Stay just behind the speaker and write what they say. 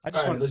I All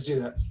just right, want to let's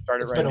do that.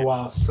 start it It's right been a now.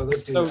 while, so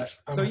let's do that.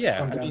 So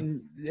yeah, I'm I down.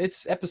 mean,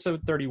 it's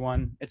episode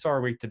 31. It's our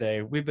week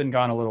today. We've been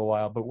gone a little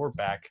while, but we're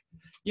back.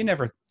 You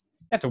never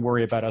have to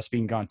worry about us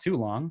being gone too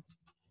long.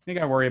 You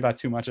got to worry about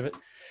too much of it.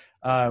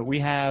 We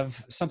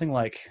have something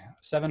like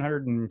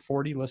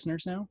 740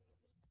 listeners now.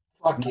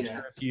 I'm Fuck not yeah.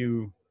 sure if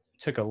you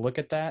took a look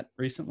at that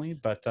recently,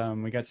 but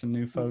we got some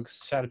new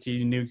folks. Shout out to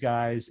you new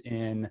guys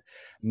in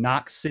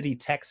Knox City,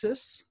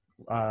 Texas.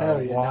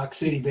 Hell yeah, Knox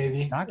City,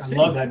 baby. Knox I City.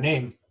 love that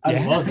name. I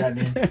Yeah. love that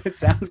name. It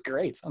sounds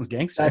great. Sounds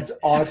gangster. That's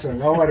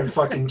awesome. I want a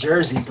fucking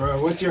jersey,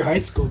 bro. What's your high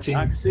school team?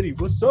 Knox City,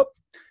 what's up?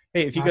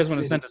 Hey, if you guys Knox want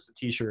to City. send us a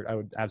t-shirt, I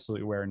would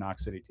absolutely wear a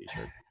Knox City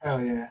t-shirt.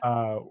 Hell yeah.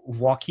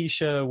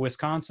 Waukesha,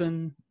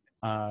 Wisconsin,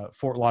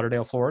 Fort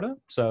Lauderdale, Florida.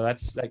 So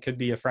that could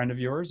be a friend of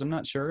yours. I'm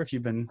not sure if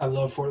you've been. I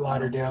love Fort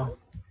Lauderdale.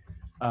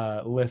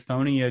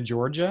 Lithonia,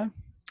 Georgia,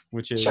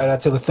 which is Shout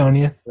out to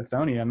Lithonia.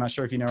 Lithonia. I'm not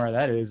sure if you know where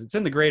that is. It's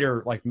in the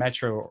greater like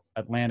metro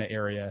Atlanta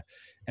area,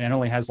 and it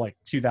only has like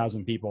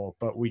 2,000 people.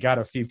 But we got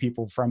a few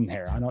people from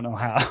there. I don't know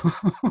how.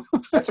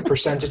 That's a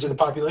percentage of the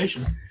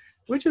population.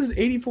 Which is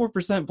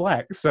 84%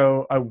 black.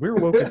 So we're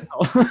woke as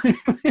hell.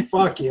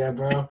 Fuck yeah,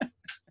 bro.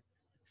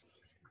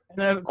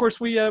 And of course,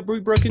 we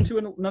broke into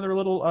another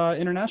little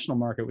international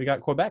market. We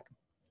got Quebec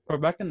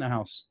in the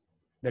house.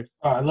 Oh,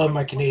 I love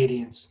my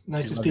Canadians.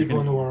 Nicest people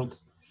in the world.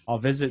 I'll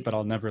visit, but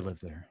I'll never live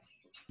there.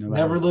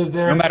 Never lived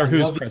there. No matter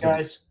who's love president.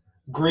 You guys.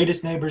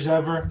 Greatest neighbors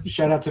ever.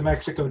 Shout out to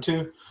Mexico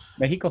too.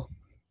 Mexico.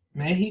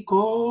 ¿Qué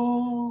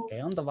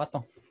onda,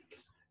 vato?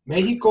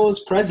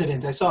 Mexico's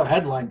president, I saw a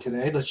headline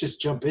today, let's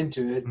just jump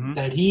into it,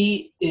 that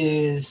he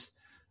is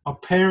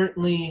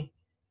apparently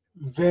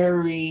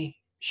very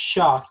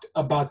shocked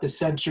about the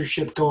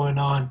censorship going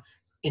on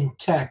in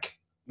tech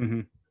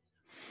in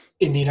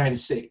the United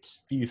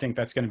States. Do you think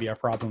that's going to be a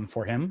problem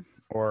for him,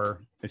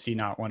 or is he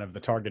not one of the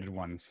targeted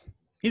ones?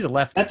 He's a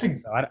lefty.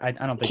 I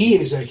don't think he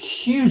is a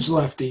huge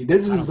lefty.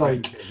 This is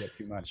like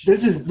too much.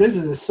 This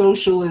is a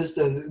socialist.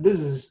 This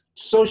is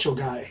social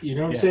guy. You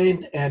know what I'm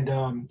saying? And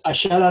I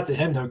shout out to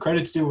him though.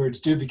 Credit's due where it's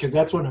due, because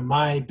that's one of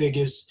my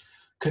biggest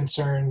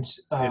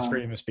concerns. It's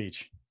freedom of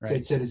speech.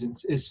 Right?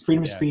 Citizens is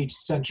freedom of speech,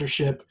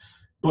 censorship,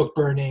 book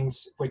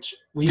burnings, which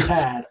we've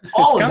had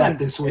all of that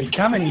this week. It's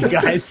coming, you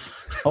guys.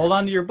 Hold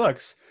on to your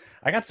books.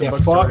 I got some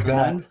books to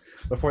recommend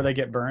before they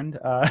get burned.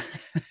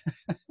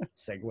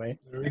 Segue.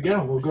 There we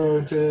go. We'll go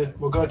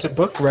into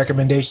book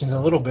recommendations in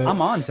a little bit.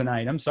 I'm on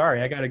tonight. I'm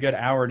sorry. I got a good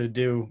hour to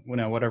do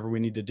whatever we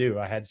need to do.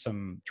 I had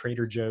some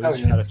Trader Joe's.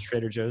 Shout out to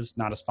Trader Joe's,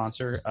 not a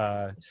sponsor.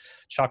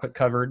 Chocolate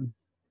covered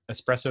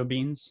espresso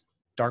beans.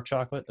 Dark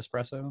chocolate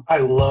espresso. I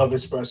love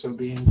espresso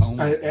beans. Oh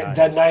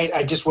that night,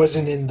 I just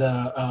wasn't in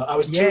the. I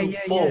was too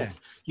full. Yeah.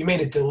 You made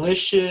it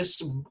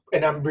delicious,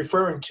 and I'm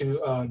referring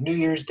to New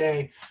Year's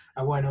Day.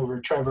 I went over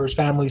to Trevor's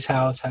family's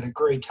house, had a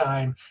great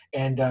time,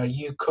 and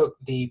you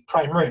cooked the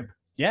prime rib.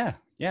 Yeah,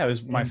 it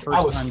was my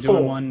first time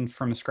doing one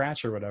from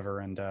scratch or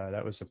whatever, and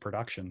that was a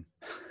production.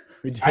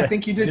 I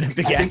think you did.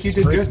 I think you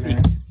did good,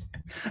 man.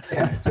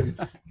 Yeah,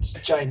 it's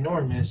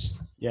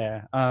ginormous.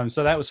 Yeah.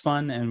 So that was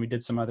fun. And we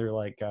did some other,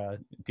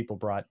 people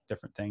brought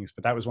different things,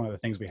 but that was one of the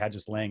things we had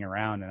just laying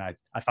around. And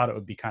I thought it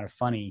would be kind of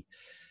funny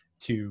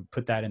to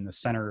put that in the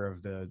center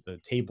of the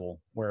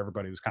table where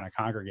everybody was kind of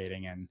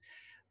congregating. And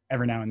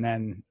every now and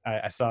then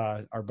I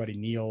saw our buddy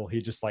Neil,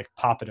 he just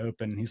pop it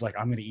open. He's like,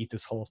 I'm going to eat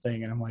this whole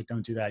thing. And I'm like,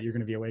 don't do that. You're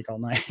going to be awake all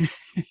night.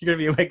 You're going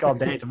to be awake all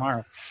day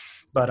tomorrow.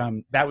 But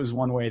that was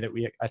one way that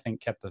I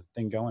think kept the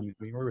thing going.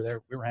 We were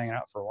there. We were hanging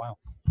out for a while.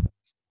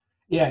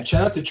 Yeah,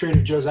 shout out to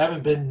Trader Joe's. I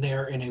haven't been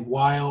there in a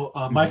while.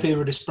 My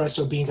favorite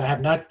espresso beans, I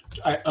have not,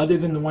 other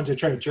than the ones I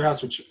tried at your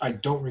house, which I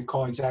don't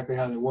recall exactly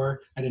how they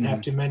were. I didn't have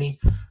too many.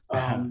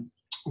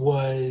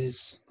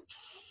 Was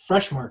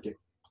Fresh Market.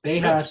 They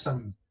have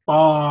some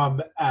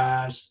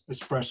bomb-ass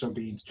espresso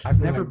beans.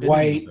 I've never been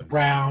white,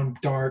 brown,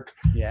 dark.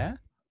 Yeah?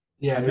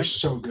 Yeah, they're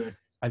so good.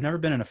 I've never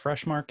been in a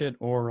Fresh Market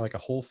or a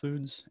Whole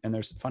Foods, and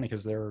there's funny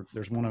because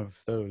there's one of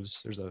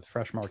those. There's a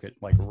Fresh Market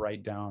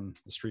right down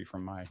the street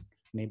from my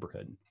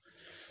neighborhood.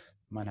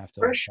 Might have to.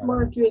 Fresh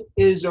Market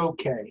is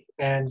okay,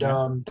 and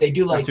they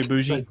do too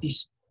bougie.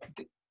 These.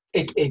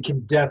 It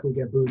can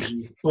definitely get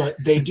bougie, but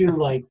they do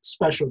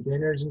special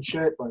dinners and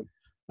shit,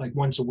 like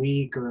once a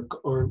week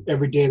or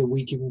every day of the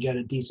week. You can get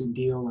a decent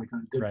deal, on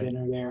a good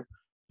dinner there.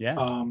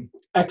 Yeah.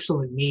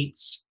 Excellent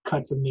meats,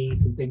 cuts of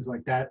meats, and things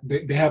like that.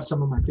 They have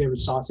some of my favorite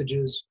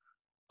sausages.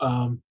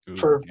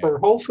 For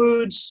Whole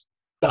Foods,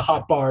 the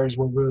hot bars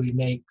will really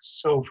make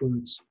Whole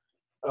Foods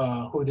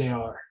who they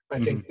are. I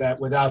think that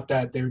without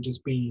that, they would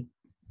just be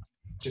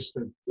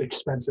an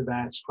expensive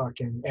ass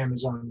fucking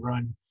Amazon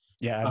run.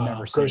 Yeah, I've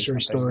never seen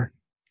grocery store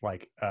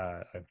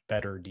a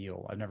better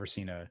deal. I've never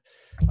seen an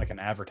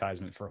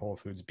advertisement for Whole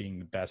Foods being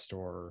the best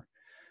or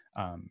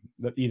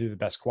either the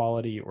best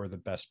quality or the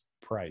best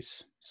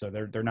price. So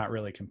they're not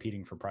really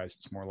competing for price.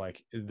 It's more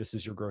like, this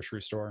is your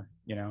grocery store.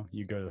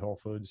 You go to Whole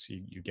Foods,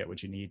 you get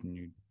what you need, and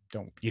you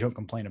don't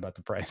complain about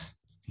the price.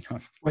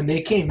 When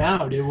they came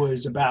out, it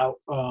was about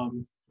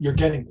you're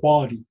getting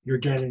quality. You're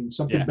getting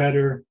something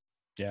better.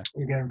 Yeah.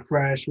 You're getting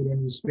fresh. We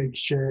didn't use fake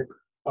shit.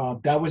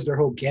 That was their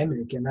whole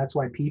gimmick, and that's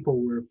why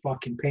people were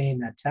fucking paying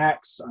that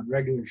tax on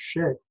regular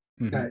shit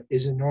that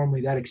isn't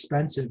normally that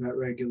expensive at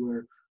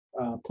regular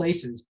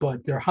places.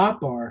 But their hot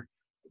bar,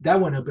 that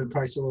went up in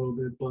price a little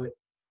bit, but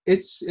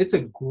it's a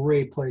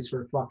great place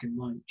for a fucking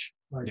lunch.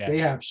 Like they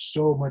have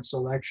so much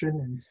selection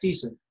and it's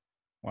decent.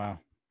 Wow.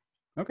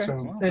 Okay.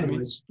 So, well,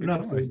 anyways,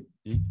 enough food.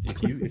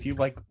 If you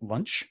like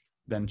lunch,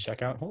 then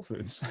check out Whole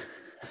Foods.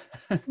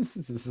 This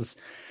is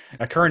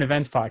a current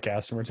events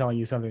podcast, and we're telling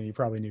you something you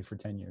probably knew for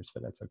 10 years,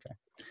 but that's okay.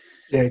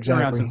 Yeah, exactly. It's been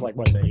around since like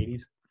what, the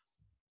 80s?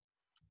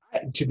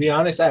 To be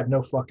honest, I have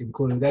no fucking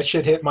clue. That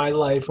shit hit my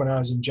life when I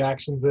was in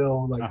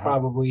Jacksonville, like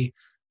probably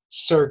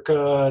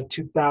circa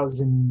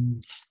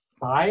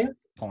 2005,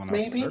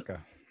 maybe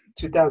circa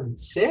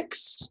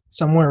 2006,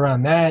 somewhere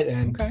around that.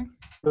 And okay.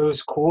 It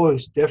was cool. It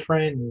was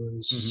different. It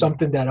was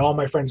something that all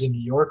my friends in New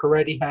York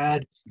already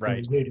had. Right. It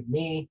was new to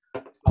me.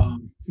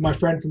 My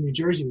friend from New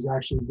Jersey was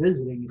actually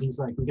visiting, and he's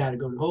like, "We got to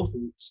go to Whole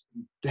Foods.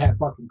 They have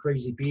fucking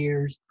crazy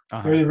beers.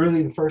 They're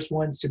really the first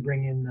ones to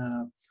bring in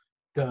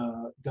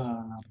the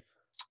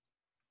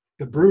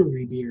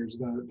brewery beers,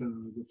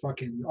 the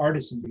fucking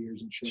artisan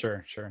beers and shit."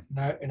 Sure.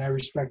 And I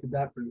respected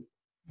that for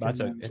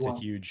that's a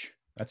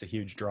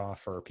huge draw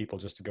for people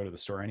just to go to the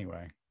store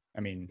anyway.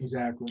 I mean,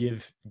 exactly.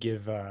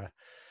 Give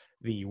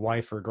the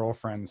wife or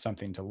girlfriend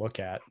something to look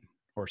at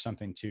or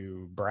something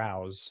to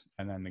browse,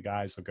 and then the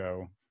guys will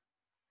go,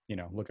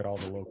 look at all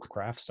the local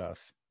craft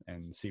stuff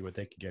and see what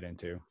they could get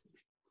into.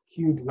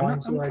 Huge wine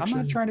selection.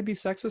 I'm not trying to be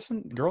sexist,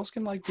 and girls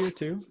can like beer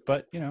too,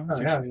 but yeah.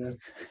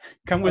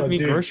 Come with me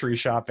grocery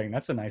shopping.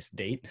 That's a nice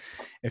date.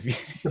 If you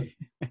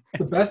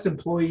the best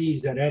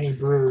employees at any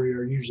brewery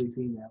are usually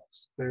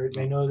females.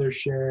 They know their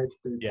shit.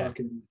 They're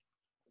fucking,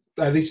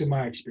 at least in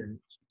my experience.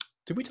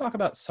 Did we talk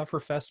about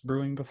Sufferfest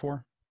Brewing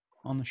before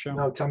on the show?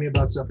 No, tell me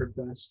about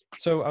Sufferfest.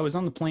 So I was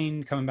on the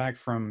plane coming back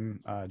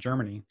from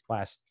Germany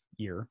last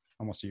year,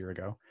 almost a year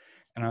ago,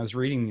 and I was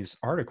reading this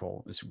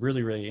article. It's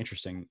really, really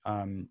interesting.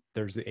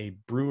 There's a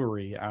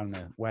brewery out on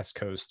the West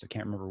Coast. I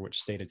can't remember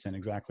which state it's in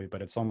exactly,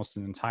 but it's almost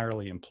an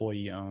entirely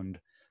employee-owned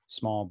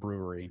small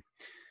brewery.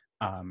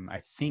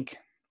 I think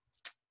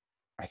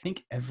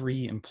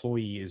every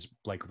employee is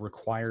like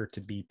required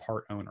to be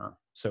part owner.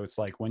 So it's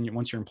like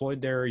once you're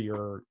employed there,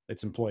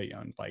 it's employee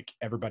owned. Like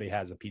everybody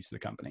has a piece of the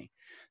company.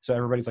 So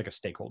everybody's like a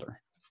stakeholder.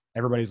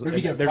 There's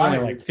only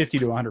like 50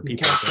 to 100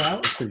 people. So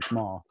it's pretty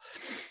small.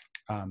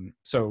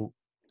 So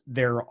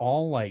they're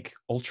all like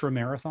ultra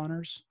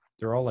marathoners.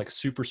 They're all like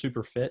super,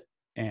 super fit.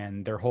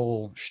 And their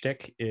whole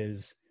shtick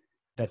is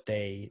that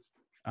they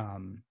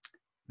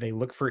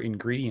look for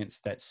ingredients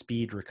that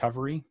speed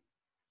recovery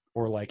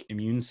or like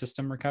immune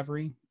system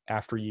recovery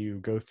after you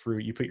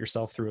put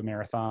yourself through a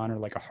marathon or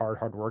like a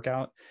hard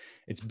workout.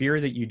 It's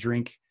beer that you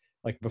drink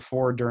like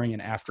before, during,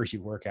 and after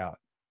you work out.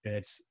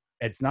 It's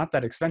not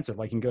that expensive.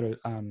 Like you can go to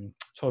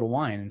Total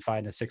Wine and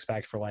find a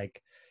 6-pack for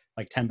like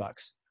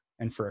 $10.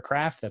 And for a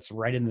craft, that's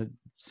right in the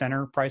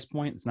center price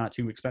point. It's not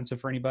too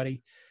expensive for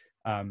anybody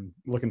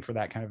looking for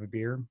that kind of a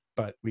beer.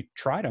 But we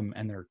tried them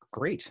and they're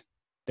great.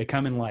 They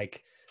come in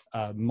like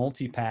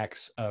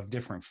multi-packs of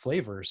different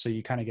flavors, so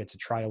you kind of get to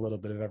try a little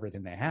bit of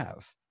everything they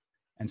have.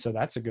 And so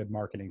that's a good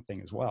marketing thing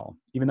as well,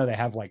 even though they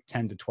have like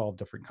 10 to 12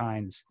 different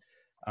kinds.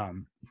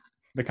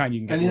 The kind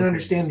you can get. I didn't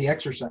understand the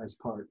exercise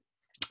part.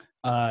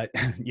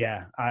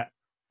 Yeah,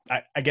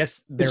 I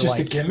guess they're it's just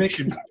like a gimmick.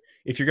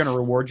 If you're going to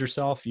reward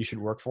yourself, you should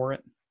work for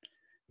it.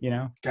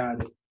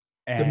 Got it.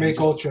 And the Mick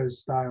Ultra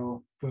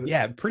style. But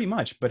yeah, pretty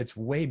much, but it's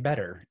way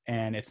better,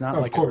 and it's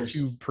not like a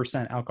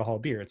 2% alcohol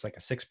beer. It's like a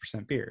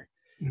 6% beer.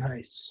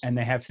 Nice. And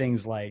they have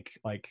things like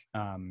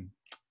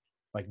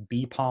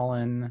bee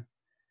pollen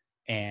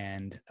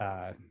and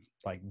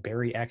like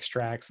berry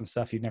extracts and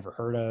stuff you've never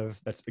heard of.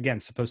 That's again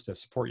supposed to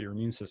support your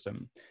immune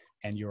system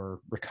and your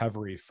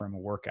recovery from a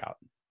workout.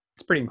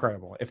 It's pretty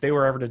incredible. If they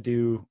were ever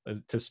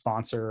to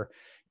sponsor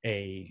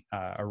a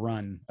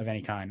run of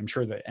any kind, I'm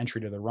sure the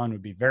entry to the run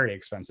would be very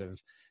expensive,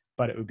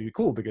 but it would be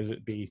cool because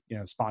it'd be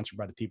sponsored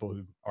by the people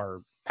who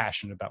are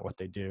passionate about what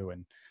they do.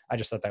 And I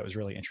just thought that was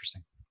really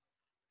interesting.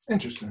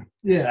 Interesting.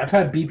 Yeah, I've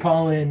had bee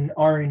pollen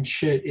orange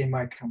shit in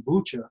my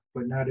kombucha,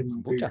 but not in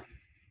my beer.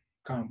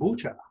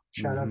 Kombucha.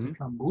 Shout out to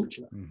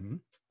kombucha. Mm-hmm.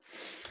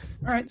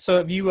 All right. So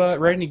have you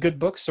read any good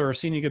books or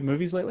seen any good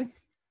movies lately?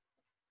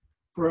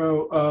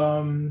 Bro,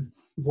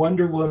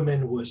 Wonder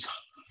Woman was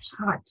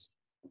hot.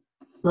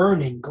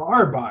 Burning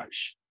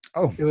garbage.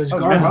 Oh, it was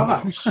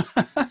garbage. No.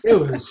 It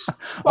was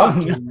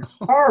fucking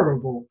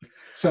horrible.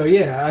 So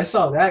yeah, I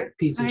saw that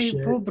piece of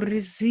shit.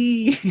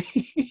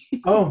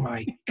 Oh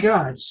my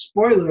god!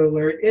 Spoiler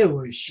alert! It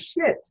was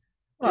shit.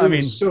 Well, it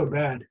was so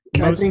bad.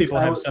 Most people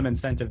have some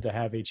incentive to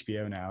have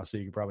HBO now, so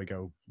you could probably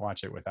go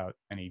watch it without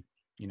any,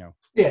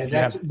 Yeah,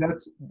 that's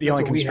the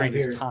only constraint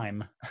is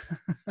time.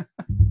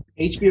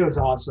 HBO is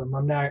awesome.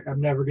 I'm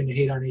never going to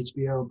hate on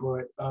HBO,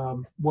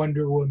 but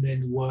Wonder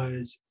Woman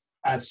was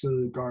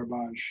absolute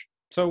garbage.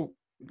 So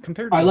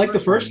compared to I like the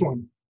first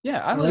one. Yeah,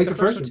 I like the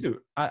first one too.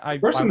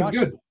 First one was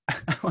good.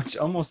 I watched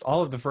almost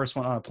all of the first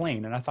one on a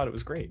plane, and I thought it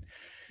was great.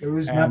 It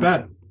was not And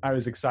bad. I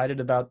was excited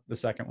about the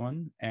second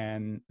one,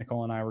 and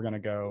Nicole and I were going to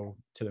go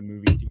to the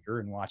movie theater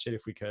and watch it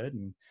if we could.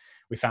 And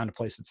we found a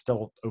place that's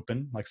still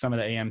open. Like some of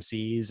the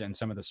AMC's and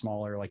some of the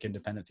smaller like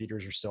independent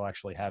theaters are still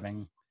actually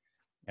having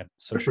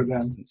social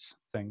distance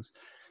things.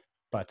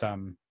 But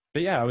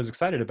yeah, I was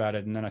excited about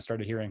it, and then I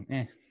started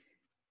hearing,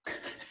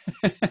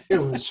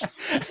 It was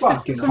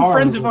fucking some horrible,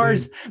 friends of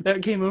ours dude.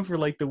 that came over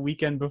like the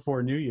weekend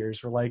before New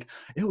Year's were like,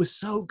 it was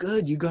so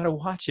good, you got to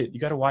watch it, you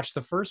got to watch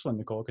the first one,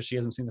 Nicole, because she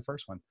hasn't seen the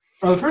first one.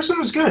 Oh, the first one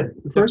was good.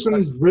 The first one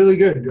was really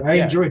good. I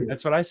enjoyed it.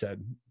 That's what I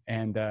said.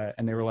 And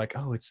they were like,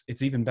 oh,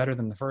 it's even better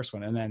than the first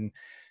one. And then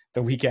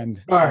the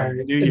weekend, all right,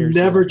 New Year's,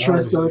 never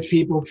trust those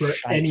people for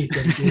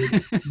anything,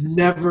 dude.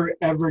 Never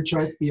ever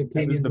trust the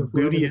opinions of the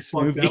bootiest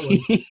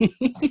movie.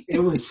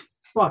 It was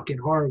fucking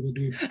horrible,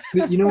 dude.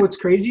 You know what's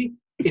crazy?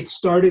 It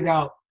started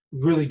out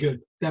really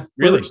good. That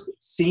first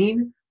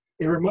scene,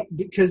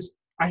 because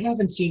I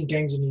haven't seen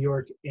Gangs of New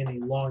York in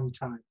a long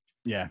time.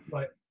 Yeah.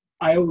 But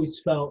I always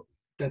felt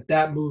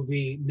that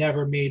movie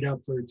never made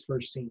up for its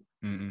first scene.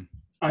 Mm-mm.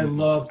 I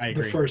loved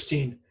the first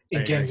scene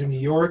in Gangs of New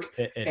York,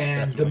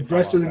 and the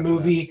rest of the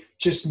movie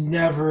just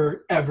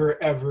never, ever,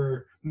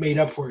 ever made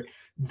up for it.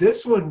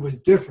 This one was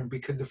different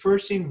because the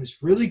first scene was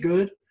really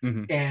good,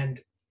 and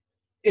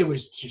it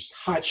was just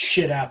hot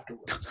shit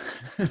afterwards.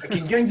 Like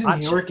in Gangs of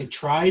New York, it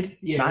tried.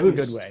 Yeah, not in a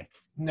good way.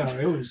 No,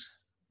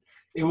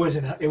 it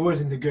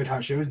wasn't the good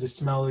hot shit. It was the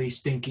smelly,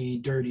 stinky,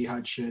 dirty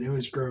hot shit. It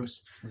was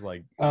gross. It was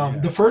like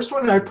the first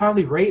one I'd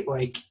probably rate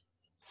like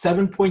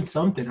 7 point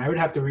something. I would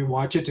have to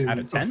rewatch it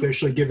to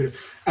officially give it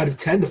out of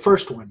 10. The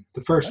first one.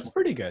 That's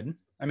pretty good.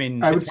 I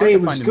mean, I would say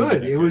it was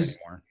good. It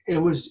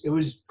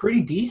was pretty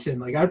decent.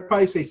 Like I'd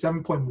probably say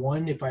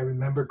 7.1 if I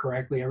remember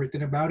correctly.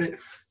 Everything about it.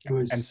 It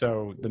was. And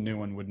so the new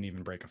one wouldn't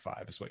even break a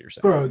 5, is what you're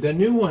saying. Bro, the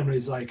new one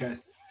was like I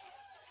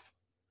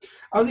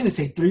was gonna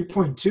say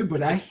 3.2,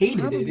 but I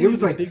hated it. It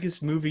was like the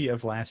biggest movie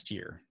of last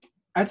year.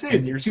 I'd say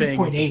it's a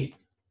 2.8.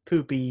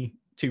 Poopy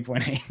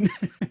 2.8.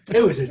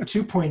 It was a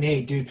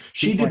 2.8, dude.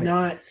 She did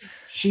not.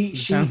 She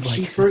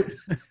for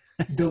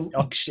the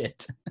dog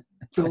shit.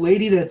 The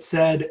lady that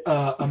said,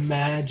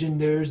 "Imagine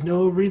there's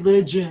no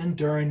religion"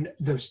 during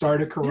the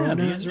start of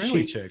Corona. Yeah, the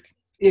Israeli chick.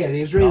 Yeah,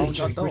 the Israeli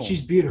chick. But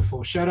she's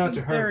beautiful. Shout out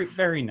to her. Very,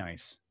 very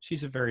nice.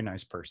 She's a very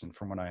nice person,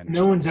 from what I understand.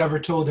 No one's ever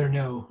told her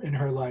no in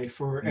her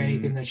life or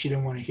anything that she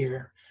didn't want to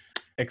hear.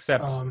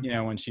 Except,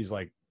 when she's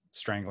like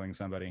strangling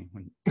somebody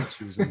when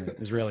she was in the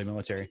Israeli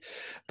military.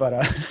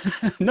 But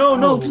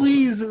no,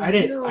 please. I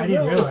didn't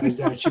realize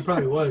that. She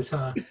probably was,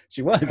 huh?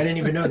 She was. I didn't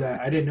even know that.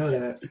 I didn't know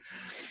that.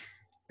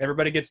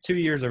 Everybody gets 2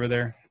 years over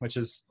there,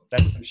 that's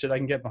some shit I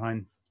can get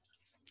behind.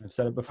 I've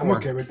said it before. I'm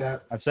okay with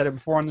that. I've said it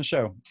before on the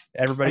show.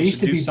 Everybody I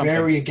used to be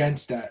very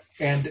against that.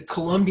 And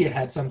Colombia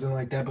had something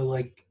like that, but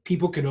like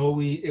people could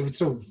always, it was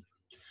so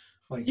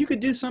like you could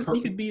do something.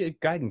 You could be a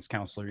guidance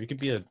counselor. You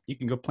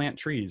can go plant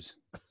trees,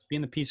 be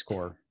in the Peace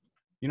Corps.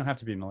 You don't have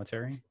to be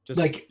military. Just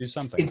like do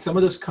something. In some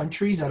of those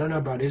countries, I don't know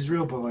about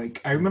Israel, but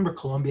like I remember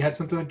Colombia had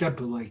something like that,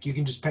 but like you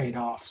can just pay it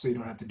off so you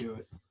don't have to do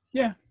it.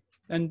 Yeah.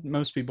 And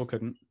most people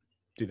couldn't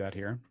do that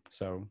here.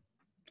 So,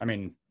 I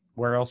mean,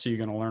 where else are you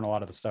going to learn a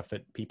lot of the stuff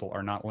that people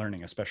are not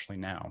learning, especially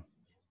now,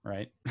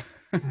 right?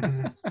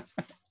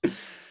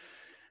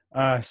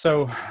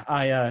 So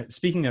I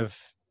speaking of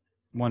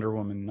Wonder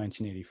Woman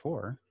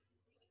 1984,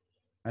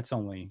 that's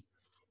only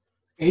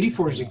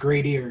 84 is a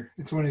great year.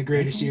 It's one of the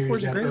greatest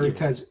years that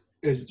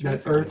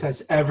Earth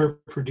has ever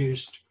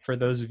produced. For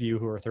those of you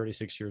who are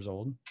 36 years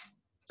old,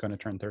 going to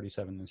turn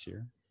 37 this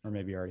year, or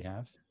maybe already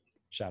have,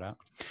 shout out.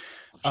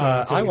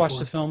 I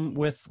watched a film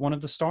with one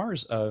of the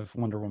stars of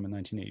Wonder Woman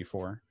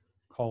 1984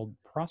 called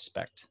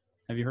Prospect.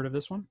 Have you heard of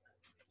this one?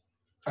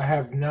 I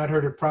have not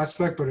heard of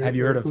Prospect, but have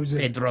you heard of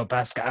Pedro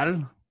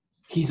Pascal?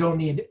 He's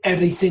only in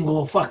every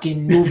single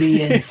fucking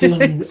movie and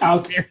film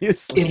out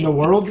in the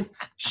world.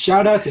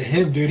 Shout out to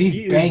him, dude.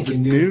 He's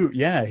banking, dude.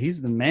 Yeah,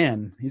 he's the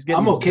man. He's getting.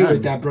 I'm okay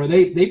with that, bro.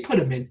 They put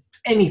him in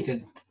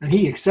anything, and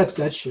he accepts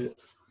that shit.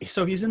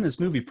 So he's in this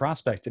movie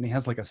Prospect, and he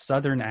has like a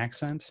Southern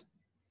accent,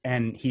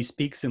 and he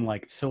speaks in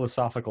like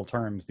philosophical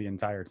terms the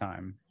entire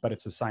time. But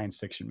it's a science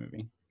fiction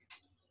movie.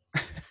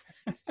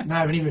 No, I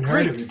haven't even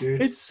heard of it,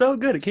 dude. It's so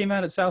good. It came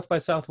out at South by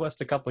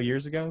Southwest a couple of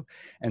years ago,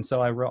 and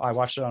so I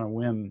watched it on a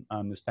whim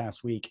this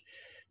past week,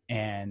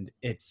 and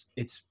it's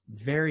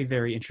very,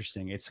 very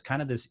interesting. It's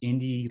kind of this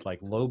indie, like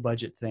low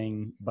budget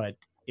thing, but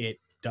it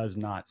does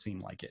not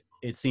seem like it.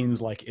 It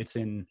seems like it's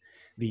in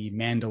the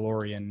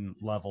Mandalorian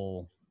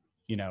level,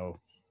 And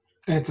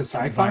it's a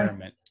sci-fi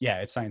environment.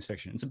 Yeah, it's science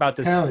fiction. It's about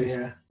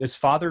this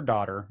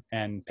father-daughter,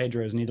 and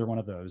Pedro is neither one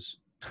of those.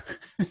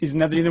 He's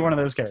neither one of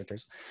those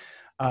characters.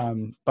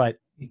 But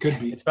it could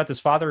be. It's about this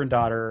father and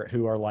daughter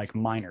who are like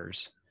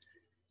miners,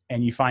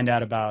 and you find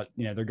out about,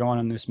 they're going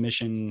on this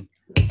mission.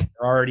 They're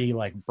already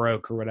like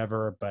broke or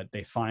whatever, but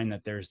they find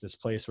that there's this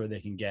place where they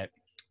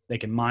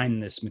can mine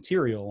this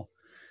material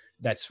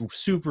that's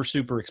super,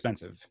 super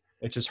expensive.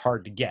 It's just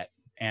hard to get.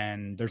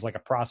 And there's like a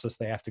process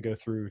they have to go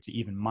through to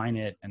even mine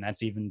it. And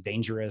that's even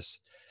dangerous.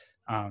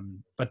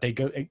 But they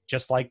go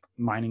just like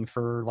mining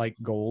for like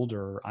gold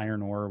or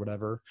iron ore or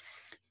whatever.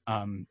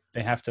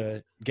 They have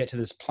to get to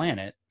this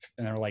planet,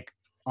 and they're like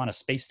on a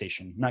space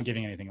station. Not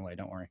giving anything away,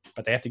 don't worry.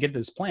 But they have to get to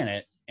this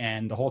planet,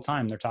 and the whole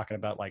time they're talking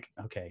about like,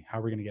 okay, how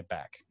are we going to get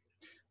back?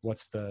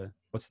 What's the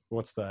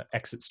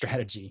exit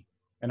strategy?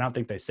 And I don't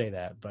think they say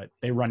that, but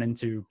they run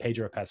into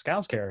Pedro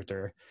Pascal's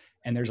character,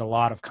 and there's a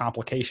lot of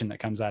complication that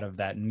comes out of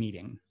that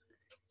meeting,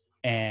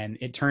 and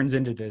it turns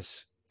into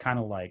this kind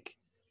of like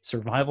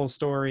survival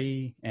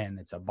story, and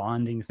it's a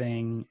bonding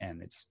thing,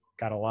 and it's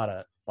got a lot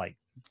of like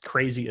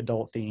crazy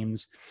adult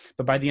themes.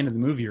 But by the end of the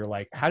movie, you're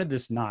like, how did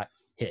this not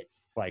hit?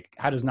 Like,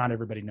 how does not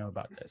everybody know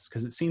about this?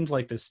 Because it seems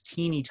like this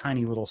teeny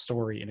tiny little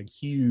story in a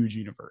huge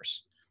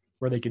universe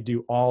where they could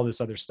do all this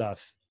other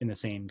stuff in the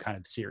same kind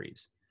of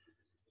series.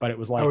 But it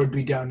was like, I would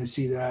be down to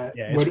see that.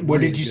 Yeah, what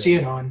really did you good. see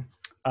it on?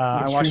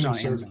 I watched it on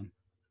Amazon.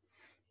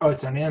 Oh,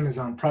 it's on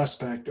Amazon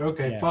Prospect.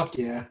 Okay, Yeah. Fuck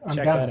yeah. I'm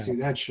Check down that to see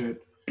that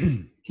shit.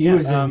 He Yeah,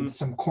 was in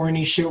some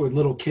corny shit with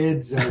little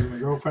kids that my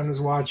girlfriend was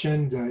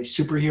watching, the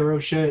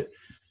superhero shit,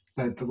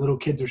 that the little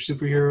kids are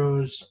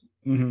superheroes,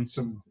 mhm.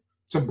 some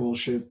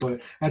bullshit.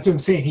 But that's what I'm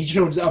saying. He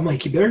showed, I'm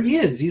like, there he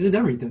is. He's in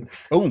everything.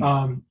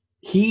 Boom.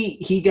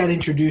 He got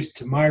introduced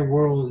to my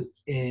world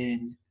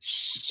in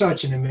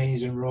such an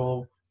amazing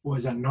role,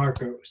 was on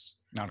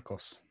Narcos.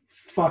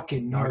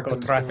 Fucking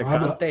Narcos.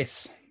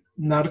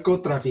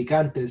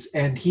 Narcotraficantes.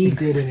 And he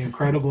did an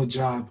incredible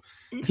job.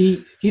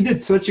 He did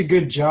such a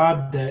good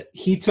job that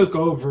he took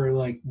over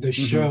like the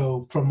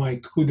show from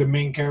like who the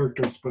main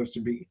character is supposed to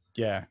be.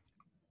 Yeah.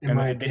 And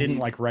they didn't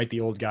like write the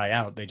old guy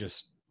out. They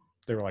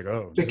were like,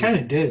 oh, they kind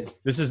of did.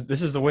 This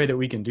is the way that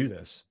we can do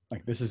this.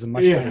 Like, this is a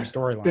much better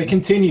storyline. They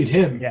continued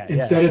him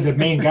instead of the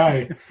main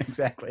guy.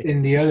 Exactly.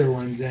 In the other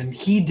ones. And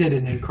he did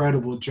an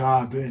incredible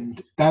job.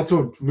 And that's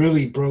what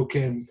really broke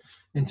him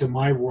into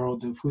my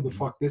world of who the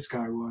fuck this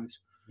guy was.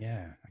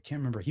 Yeah. I can't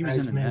remember. He was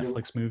in a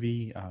Netflix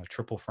movie,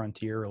 Triple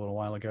Frontier, a little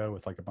while ago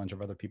with like a bunch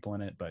of other people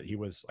in it, but he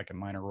was like a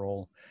minor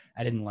role.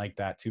 I didn't like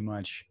that too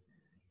much.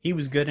 He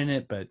was good in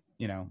it, but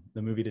you know,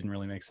 the movie didn't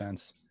really make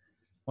sense.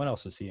 What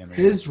else was he in?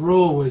 His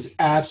role was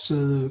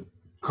absolute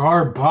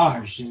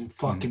garbage in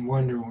fucking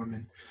Wonder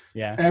Woman.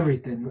 Yeah.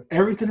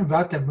 Everything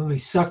about that movie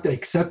sucked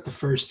except the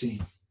first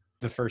scene.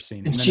 The first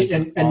scene.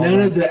 And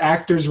none of the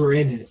actors were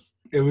in it.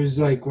 It was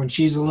like when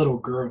she's a little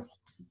girl.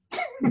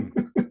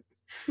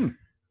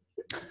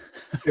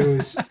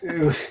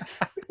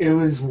 It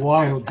was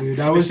wild, dude.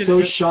 I was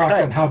so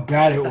shocked on how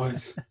bad it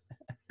was.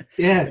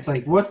 Yeah, it's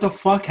like, what the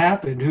fuck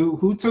happened?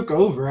 Who took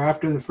over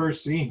after the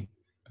first scene?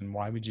 And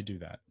why would you do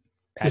that?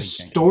 The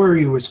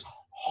story was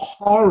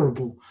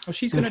horrible. Well,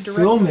 she's going to direct.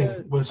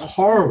 Filming was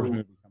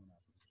horrible.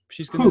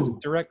 She's going to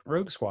direct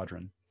Rogue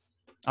Squadron.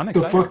 I'm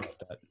excited about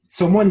that.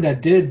 Someone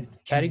that did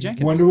Patty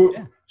Jenkins.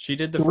 She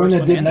did the first one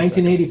that did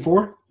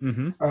 1984.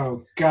 Mm-hmm.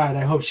 Oh God,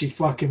 I hope she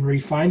fucking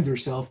refined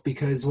herself,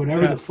 because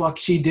whatever the fuck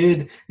she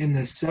did in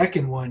the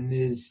second one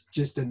is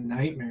just a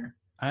nightmare.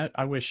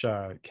 I wish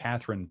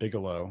Catherine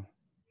Bigelow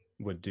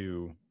would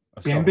do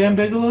a Bam Bam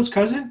Bigelow's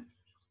cousin?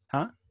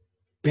 Huh?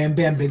 Bam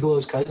Bam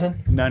Bigelow's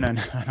cousin? No,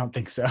 I don't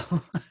think so.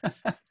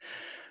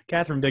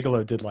 Catherine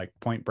Bigelow did like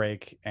Point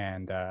Break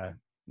and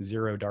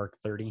Zero Dark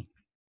 30,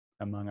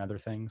 among other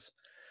things.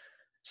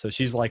 So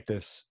she's like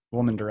this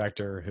woman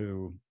director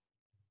who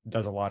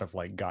does a lot of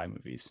like guy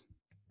movies.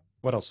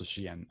 What else was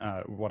she in?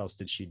 What else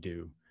did she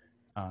do?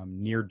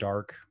 Near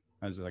Dark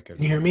as like a.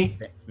 Can you hear me?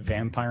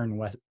 Vampire and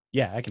West.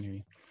 Yeah, I can hear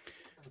you.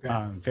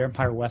 Okay.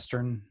 Vampire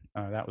Western.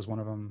 That was one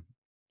of them.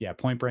 Yeah,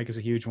 Point Break is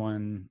a huge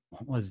one.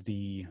 What was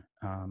the?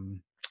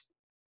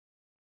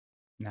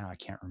 Now I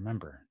can't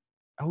remember.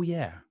 Oh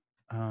yeah,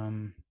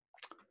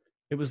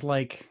 it was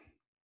like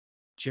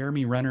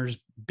Jeremy Renner's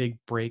big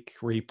break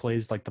where he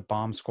plays like the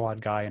bomb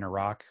squad guy in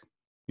Iraq.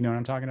 You know what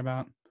I'm talking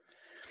about?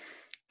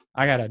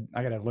 I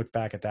gotta look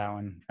back at that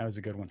one. That was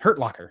a good one. Hurt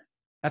Locker.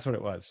 That's what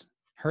it was.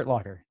 Hurt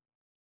Locker.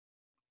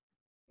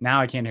 Now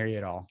I can't hear you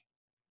at all.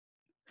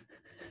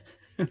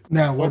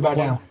 Now, what about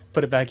now?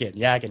 Put it back in.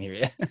 Yeah, I can hear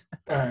you.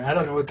 All right, I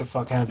don't know what the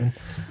fuck happened.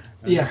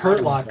 Yeah,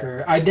 Hurt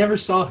Locker. I never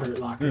saw Hurt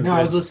Locker. No,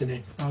 I was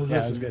listening. It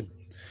was good.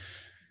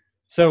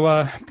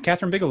 So,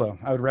 Catherine Bigelow,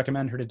 I would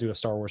recommend her to do a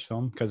Star Wars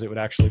film because it would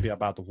actually be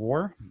about the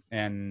war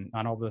and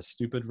not all the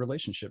stupid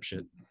relationship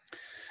shit.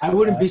 I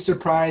wouldn't be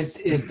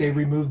surprised if they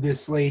removed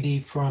this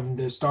lady from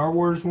the Star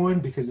Wars one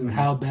because of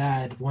how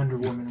bad Wonder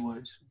Woman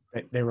was.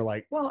 They were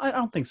like, well, I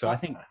don't think so. I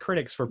think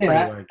critics were pretty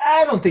like,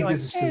 I don't think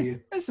this is for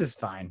you. This is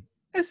fine.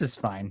 This is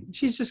fine.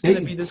 She's just going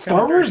to be this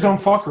Star Wars don't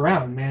fuck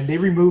around, man. They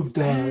removed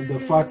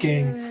the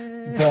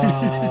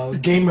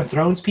Game of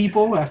Thrones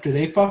people after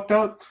they fucked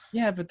up.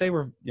 Yeah, but they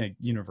were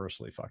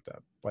universally fucked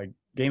up. Like,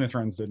 Game of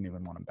Thrones didn't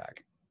even want them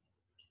back.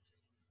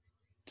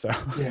 So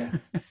yeah.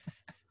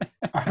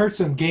 I heard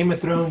some Game of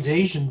Thrones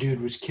Asian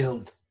dude was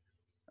killed.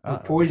 Or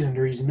poisoned,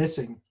 or he's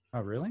missing.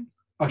 Oh, really?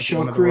 A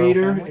show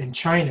creator in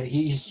China.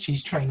 He's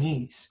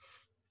Chinese.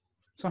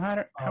 So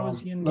how is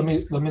he in? Let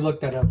me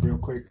look that up real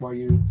quick while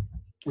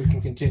we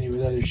can continue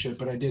with other shit.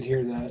 But I did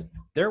hear that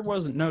there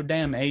wasn't no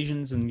damn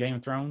Asians in Game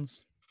of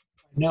Thrones.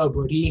 No,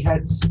 but he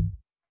had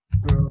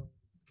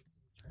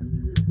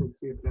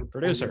See if that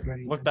Producer,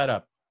 look that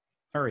up.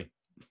 Hurry.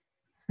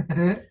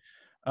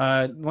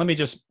 Let me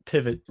just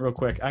pivot real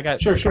quick. I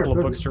got a couple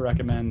of books to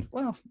recommend.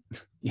 Well,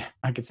 yeah,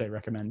 I could say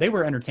recommend. They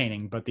were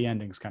entertaining, but the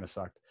endings kind of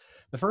sucked.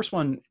 The first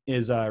one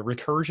is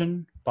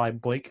Recursion by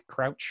Blake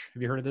Crouch.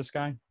 Have you heard of this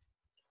guy?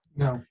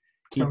 No.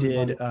 He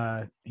did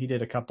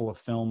a couple of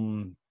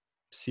film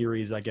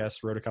series, I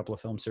guess, wrote a couple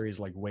of film series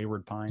like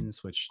Wayward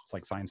Pines, which is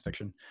like science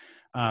fiction.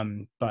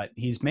 But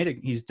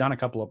he's done a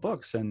couple of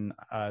books, and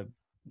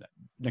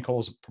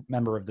Nicole's a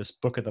member of this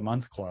Book of the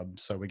Month club,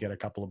 so we get a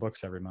couple of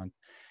books every month,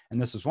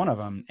 and this was one of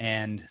them.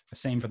 And the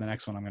same for the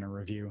next one I'm going to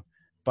review.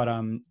 But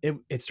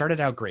it started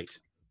out great,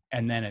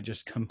 and then it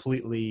just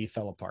completely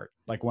fell apart,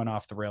 like went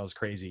off the rails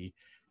crazy.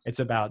 It's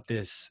about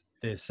this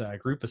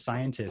group of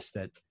scientists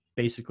that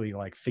basically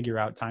like figure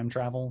out time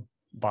travel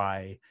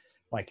by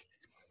like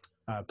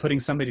putting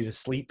somebody to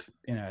sleep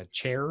in a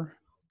chair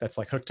that's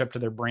like hooked up to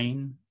their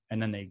brain, and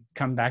then they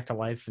come back to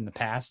life in the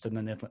past, and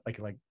then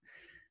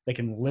they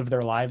can live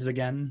their lives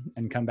again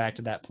and come back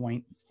to that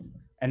point.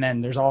 And then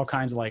there's all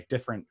kinds of like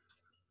different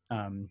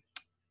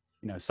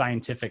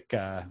scientific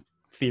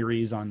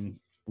theories on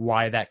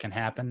why that can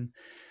happen.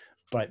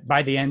 But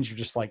by the end, you're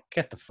just like,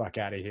 get the fuck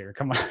out of here.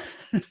 Come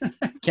on.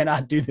 I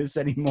cannot do this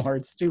anymore.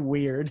 It's too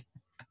weird.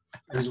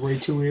 It was way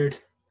too weird.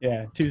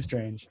 Yeah, too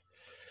strange.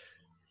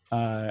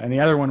 And the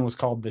other one was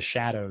called The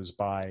Shadows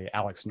by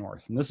Alex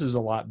North. And this is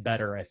a lot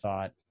better, I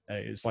thought.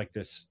 It's like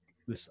this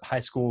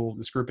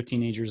group of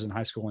teenagers in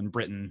high school in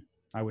Britain.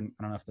 I don't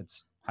know if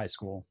that's high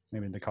school.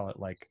 Maybe they call it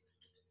like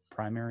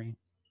primary,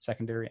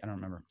 secondary. I don't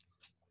remember.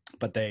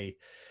 But they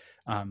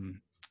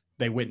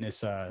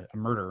witness a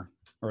murder,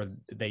 or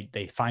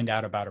they find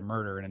out about a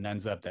murder, and it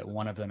ends up that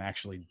one of them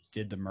actually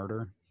did the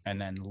murder. And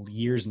then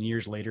years and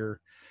years later,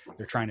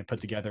 they're trying to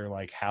put together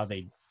like how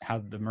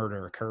the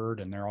murder occurred,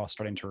 and they're all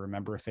starting to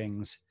remember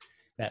things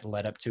that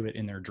led up to it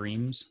in their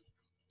dreams.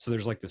 So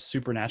there's like the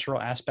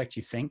supernatural aspect,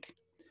 you think,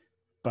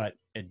 but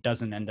it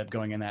doesn't end up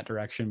going in that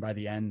direction by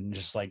the end, and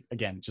just like,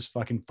 again, it just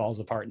fucking falls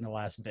apart in the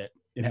last bit,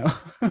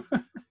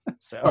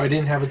 So I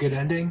didn't have a good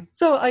ending.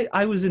 So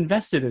I was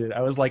invested in it.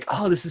 I was like,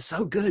 oh, this is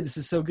so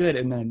good.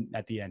 And then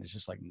at the end, it's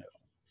just like, no.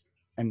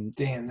 And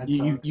damn, that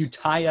you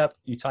tie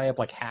up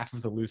like half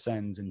of the loose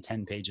ends in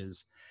 10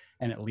 pages,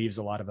 and it leaves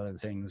a lot of other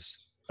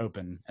things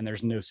open, and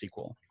there's no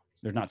sequel.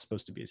 There's not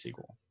supposed to be a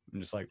sequel.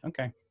 I'm just like,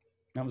 okay,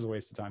 that was a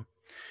waste of time.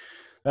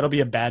 That'll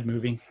be a bad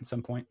movie at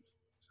some point.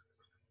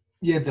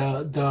 Yeah,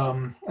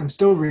 the I'm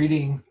still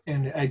reading,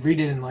 and I read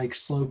it in like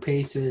slow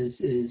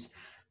paces, is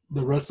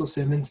the Russell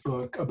Simmons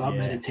book about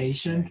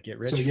meditation. Get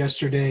Rich. So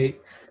yesterday,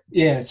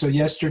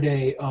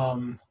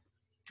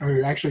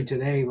 or actually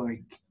today,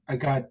 like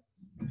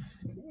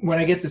when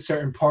I get to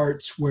certain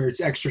parts where it's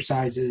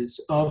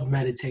exercises of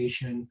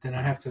meditation, then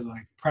I have to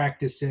like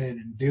practice it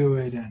and do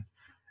it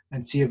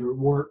and see if it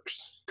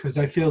works. Because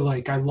I feel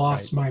like I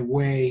lost my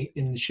way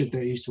in the shit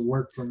that used to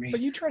work for me.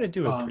 But you try to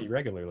do it pretty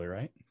regularly,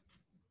 right?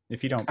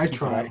 If you don't,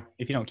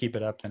 if you don't keep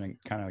it up, then it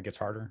kind of gets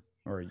harder,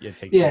 or it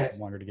takes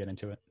longer to get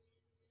into it.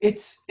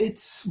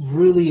 It's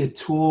really a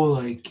tool,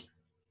 like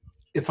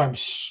if I'm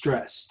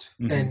stressed,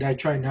 and I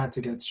try not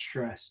to get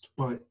stressed,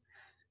 but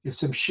if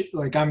some shit,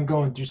 like I'm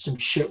going through some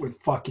shit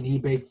with fucking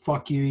eBay,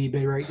 fuck you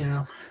eBay right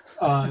now.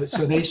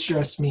 So they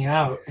stressed me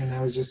out, and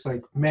I was just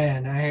like,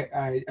 man,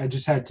 I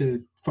just had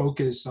to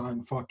focus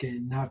on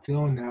fucking not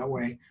feeling that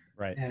way.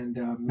 Right. And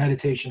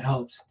meditation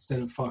helps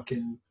instead of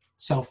fucking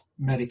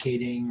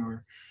self-medicating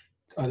or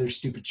other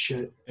stupid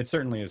shit. It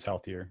certainly is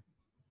healthier,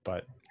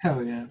 but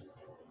hell yeah.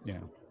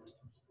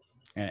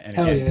 And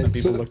again,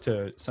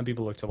 some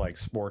people look to like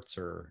sports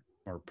or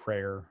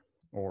prayer,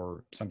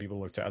 or some people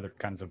look to other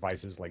kinds of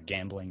vices like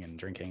gambling and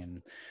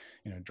drinking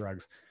and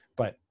drugs.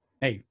 But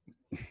hey,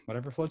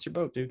 whatever floats your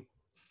boat, dude.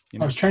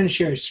 I was trying to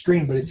share a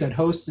screen, but it said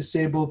host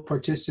disabled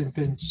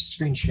participant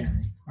screen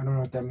sharing. I don't know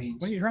what that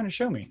means. What are you trying to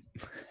show me?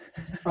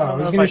 I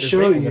was going to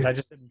show you. But I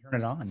just didn't turn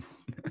it on.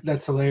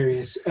 That's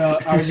hilarious.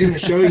 I was going to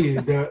show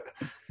you the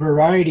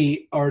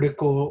Variety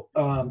article.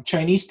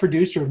 Chinese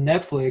producer of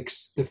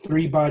Netflix, The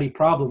Three-Body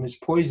Problem, is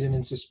poisoned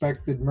in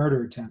suspected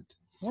murder attempt.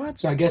 What?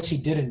 So I guess he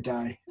didn't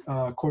die,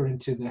 according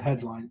to the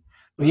headline.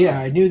 But yeah,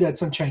 I knew that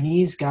some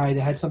Chinese guy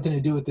that had something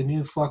to do with the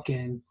new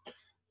fucking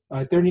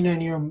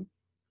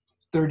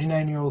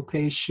 39-year-old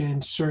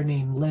patient,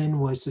 surnamed Lin,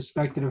 was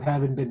suspected of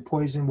having been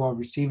poisoned while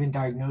receiving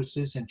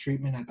diagnosis and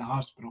treatment at the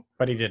hospital.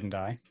 But he didn't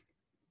die?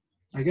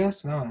 I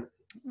guess not.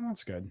 Well,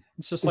 that's good.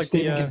 It's just like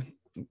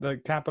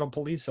the Capitol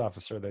police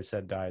officer they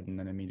said died, and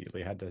then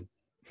immediately had to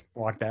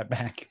walk that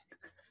back.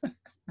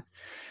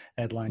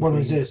 Headline. When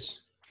was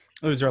this?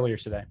 It was earlier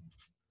today.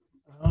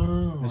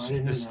 Oh,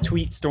 this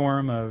tweet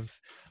storm of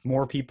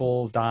more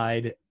people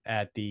died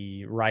at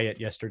the riot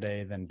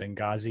yesterday than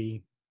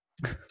Benghazi.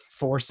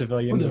 4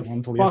 civilians and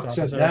 1 police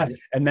officer.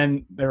 And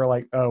then they were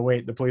like, oh,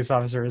 wait, the police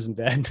officer isn't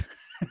dead.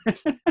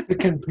 To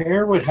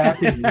compare what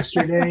happened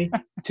yesterday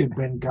to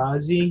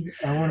Benghazi,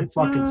 I want to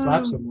fucking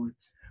slap someone.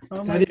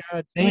 Oh my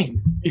God.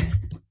 Insane.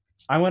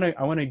 I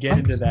want to get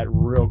into that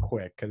real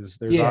quick because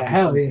there's Yeah,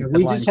 hell obviously yeah. some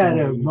We just headlines had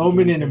we a need to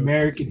moment get in into.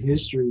 American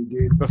history,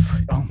 dude.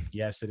 Oh,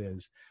 yes, it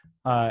is.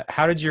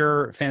 How did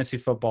your fantasy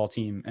football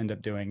team end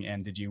up doing,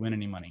 and did you win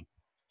any money?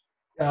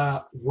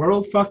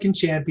 World fucking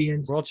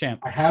champions. World champ.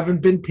 I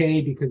haven't been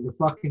paid because the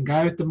fucking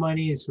guy with the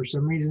money is for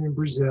some reason in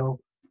Brazil.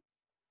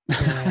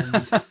 And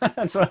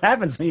That's what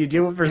happens when you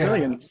deal with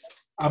Brazilians.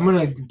 I'm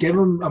gonna give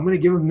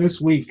him this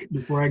week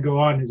before I go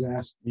on his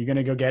ass. You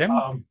gonna go get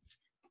him?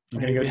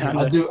 You're gonna go down.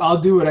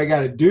 I'll do what I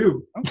gotta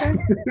do. Okay.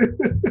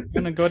 You're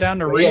gonna go down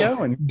to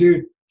Rio and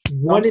dude,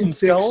 1-6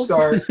 skulls?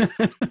 start.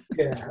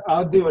 Yeah,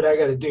 I'll do what I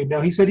gotta do.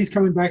 Now he said he's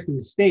coming back to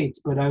the States,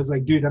 but I was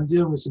like, dude, I'm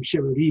dealing with some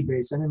shit with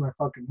eBay. Send me my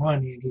fucking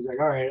money. And he's like,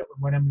 all right,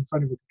 when I'm in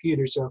front of a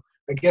computer. So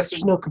I guess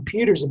there's no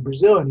computers in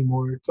Brazil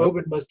anymore.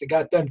 COVID must have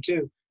got them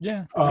too.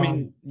 Yeah, I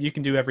mean, you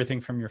can do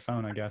everything from your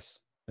phone, I guess,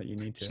 that you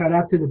need to. Shout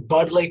out to the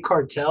Bud Lake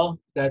Cartel.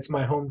 That's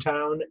my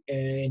hometown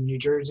in New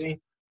Jersey.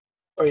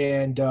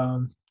 And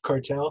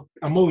Cartel.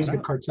 I'm always the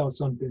Cartel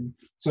something.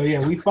 So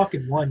yeah, we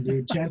fucking won,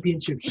 dude.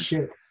 Championship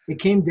shit. It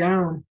came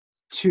down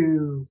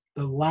to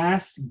the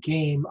last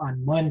game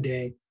on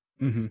Monday.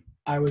 Mm-hmm.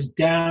 I was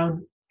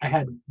down. I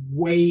had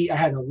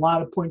a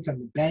lot of points on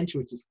the bench,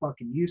 which is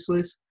fucking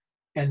useless.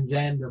 And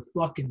then the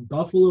fucking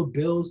Buffalo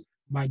Bills,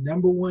 my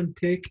number one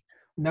pick,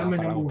 not my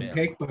number one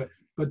pick,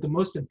 but the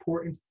most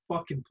important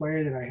fucking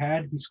player that I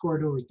had, he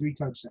scored over 3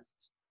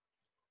 touchdowns.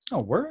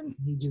 Oh, word?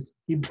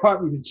 He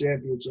brought me the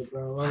championship,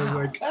 bro. I was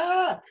like,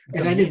 That's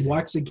and amazing. I didn't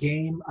watch the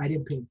game. I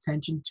didn't pay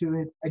attention to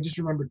it. I just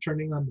remember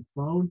turning on the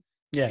phone.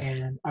 Yeah.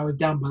 And I was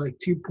down by like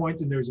 2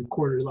 points, and there was a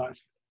quarter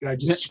left. And I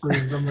just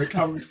screamed. I'm like,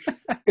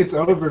 it's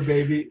over,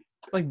 baby.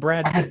 It's like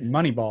Brad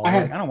Moneyball.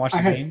 I don't watch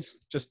the games.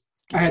 Just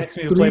text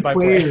me the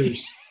play-by-play.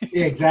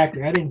 Yeah,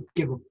 exactly. I didn't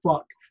give a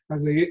fuck. I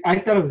was like, I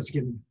thought it was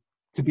getting.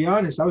 To be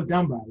honest, I was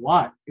down by a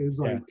lot. It was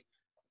like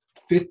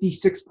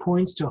 56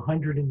 points to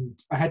 100, and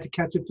I had to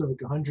catch up to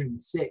like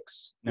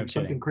 106. No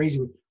something kidding.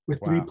 Crazy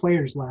with 3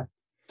 players left.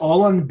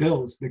 All on the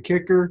Bills. The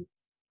kicker.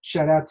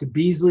 Shout out to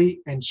Beasley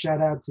and shout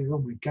out to, oh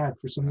my God,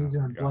 for some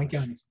reason I'm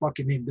blanking on his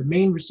fucking name. The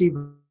main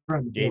receiver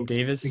on the Bills. Gabe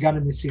Davis? They got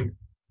him this year.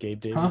 Gabe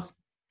Davis? Huh?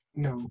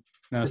 No,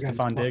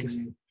 Stephon Diggs?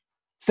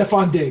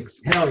 Stephon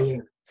Diggs. Hell yeah.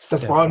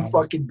 Stephon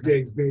fucking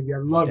Diggs, baby. I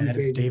love you,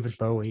 baby. David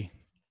Bowie.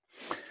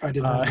 I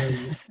did not know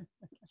you.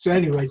 So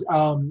anyways,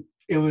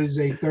 it was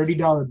a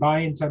 $30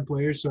 buy-in, 10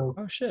 players. So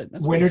oh shit.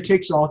 That's winner crazy.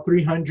 takes all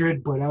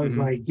 300, but I was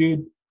like,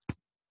 dude,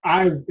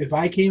 if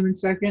I came in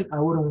second, I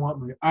would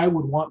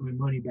want my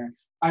money back.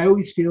 I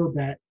always feel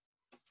that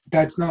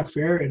that's not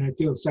fair, and I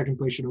feel second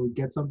place should always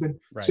get something.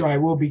 Right. So I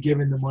will be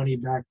giving the money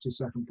back to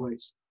second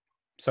place.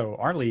 So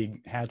our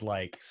league had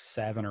like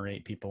 7 or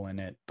 8 people in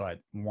it, but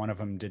one of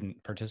them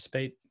didn't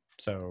participate.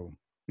 So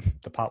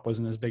the pot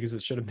wasn't as big as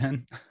it should have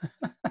been.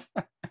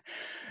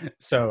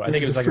 So I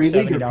think it was like a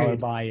 $70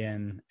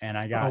 buy-in, and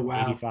I got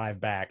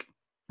 85 back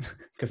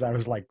because I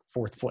was like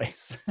 4th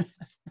place.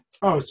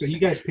 Oh, so you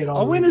guys paid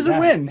all. A win is a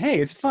win. Hey,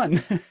 it's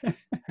fun.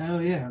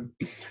 Hell yeah.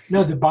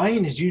 No, the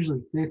buy-in is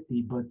usually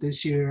 50, but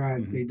this year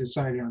they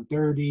decided on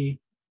 30,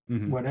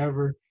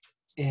 whatever.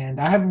 And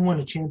I haven't won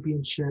a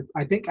championship.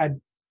 I think I'm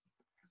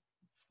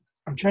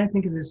trying to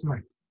think of this.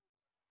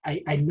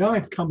 I know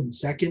I've come in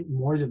second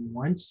more than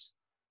once,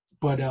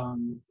 but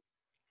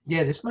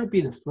yeah, this might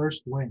be the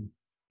first win.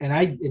 And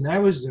I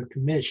was a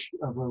commish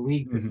of a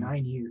league for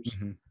 9 years.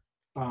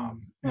 Well,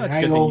 that's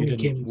good that you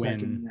didn't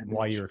win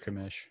while you were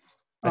commish.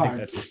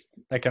 I think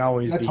that can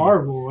always be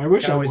horrible. I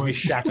wish I always won. Be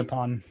shat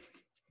upon.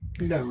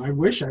 No, I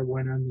wish I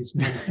won on these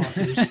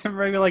motherfuckers.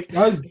 Everybody like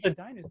the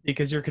dynasty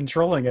because you're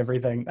controlling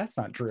everything. That's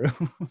not true.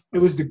 It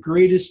was the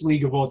greatest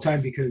league of all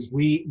time because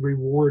we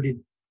rewarded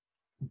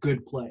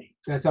good play.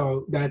 That's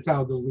how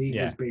the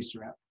league was based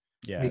around.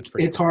 Yeah,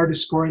 it's hard to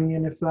score in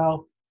the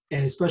NFL,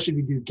 and especially if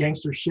you do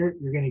gangster shit,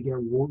 you're gonna get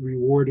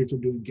rewarded for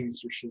doing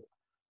gangster shit.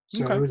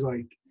 So it was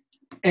like,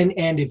 and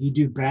if you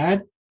do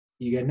bad,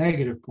 you get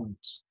negative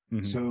points.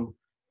 So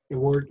it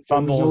worked.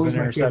 Fumbles and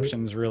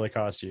interceptions really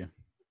cost you.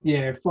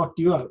 Yeah, it fucked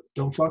you up.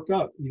 Don't fuck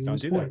up. You don't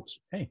lose do points.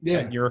 That.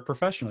 Hey, you're a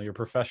professional. You're a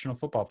professional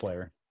football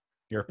player.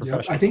 You're a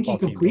professional. I think in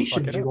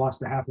completions you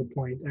lost a half a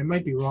point. I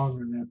might be wrong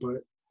on that,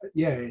 but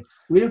yeah,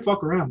 we didn't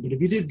fuck around. But if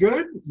you did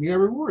good, we got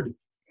rewarded.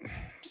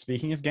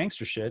 Speaking of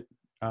gangster shit,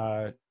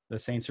 the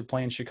Saints are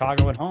playing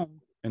Chicago at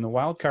home in the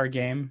wild card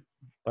game.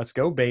 Let's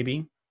go,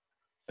 baby.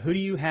 Who do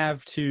you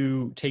have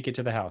to take it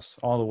to the house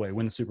all the way,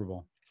 win the Super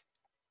Bowl?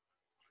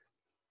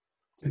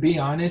 To be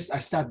honest, I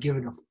stopped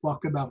giving a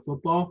fuck about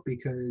football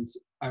because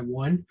I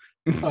won.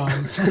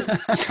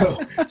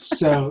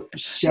 So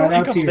shout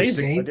out to your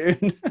Saints.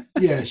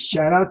 Yeah,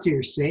 shout out to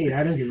your Saints.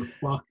 I don't give a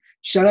fuck.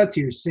 Shout out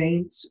to your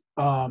Saints.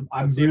 I'm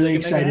really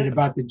excited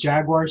about the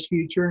Jaguars'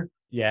 future.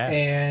 Yeah.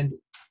 And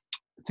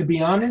to be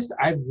honest,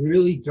 I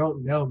really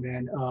don't know,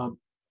 man.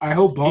 I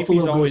hope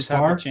Buffalo goes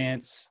far.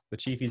 The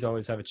Chiefs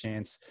always have a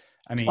chance.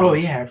 I mean, oh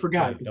yeah, I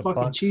forgot. The fucking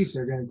Bucks, Chiefs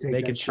are going to take.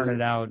 They could turn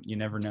it out. You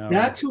never know.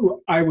 That's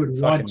who I would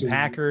want to.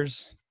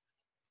 Packers.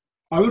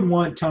 I would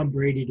want Tom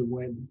Brady to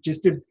win,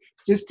 just to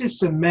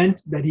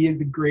cement that he is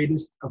the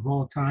greatest of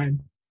all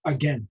time.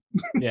 again.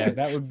 Yeah,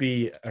 that would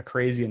be a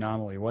crazy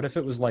anomaly. What if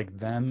it was like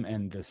them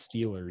and the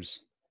Steelers?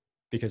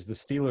 Because the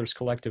Steelers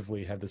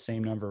collectively have the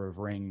same number of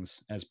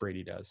rings as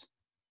Brady does.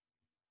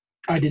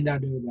 I did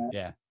not know that.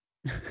 Yeah.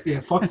 Yeah,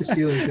 fuck the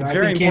Steelers. It's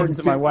very important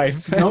to my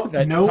wife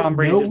that Tom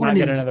Brady does not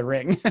get another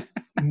ring.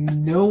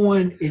 No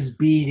one is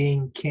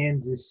beating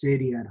Kansas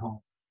City at home.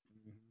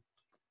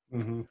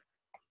 Mm-hmm.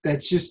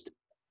 That's just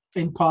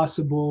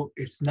impossible.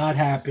 It's not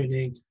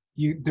happening.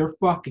 They're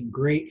fucking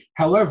great.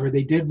 However,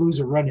 they did lose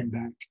a running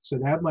back, so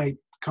that might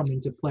come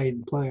into play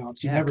in the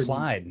playoffs.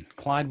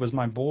 Clyde was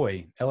my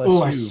boy. LSU.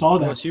 Oh, I saw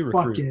that LSU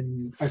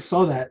recruit. I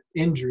saw that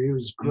injury. It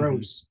was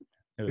gross.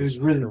 Mm-hmm. It was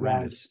really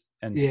horrendous. bad.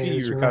 And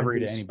speedy recovery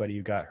to anybody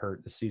who got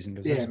hurt this season.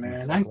 Yeah,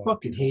 man, I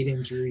fucking hate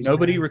injuries.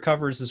 Nobody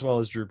recovers as well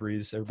as Drew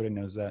Brees. Everybody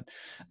knows that.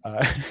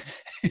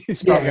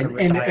 He's probably going to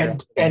retire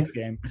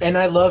and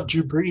I love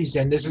Drew Brees.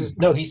 And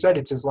he said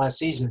it's his last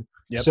season.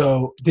 Yep.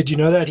 So did you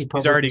know that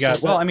he's already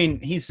got? Well, I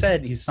mean, he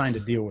said he's signed a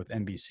deal with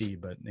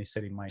NBC, but they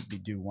said he might be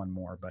due one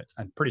more. But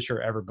I'm pretty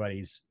sure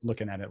everybody's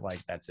looking at it like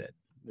that's it.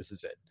 This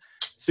is it.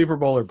 Super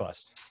Bowl or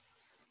bust.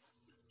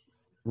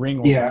 Ring.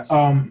 Or bust.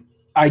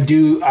 I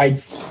do.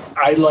 I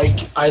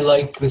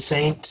like the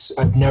Saints.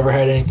 I've never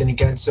had anything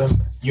against them.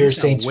 You're a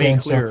Saints way fan,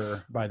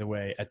 clearer, by the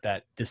way, at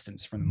that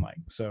distance from the mic.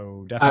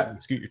 So definitely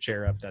scoot your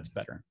chair up. That's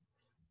better.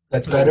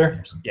 That's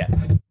better. Yeah,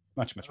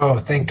 much better. Oh,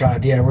 thank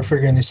God! Yeah, we're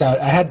figuring this out.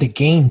 I had the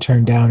gain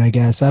turned down. I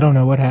guess I don't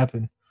know what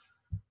happened.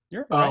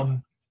 You're right.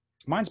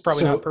 Mine's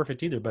probably not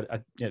perfect either, but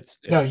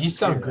it's no. You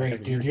sound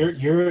great, dude.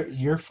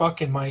 Your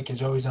fucking mic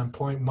is always on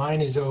point.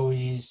 Mine's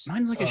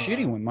like a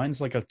shitty one. Mine's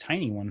like a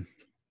tiny one.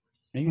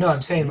 No,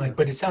 I'm saying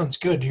but it sounds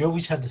good. You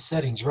always have the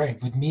settings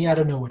right. With me, I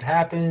don't know what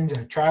happened.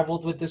 I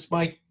traveled with this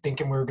mic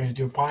thinking we were going to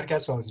do a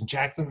podcast while I was in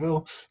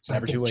Jacksonville. So I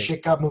think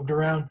shit got moved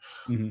around.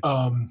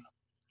 Mm-hmm.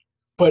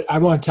 But I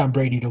want Tom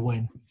Brady to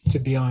win, to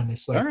be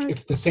honest.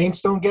 If the Saints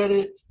don't get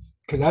it,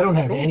 because I don't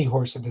have any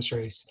horse in this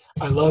race.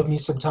 I love me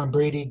some Tom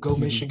Brady. Go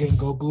Michigan,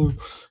 go Blue.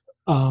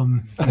 I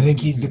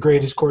think he's the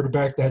greatest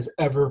quarterback that has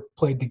ever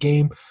played the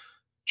game.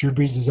 Drew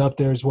Brees is up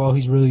there as well.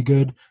 He's really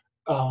good.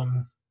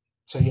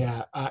 So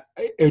yeah,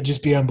 it would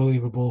just be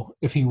unbelievable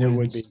if he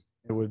wins.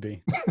 It would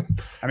be.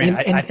 I mean,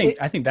 I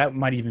think that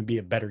might even be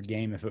a better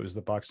game if it was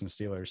the Bucs and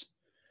Steelers.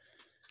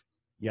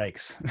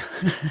 Yikes!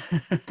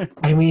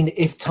 I mean,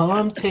 if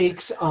Tom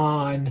takes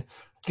on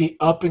the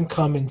up and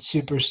coming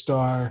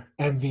superstar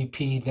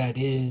MVP that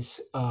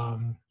is,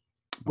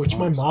 which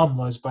my mom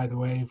loves, by the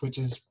way, which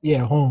is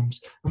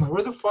Holmes. I'm like,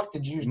 where the fuck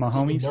did you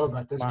know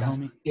about this guy?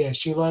 Homie. Yeah,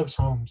 she loves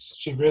Holmes.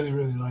 She really,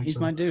 really likes him. He's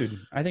my dude.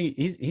 I think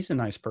he's a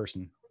nice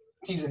person.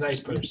 He's a nice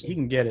person. He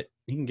can get it.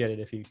 He can get it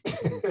if he.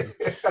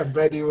 I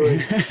bet he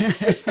would.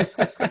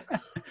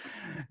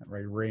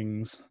 Right,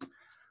 rings.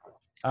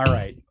 All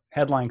right,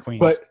 headline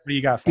queens. But what do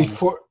you got for me?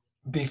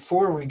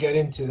 Before we get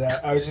into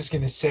that, I was just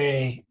going to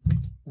say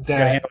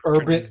that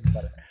Urban.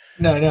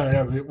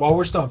 No. While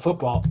we're still on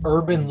football,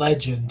 Urban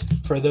legend.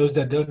 For those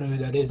that don't know who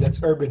that is,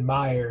 that's Urban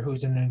Meyer,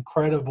 who's an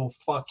incredible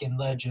fucking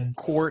legend.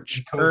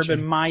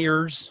 Urban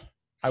Myers.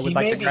 I would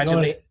like to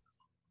congratulate.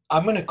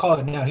 I'm going to call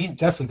it now. He's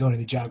definitely going to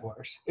the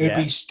Jaguars. It would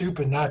be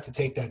stupid not to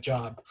take that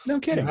job. No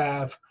kidding.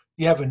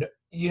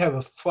 You have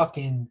a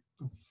fucking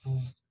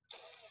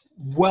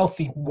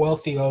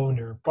wealthy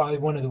owner, probably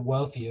one of the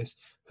wealthiest,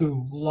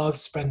 who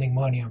loves spending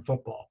money on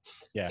football.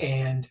 Yeah.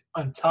 And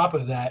on top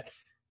of that,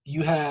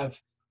 you have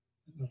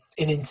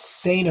an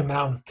insane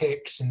amount of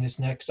picks in this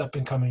next up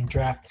and coming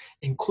draft,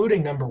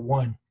 including number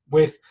 1,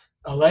 with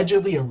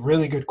allegedly a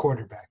really good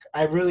quarterback.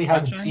 I really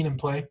haven't seen him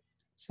play.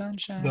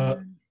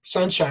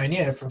 Sunshine,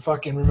 yeah, from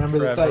fucking Remember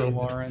the Titans.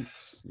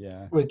 Lawrence,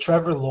 yeah. With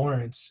Trevor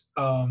Lawrence.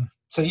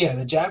 So, yeah,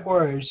 the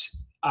Jaguars,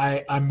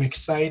 I'm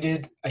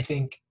excited. I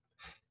think,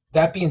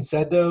 that being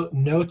said, though,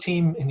 no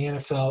team in the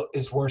NFL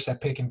is worse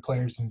at picking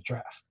players in the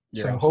draft.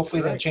 So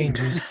hopefully that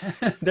changes.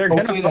 They're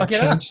going to fuck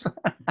it up.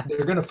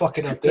 They're going to fuck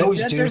it up. They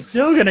always do. They're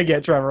still going to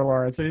get Trevor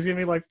Lawrence, and he's going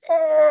to be like,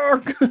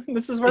 fuck,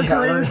 this is where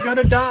career's going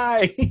to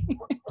die.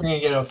 We're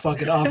going to get a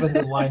fucking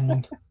offensive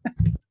lineman.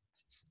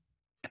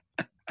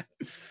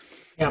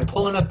 Yeah, I'm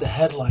pulling up the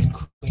headline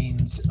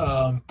queens.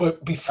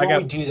 But before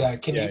we do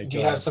that, do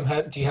you have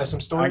some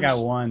stories? I got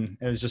one.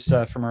 It was just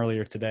from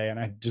earlier today, and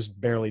I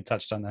just barely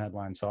touched on the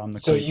headline.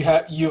 So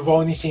you've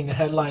only seen the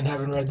headline,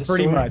 haven't read the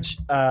story? Pretty much.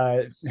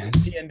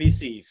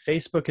 CNBC,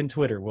 Facebook and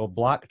Twitter will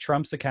block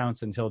Trump's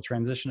accounts until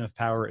transition of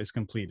power is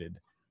completed.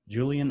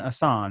 Julian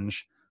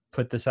Assange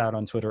put this out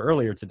on Twitter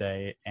earlier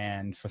today,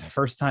 and for the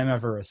first time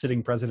ever, a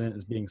sitting president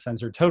is being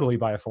censored totally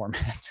by a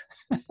format.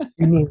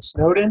 You mean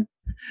Snowden?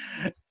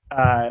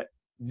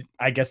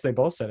 I guess they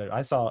both said it.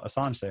 I saw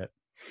Assange say it.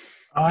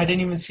 Oh, I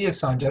didn't even see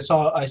Assange. I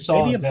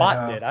saw. Maybe a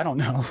bot did. I don't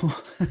know.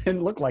 It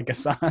didn't look like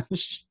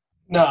Assange.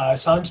 No,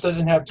 Assange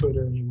doesn't have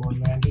Twitter anymore,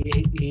 man.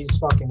 He's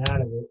fucking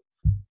out of it.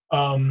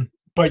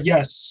 But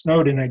yes,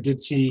 Snowden, I did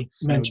see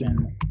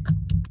mentioned.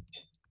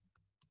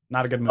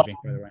 Not a good movie,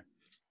 by the way.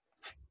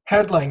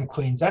 Headline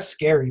queens. That's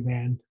scary,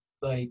 man.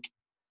 Like,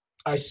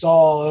 I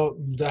saw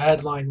the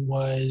headline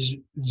was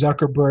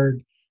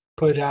Zuckerberg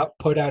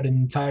put out an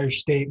entire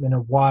statement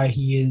of why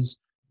he is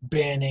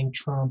banning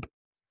Trump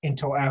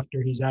until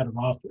after he's out of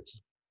office.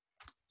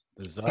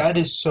 That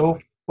is so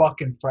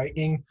fucking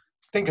frightening.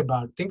 Think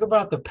about it. Think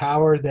about the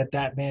power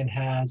that man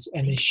has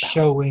and is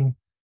showing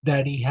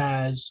that he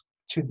has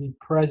to the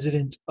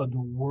president of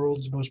the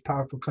world's most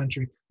powerful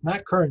country,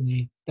 not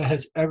currently, that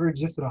has ever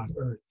existed on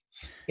earth.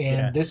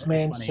 And this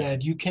man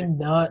said, you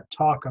cannot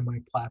talk on my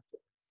platform.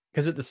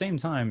 Because at the same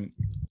time,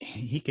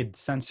 he could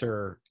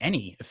censor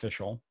any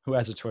official who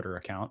has a Twitter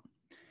account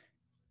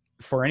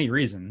for any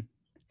reason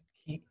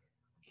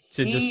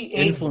to just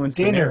influence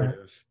the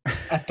narrative.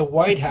 At the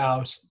White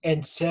House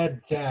and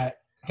said that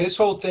his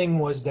whole thing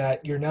was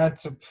that you're not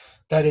supposed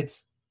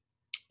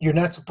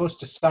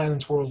to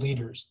silence world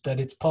leaders, that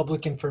it's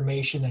public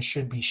information that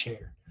should be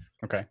shared.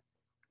 Okay.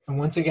 And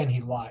once again,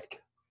 he lied.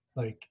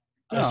 I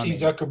see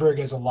Zuckerberg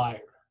as a liar.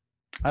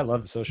 I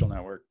love The Social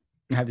Network.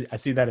 I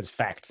see that as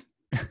fact.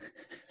 I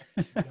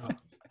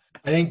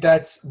think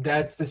that's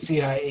the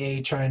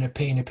CIA trying to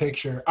paint a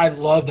picture. I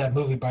love that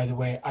movie, by the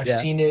way. I've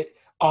seen it.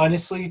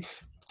 Honestly,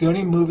 the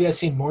only movie I've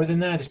seen more than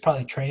that is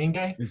probably Training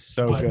Day. It's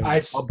so good.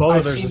 I've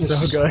seen The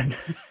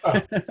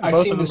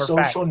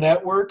Social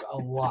Network a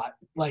lot.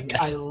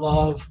 I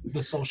love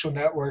The Social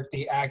Network,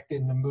 the act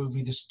in the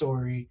movie, the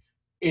story.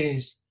 It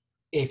is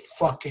a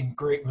fucking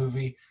great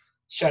movie.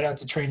 Shout out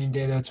to Training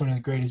Day. That's one of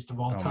the greatest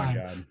of all time. Oh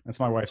my God. That's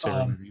my wife's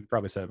favorite movie. You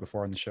probably said it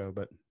before on the show,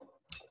 but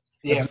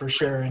yeah, for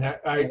sure. And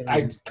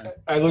I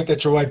looked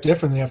at your wife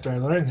differently after I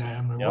learned that.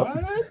 I'm like,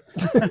 what?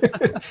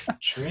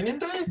 Training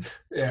Day?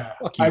 Yeah.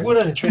 I went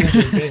on a Training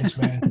Day binge,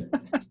 man.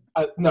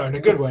 No, in a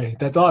good way.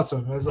 That's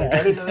awesome. I was like,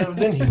 I didn't know that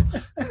was in you.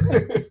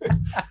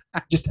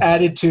 Just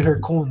added to her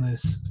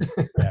coolness.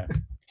 Yeah.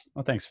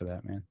 Well, thanks for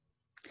that, man.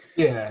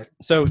 Yeah.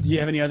 So do you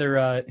have any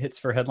other hits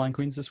for Headline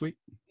Queens this week?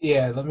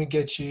 Yeah, let me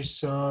get you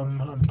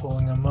some. I'm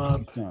pulling them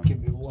up.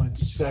 Give me 1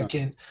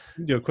 second.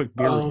 Do a quick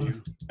beer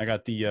review. I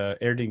got the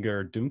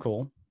Erdinger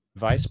Dunkel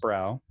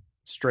Weissbrau,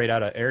 straight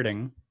out of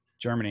Erding,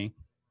 Germany.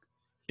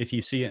 If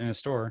you see it in a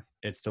store,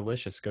 it's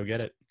delicious. Go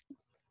get it.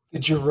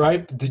 Did you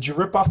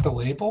rip off the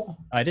label?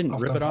 I didn't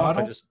rip it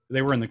off.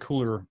 They were in the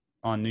cooler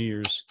on New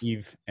Year's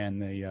Eve,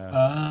 and they fell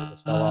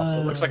off.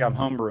 So it looks like I'm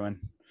homebrewing.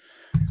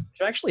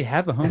 I actually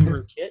have a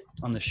homebrew kit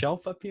on the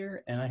shelf up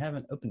here, and I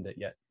haven't opened it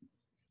yet.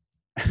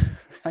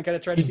 I gotta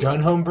try to. You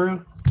done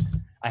homebrew?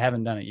 I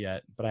haven't done it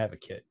yet, but I have a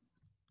kit.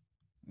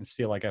 I just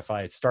feel like if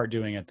I start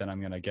doing it, then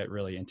I'm gonna get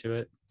really into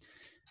it,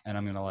 and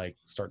I'm gonna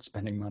start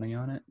spending money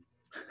on it.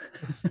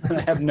 I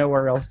have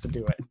nowhere else to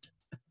do it.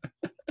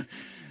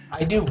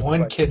 I do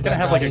one kid that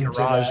have a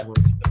garage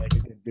worth to make a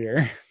good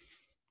beer.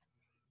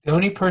 The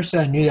only person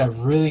I knew that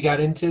really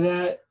got into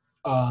that,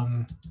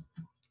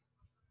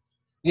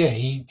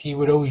 he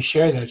would always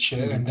share that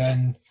shit, and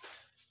then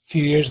a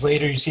few years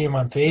later, you see him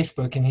on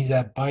Facebook, and he's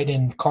at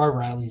Biden car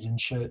rallies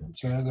and shit.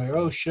 So I was like,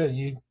 "Oh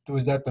shit,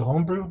 was that the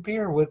homebrew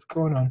beer? What's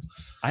going on?"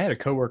 I had a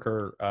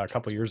coworker a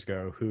couple years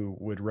ago who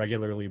would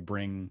regularly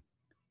bring,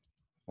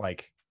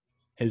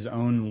 his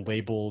own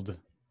labeled.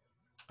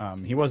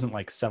 He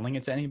wasn't selling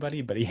it to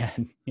anybody, but he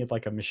had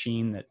a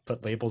machine that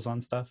put labels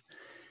on stuff.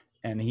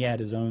 And he had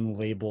his own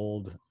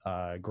labeled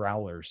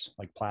growlers,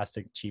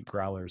 plastic cheap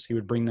growlers. He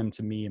would bring them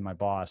to me and my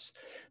boss,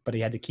 but he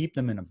had to keep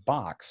them in a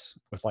box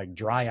with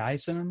dry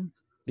ice in them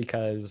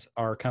because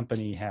our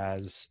company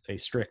has a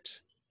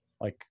strict,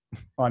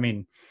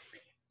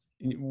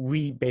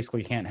 we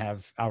basically can't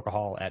have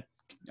alcohol at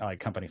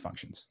company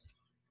functions.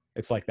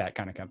 It's that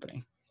kind of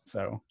company.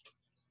 So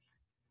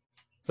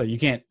you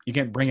can't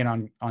bring it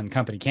on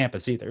company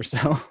campus either.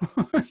 So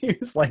he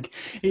was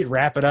he'd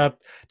wrap it up,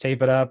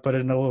 tape it up, put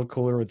it in a little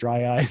cooler with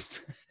dry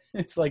ice.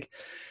 It's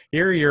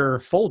here are your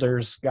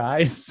folders,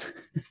 guys.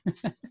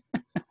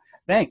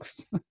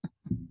 Thanks.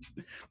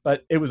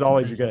 But it was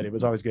always good. It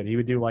was always good. He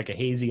would do a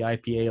hazy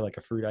IPA,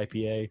 a fruit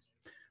IPA,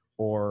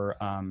 or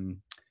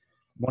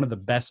one of the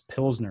best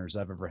Pilsners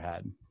I've ever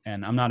had.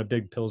 And I'm not a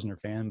big Pilsner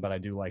fan, but I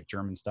do like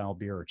German style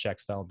beer or Czech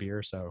style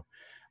beer. So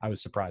I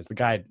was surprised. The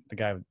guy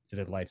did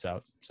it lights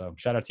out. So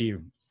shout out to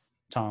you,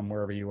 Tom,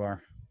 wherever you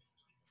are.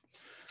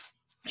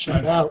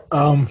 Shout out.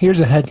 Here's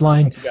a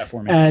headline.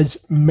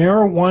 As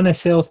marijuana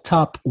sales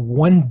top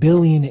 1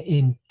 billion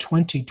in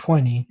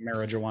 2020.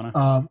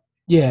 Marijuana.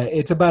 Yeah,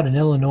 it's about an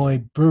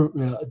Illinois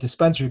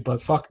dispensary,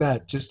 but fuck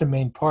that. Just the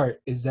main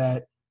part is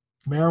that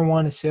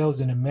marijuana sales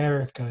in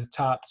America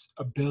tops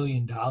 $1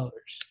 billion.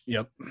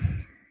 Yep.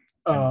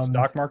 The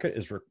stock market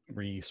is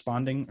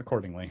responding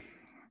accordingly.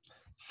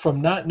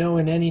 From not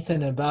knowing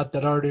anything about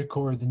that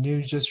article or the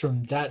news, just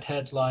from that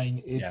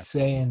headline, it's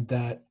saying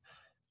that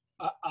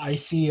I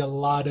see a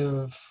lot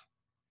of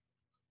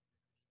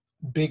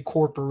big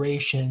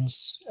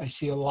corporations. I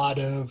see a lot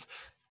of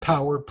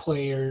power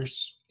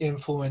players,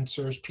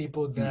 influencers,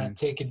 people that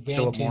take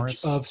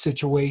advantage of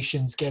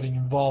situations getting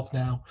involved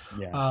now,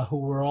 who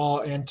were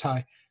all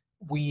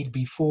anti-weed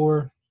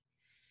before.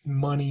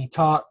 money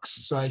talks.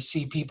 So I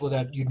see people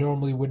that you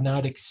normally would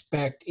not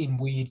expect in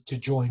weed to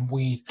join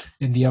weed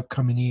in the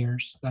upcoming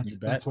years. You That's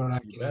bet. what I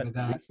You get out bet. of At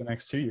that. least the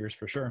next 2 years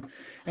for sure.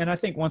 And I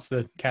think once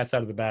the cat's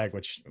out of the bag,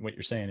 which what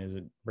you're saying is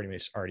it pretty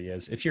much already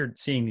is. If you're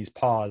seeing these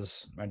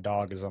paws, my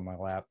dog is on my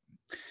lap.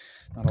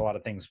 Not a lot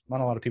of things. Not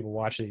a lot of people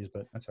watch these,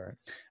 but that's all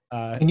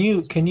right.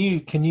 Can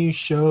you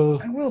show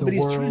I will, the but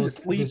he's trying to world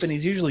sleep, and this?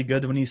 he's usually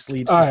good when he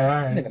sleeps. All He's right,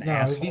 all kind of right. an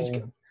No, if he's,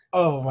 asshole.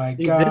 oh my Dude,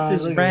 this God,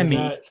 is look at Remy.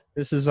 that.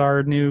 This is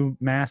our new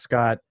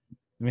mascot.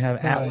 We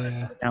have Hell Atlas.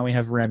 yeah. Now we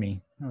have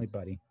Remy. Hi,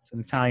 buddy. It's an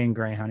Italian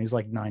greyhound. He's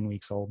like 9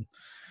 weeks old.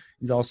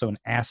 He's also an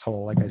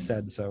asshole, like I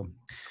said. So,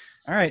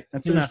 all right,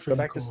 that's He was enough. Go pretty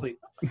back to cool. sleep.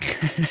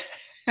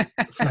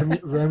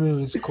 Remy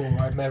was cool.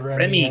 I met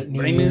Remy at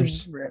New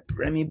Year's.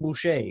 Remy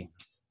Boucher.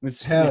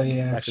 It's, Hell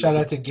yeah. back to Shout the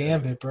out to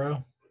Gambit,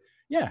 bro.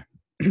 yeah.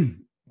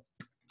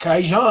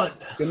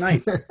 Kaijan. Good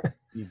night,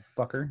 you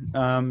fucker.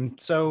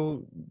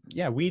 So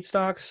yeah, weed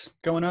stocks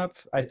going up.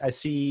 I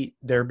see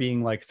there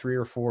being like 3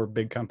 or 4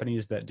 big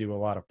companies that do a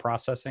lot of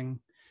processing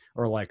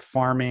or like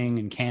farming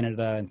in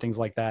Canada and things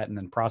like that, and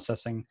then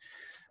processing.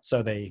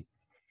 So they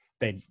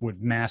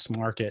would mass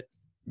market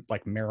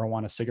like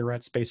marijuana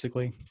cigarettes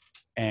basically.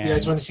 And You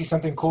guys want to see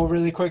something cool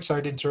really quick?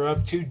 Sorry to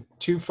interrupt.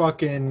 Two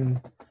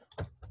fucking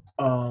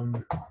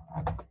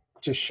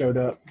just showed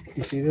up.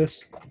 You see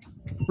this?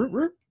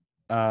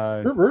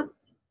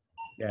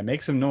 Yeah,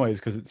 make some noise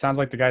because it sounds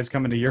like the guy's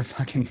coming to your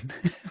fucking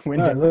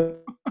window. Right,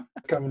 look,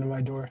 it's coming to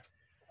my door.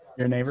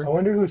 Your neighbor? I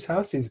wonder whose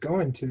house he's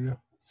going to.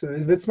 So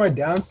if it's my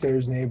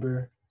downstairs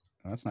neighbor,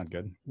 Oh, that's not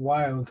good.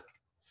 wild.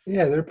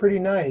 Yeah, they're pretty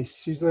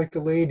nice. She's like a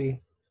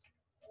lady.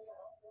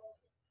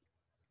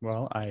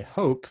 Well, I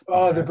hope.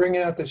 Oh, they're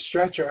bringing out the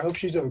stretcher. I hope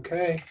she's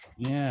okay.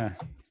 Yeah.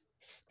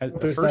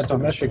 But it's not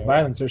domestic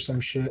violence or some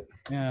shit.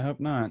 Yeah, I hope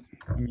not.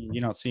 I mean,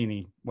 you don't see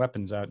any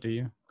weapons out, do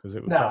you? Because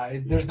it would Nah,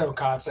 there's no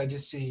cops. I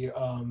just see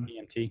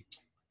EMT.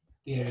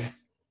 yeah.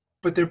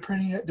 But they're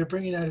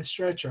bringing out a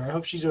stretcher. I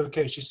hope she's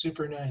okay. She's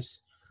super nice.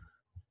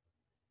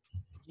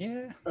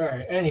 Yeah. All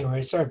right.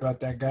 Anyway, sorry about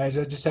that, guys.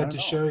 I just had to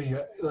Not at show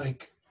you,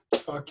 like,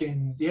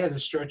 fucking yeah, the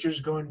stretcher's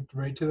going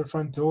right to the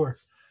front door.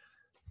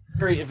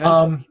 Very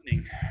eventful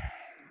evening.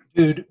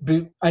 Dude,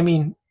 but, I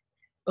mean,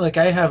 like,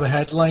 I have a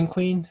headline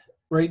queen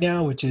right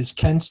now, which is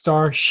Ken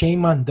Starr,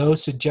 shame on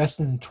those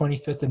suggesting the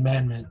 25th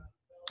Amendment.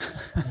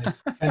 Like,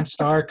 Ken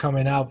Starr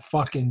coming out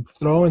fucking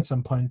throwing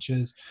some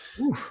punches.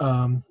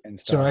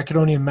 So I could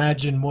only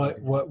imagine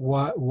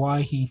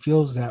why he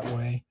feels that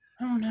way.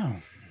 I don't know.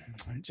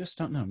 I just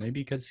don't know.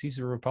 Maybe because he's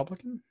a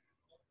Republican?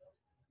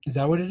 Is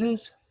that what it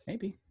is?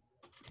 Maybe.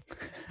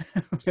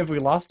 Have we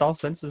lost all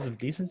senses of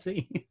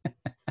decency?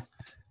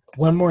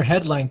 One more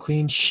headline,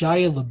 Queen.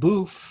 Shia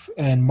LaBeouf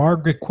and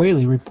Margaret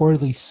Qualley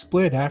reportedly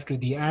split after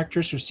the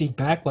actress received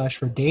backlash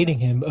for dating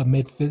him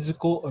amid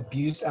physical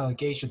abuse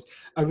allegations.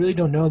 I really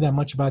don't know that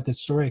much about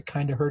this story. I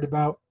kind of heard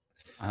about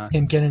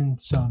him getting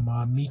some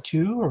Me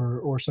Too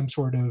or some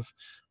sort of...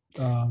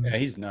 yeah,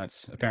 he's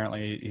nuts.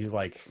 Apparently, he's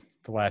like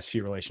the last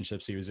few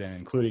relationships he was in,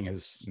 including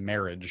his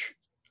marriage.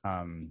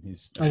 I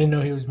didn't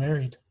know he was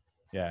married.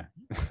 Yeah.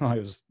 Well, it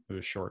was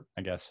short,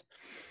 I guess.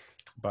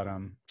 But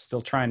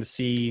still trying to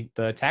see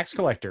The Tax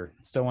Collector.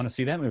 Still want to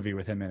see that movie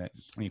with him in it.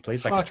 When he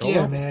plays like a cholo.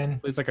 Yeah, man.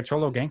 Plays like a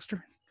cholo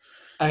gangster.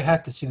 I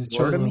have to see the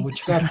cholo,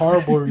 which got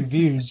horrible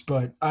reviews,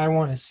 but I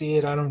want to see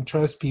it. I don't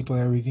trust people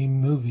that review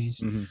movies.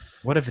 Mm-hmm.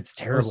 What if it's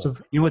terrible?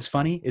 You know what's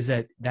funny is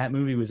that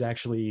movie was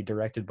actually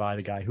directed by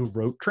the guy who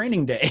wrote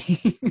Training Day.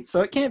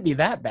 So it can't be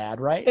that bad,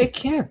 right? It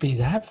can't be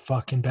that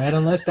fucking bad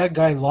unless that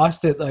guy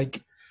lost it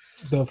like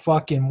the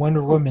fucking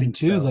Wonder Woman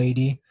 2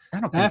 lady.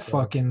 That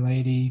fucking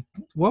lady,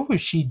 what was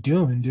she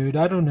doing, dude?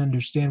 I don't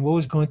understand what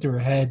was going through her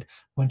head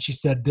when she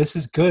said, "This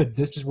is good.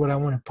 This is what I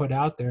want to put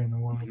out there in the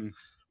world." Mm-hmm.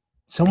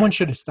 Someone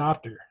should have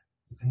stopped her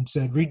and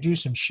said, "Redo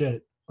some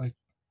shit." Like,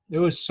 it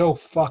was so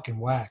fucking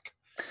whack.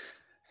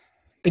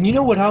 And you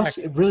know what else?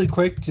 Really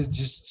quick to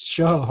just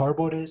show how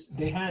horrible it is.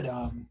 They had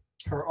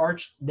her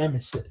arch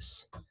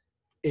nemesis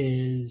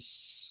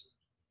is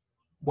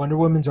Wonder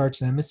Woman's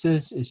arch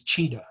nemesis is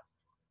Cheetah.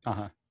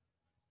 Uh-huh.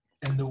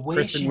 And the way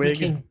Kristen she Wiig.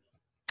 became,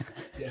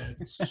 yeah,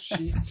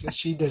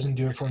 she doesn't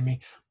do it for me.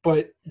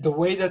 But the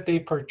way that they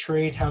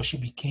portrayed how she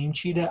became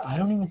Cheetah, I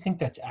don't even think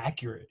that's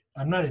accurate.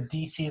 I'm not a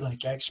DC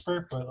like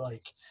expert, but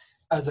like,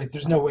 I was like,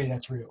 there's no way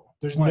that's real.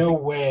 There's no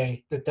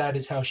way that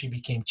is how she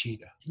became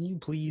Cheetah. Can you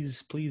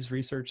please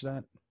research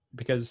that?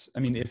 Because I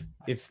mean,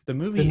 if the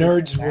movie the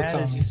nerds is will as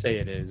tell you me say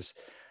it is,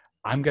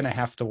 I'm gonna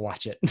have to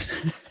watch it.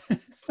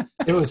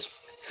 It was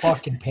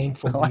fucking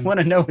painful. I want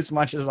to know as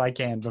much as I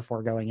can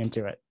before going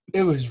into it.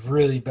 It was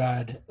really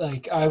bad.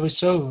 Like, I was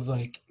so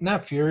like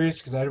not furious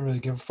because I didn't really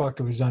give a fuck.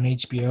 It was on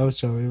HBO,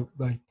 so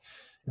it,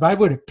 if I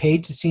would have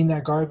paid to see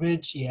that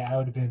garbage, yeah, I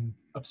would have been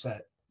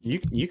upset.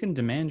 You can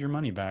demand your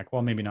money back.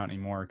 Well, maybe not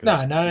anymore.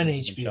 No, not on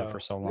HBO for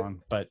so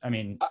long. But I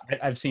mean,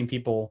 I've seen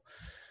people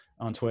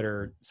on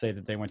Twitter say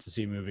that they went to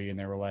see a movie and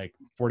they were like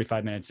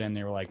 45 minutes in,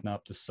 they were like,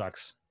 "Nope, this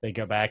sucks." They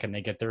go back and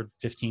they get their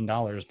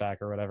 $15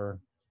 back or whatever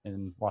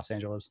in Los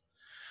Angeles.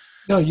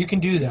 No, you can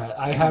do that.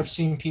 I have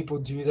seen people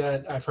do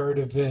that. I've heard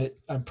of it.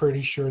 I'm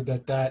pretty sure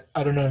that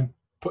I don't know,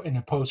 put in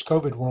a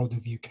post-COVID world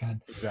if you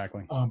can,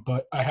 Exactly.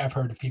 but I have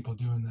heard of people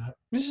doing that.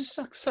 It just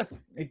sucks.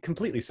 It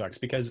completely sucks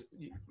because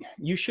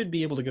you should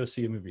be able to go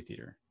see a movie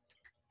theater.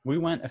 We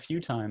went a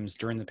few times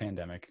during the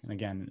pandemic, and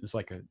again, it was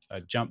like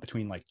a jump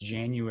between like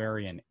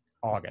January and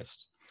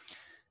August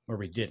where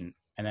we didn't.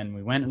 And then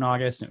we went in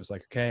August, and it was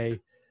like, okay,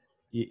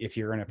 if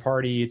you're in a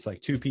party, it's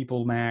like 2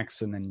 people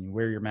max, and then you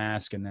wear your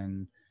mask, and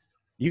then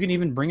you can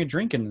even bring a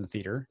drink into the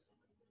theater,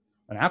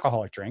 an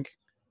alcoholic drink,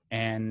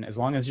 and as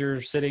long as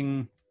you're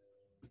sitting,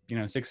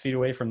 6 feet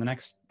away from the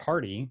next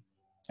party,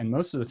 and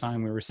most of the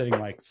time we were sitting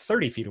like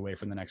 30 feet away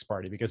from the next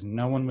party because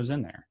no one was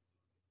in there.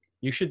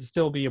 You should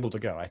still be able to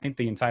go. I think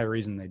the entire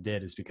reason they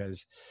did is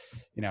because,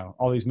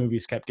 all these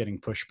movies kept getting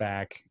pushed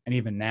back. And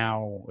even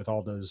now with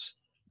all those,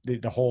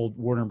 the whole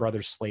Warner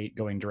Brothers slate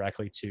going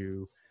directly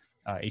to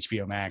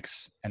HBO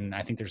Max. And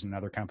I think there's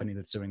another company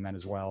that's doing that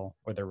as well,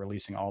 where they're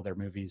releasing all their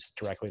movies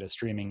directly to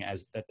streaming at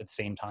the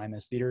same time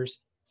as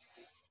theaters.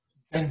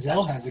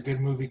 Denzel has a good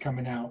movie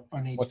coming out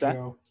on HBO. What's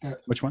that?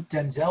 Which one?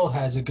 Denzel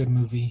has a good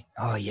movie.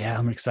 Oh yeah,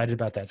 I'm excited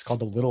about that. It's called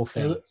The Little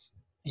Things.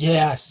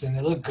 Yes, and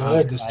it looked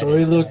good. The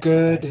story looked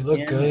good. It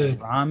looked good.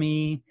 And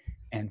Rami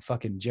and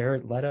fucking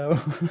Jared Leto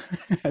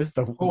as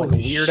the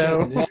weirdo. Shit,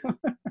 yeah.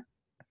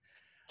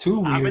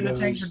 2 weirdos. I'm in the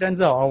tank for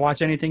Denzel. I'll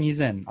watch anything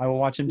he's in. I will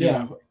watch him do it.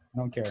 I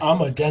don't care.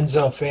 I'm a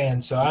Denzel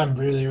fan, so I'm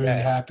really, really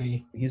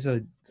happy. He's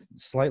a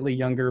slightly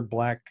younger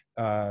black.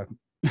 Where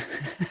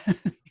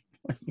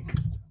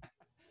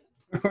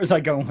was I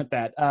going with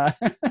that?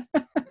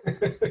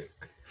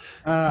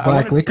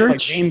 Black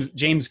licorice? Like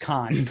James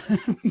Caan.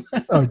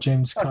 Oh,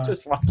 James Caan. I'll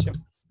just watch him.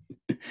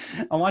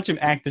 I'll watch him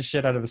act the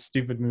shit out of a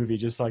stupid movie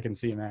just so I can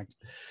see him act.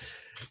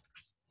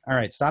 All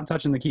right, stop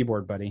touching the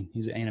keyboard, buddy.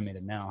 He's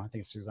animated now. I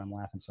think it's because I'm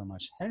laughing so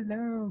much.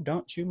 Hello,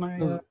 don't chew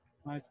my...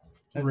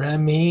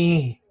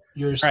 Remy,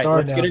 you're a star now,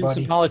 let's get into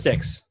some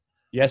politics.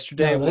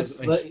 Yesterday was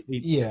a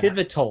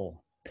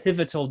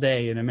pivotal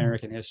day in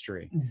American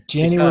history.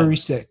 January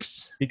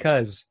 6th.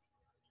 Because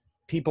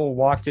people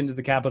walked into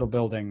the Capitol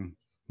building,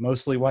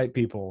 mostly white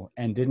people,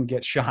 and didn't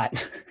get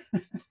shot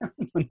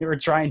when they were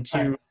trying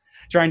to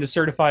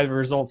certify the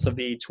results of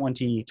the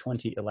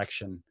 2020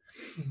 election.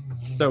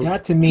 So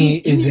that to me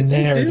is a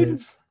narrative.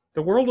 Dude,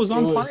 the world was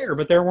on fire,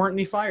 but there weren't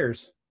any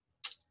fires.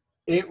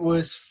 It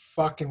was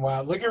fucking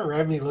wild. Look at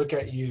Remy. Look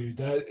at you.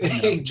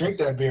 Hey, drink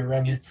that beer,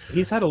 Remy.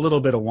 He's had a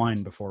little bit of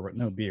wine before, but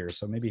no beer,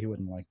 so maybe he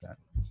wouldn't like that.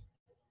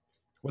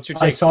 What's your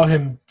take? I saw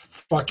him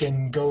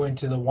fucking go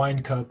into the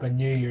wine cup on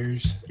New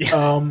Year's.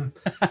 Yeah.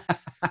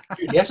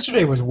 Dude,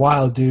 yesterday was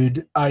wild,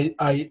 dude.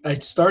 I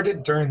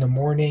started during the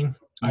morning.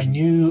 Mm-hmm. I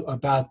knew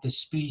about the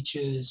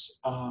speeches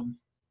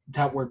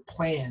that were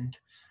planned,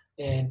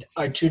 and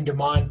I tuned them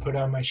on, put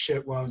on my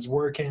shit while I was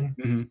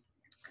working,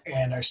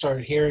 and I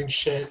started hearing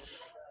shit.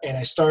 And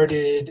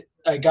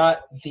I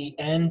got the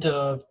end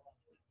of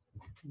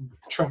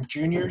Trump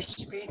Jr.'s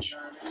speech.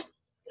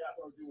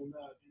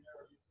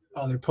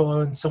 Oh, they're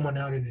pulling someone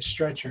out in a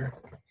stretcher.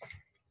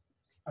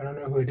 I don't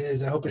know who it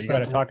is. I hope it's not. You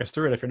got to talk us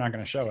through it if you're not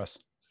going to show us.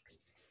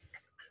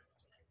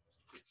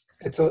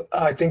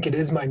 I think it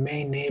is my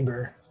main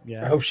neighbor.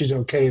 Yeah. I hope she's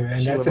okay,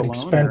 man. That's an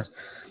expense.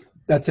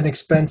 That's an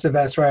expensive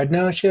ass ride.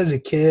 No, she has a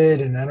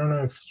kid, and I don't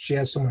know if she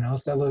has someone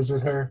else that lives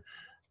with her.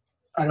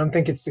 I don't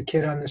think it's the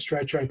kid on the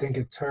stretcher. I think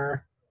it's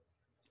her.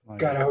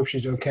 God, I hope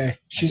she's okay.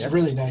 She's a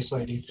really nice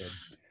lady.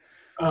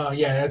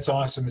 Yeah, that's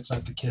awesome. It's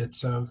not the kid,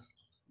 so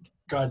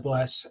God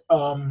bless.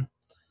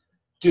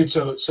 Dude,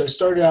 so I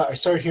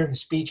started hearing the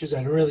speeches. I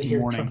didn't really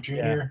hear Trump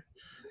Jr.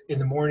 in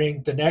the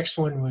morning. The next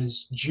one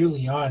was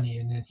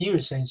Giuliani, and then he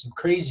was saying some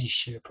crazy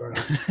shit, bro.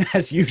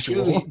 As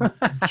usual.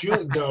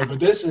 No, but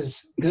this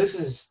is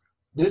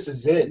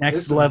it.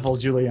 Next level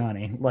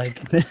Giuliani.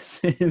 Like this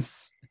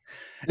is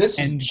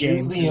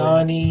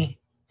Giuliani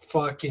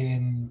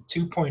fucking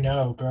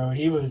 2.0, bro.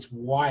 He was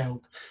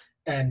wild.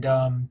 And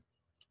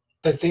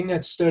the thing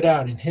that stood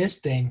out in his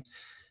thing,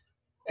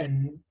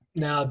 and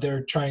now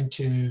they're trying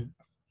to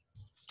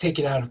take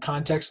it out of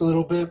context a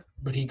little bit,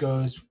 but he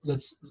goes,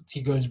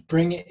 Biden,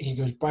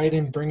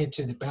 bring it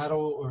to the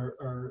battle,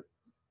 or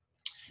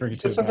he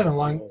said something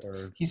along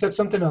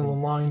the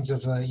lines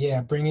of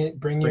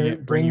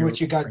bring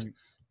what you got.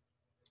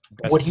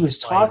 What he was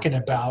talking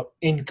about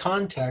in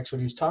context,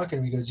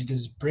 he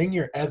goes, bring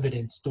your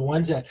evidence. The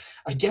ones that,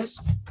 I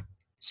guess,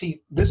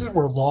 see, this is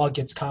where law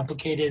gets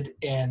complicated,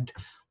 and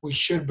we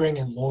should bring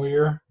a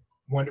lawyer,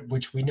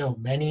 which we know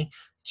many,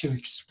 to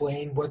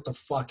explain what the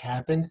fuck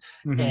happened.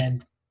 Mm-hmm.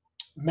 And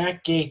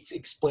Matt Gaetz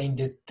explained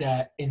it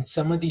that in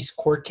some of these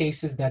court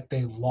cases that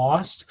they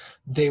lost,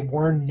 they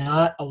were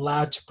not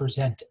allowed to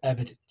present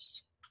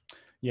evidence.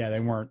 Yeah, they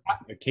weren't.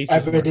 The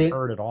cases weren't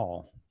heard at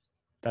all.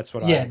 That's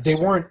what they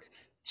weren't.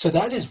 So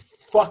that is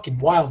fucking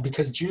wild,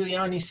 because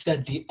Giuliani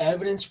said the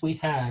evidence we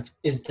have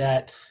is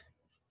that,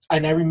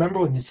 and I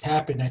remember when this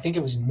happened, I think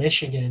it was in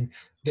Michigan,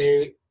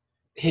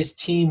 his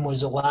team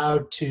was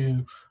allowed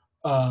to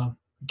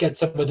get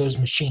some of those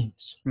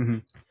machines. Mm-hmm.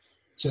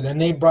 So then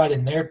they brought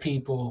in their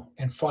people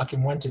and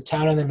fucking went to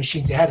town on the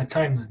machines. They had a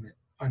time limit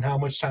on how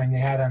much time they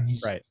had on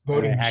these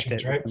voting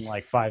machines, right? In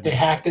like 5 They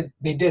minutes. hacked it.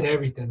 They did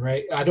everything,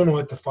 right? I don't know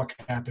what the fuck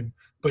happened.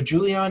 But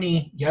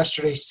Giuliani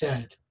yesterday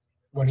said,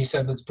 when he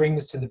said, let's bring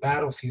this to the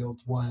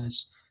battlefield,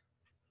 was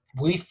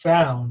we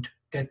found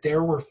that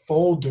there were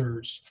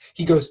folders.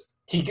 He goes,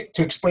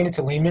 to explain it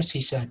to Lemus,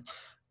 he said,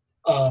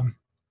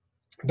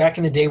 back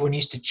in the day when he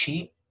used to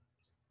cheat,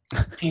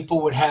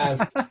 people would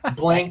have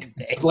blank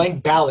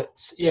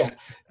ballots. Yeah,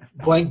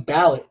 blank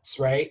ballots,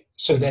 right?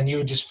 So then you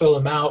would just fill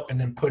them out and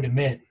then put them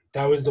in.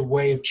 That was the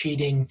way of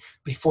cheating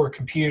before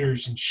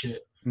computers and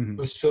shit.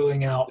 Was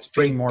filling out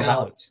bring more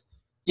ballots.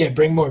 Yeah,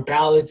 bring more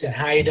ballots and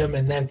hide them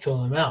and then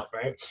fill them out,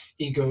 right?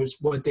 He goes,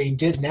 what they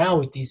did now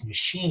with these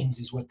machines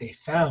is what they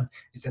found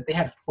is that they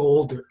had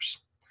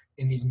folders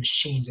in these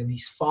machines, and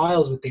these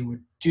files, what they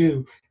would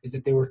do is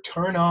that they would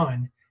turn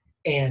on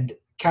and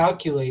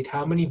calculate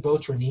how many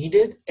votes were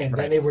needed, and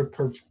then they would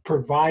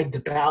provide the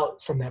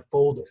ballots from that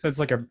folder. So it's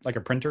like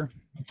a printer?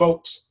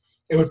 Votes.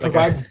 It would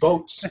provide the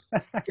votes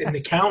in the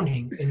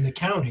counting.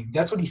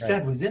 That's what he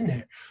said was in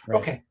there. Right.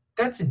 Okay,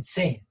 that's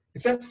insane.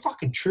 If that's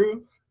fucking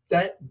true,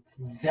 we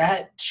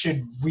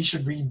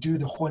should redo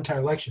the whole entire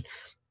election.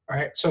 All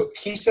right. So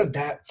he said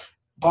that,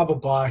 blah blah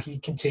blah. He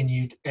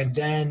continued, and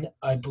then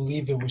I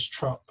believe it was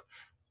Trump,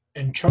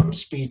 and Trump's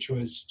speech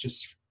was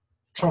just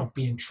Trump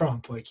being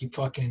Trump. Like he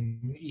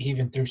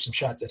even threw some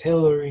shots at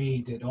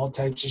Hillary, did all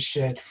types of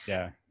shit.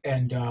 Yeah.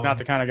 And he's not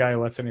the kind of guy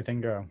who lets anything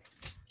go.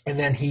 And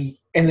then he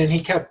did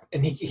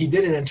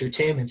it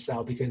entertainment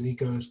style, because he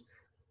goes,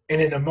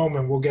 and in a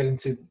moment we'll get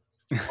into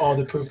all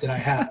the proof that I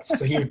have.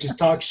 So he would just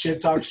talk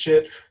shit,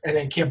 and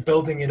then kept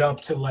building it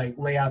up to like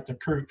lay out the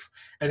proof.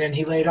 And then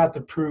he laid out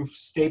the proof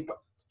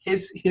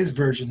his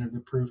version of the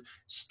proof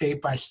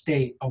state by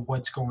state of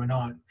what's going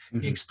on.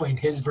 He explained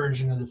his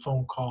version of the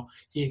phone call.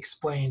 He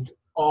explained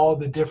all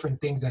the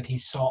different things that he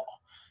saw.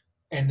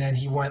 And then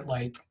he went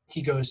like,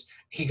 he goes,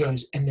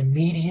 and the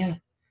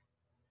media,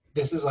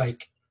 this is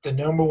like the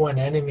number one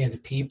enemy of the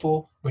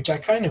people, which I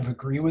kind of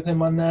agree with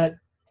him on that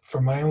for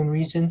my own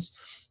reasons.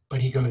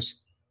 But he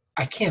goes,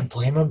 I can't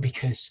blame them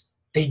because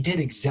they did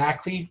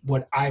exactly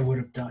what I would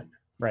have done.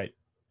 Right.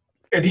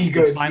 And he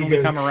goes,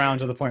 finally come around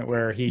to the point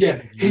where he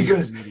goes, he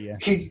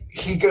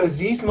goes,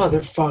 these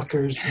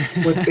motherfuckers,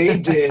 what they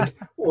did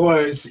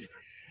was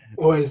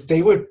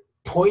they would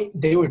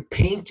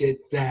paint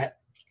it that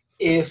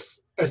if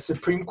a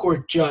Supreme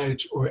Court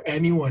judge or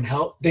anyone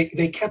helped,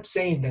 they kept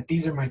saying that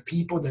these are my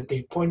people, that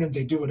they point them,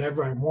 they do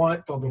whatever I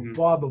want, blah, blah,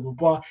 blah, blah, blah,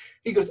 blah.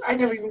 He goes, I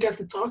never even got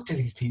to talk to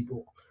these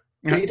people.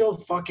 They don't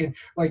fucking,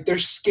 like, they're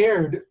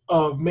scared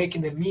of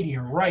making the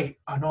media right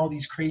on all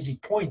these crazy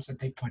points that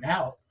they put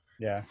out.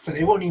 Yeah. So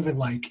they won't even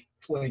like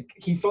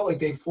he felt like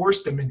they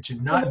forced him into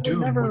not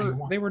doing what he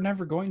wanted. They were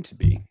never going to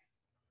be,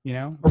 you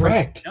know?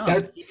 Correct.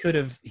 He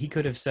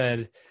could have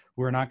said,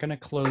 we're not going to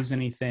close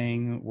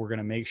anything. We're going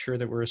to make sure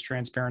that we're as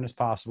transparent as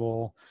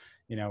possible.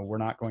 You know, we're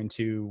not going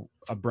to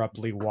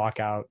abruptly walk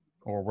out,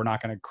 or we're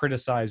not going to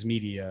criticize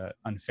media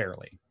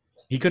unfairly.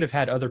 He could have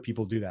had other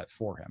people do that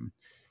for him,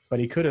 but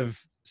he could have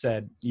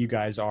said, you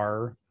guys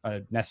are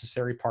a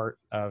necessary part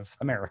of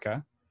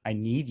America. I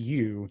need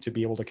you to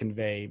be able to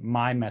convey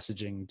my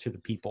messaging to the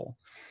people.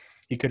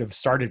 He could have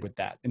started with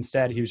that.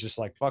 Instead, he was just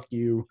like, fuck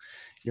you.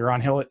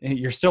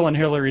 You're still on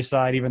Hillary's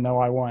side, even though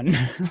I won.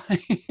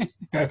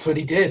 That's what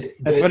he did.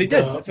 That's what he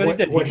did. He could have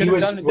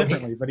done it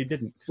differently, but he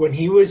didn't. When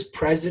he was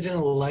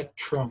President-elect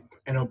Trump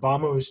and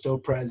Obama was still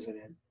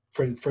president,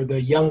 for the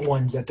young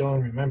ones that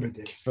don't remember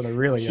this, for the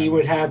really young, he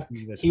would have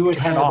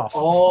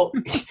all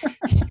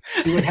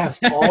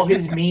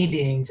his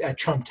meetings at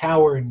Trump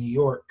Tower in New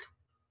York,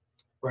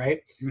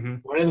 right? Mm-hmm.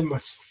 One of the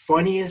most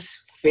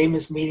funniest,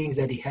 famous meetings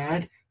that he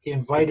had, he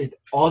invited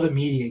all the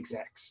media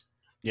execs.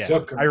 Yeah,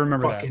 Zucker, I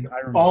remember that.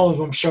 All of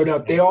them showed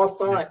up. They all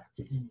thought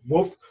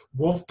Wolf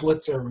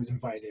Blitzer was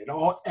invited.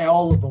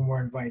 All of them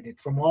were invited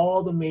from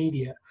all the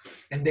media,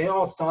 and they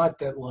all thought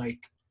that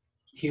like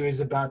he was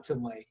about to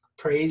like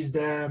praise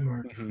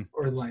them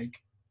or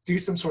like do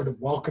some sort of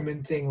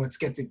welcoming thing. Let's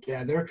get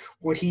together.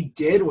 What he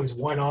did was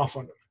one off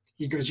on them.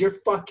 He goes, "Your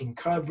fucking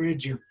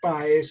coverage, you're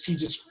biased."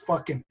 He's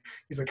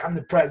like, "I'm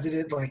the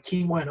president." Like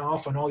he went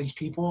off on all these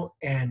people,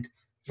 and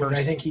what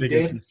I think he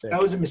did,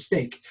 that was a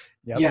mistake.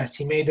 Yep. Yes,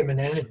 he made them an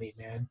enemy,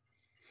 man.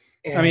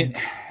 And I mean,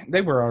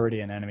 they were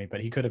already an enemy,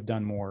 but he could have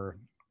done more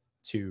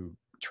to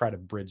try to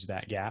bridge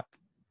that gap.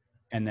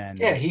 And then,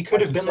 yeah, he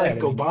could have been like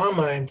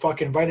Obama and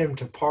fucking invited him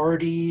to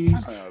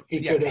parties.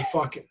 He could have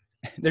fucking.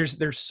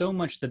 There's so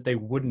much that they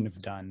wouldn't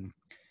have done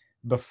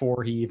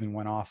before he even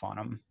went off on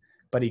him,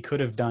 but he could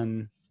have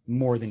done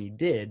more than he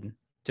did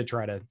to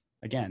try to,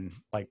 again,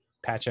 like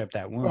patch up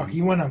that wound. Well,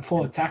 he went on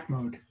full attack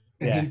mode.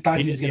 And he thought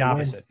he was the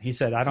opposite. Win. He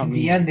said, "I don't." In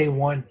the end, they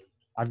won.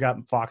 I've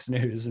got Fox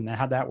News, and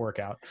how'd that work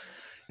out?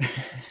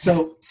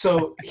 So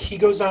he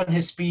goes on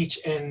his speech,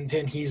 and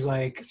then he's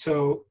like,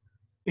 "So,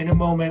 in a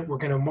moment, we're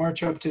gonna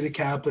march up to the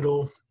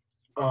Capitol."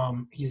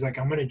 He's like,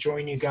 "I'm gonna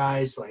join you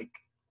guys. Like,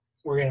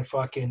 we're gonna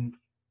fucking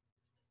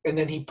and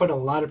then he put a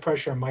lot of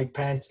pressure on Mike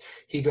Pence.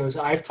 He goes,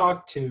 I've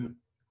talked to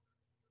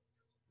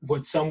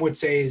what some would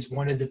say is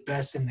one of the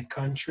best in the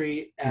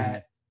country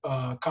at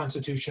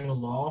constitutional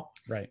law.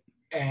 Right.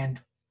 And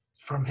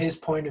from his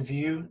point of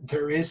view,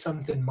 there is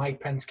something Mike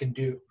Pence can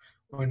do.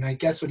 And I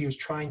guess what he was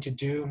trying to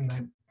do, and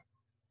I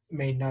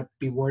may not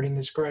be wording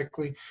this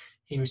correctly,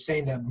 he was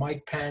saying that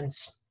Mike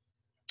Pence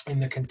in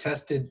the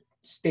contested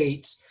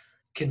states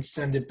can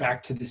send it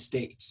back to the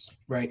states,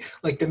 right?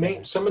 Like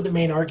some of the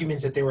main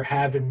arguments that they were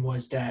having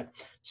was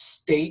that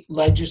state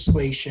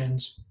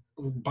legislations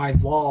by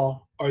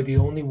law are the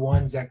only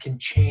ones that can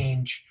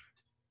change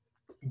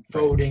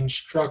voting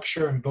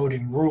structure and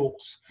voting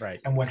rules. Right.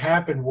 And what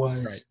happened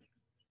was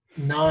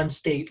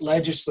non-state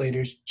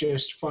legislators,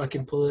 just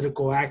fucking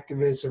political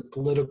activists or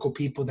political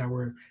people that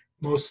were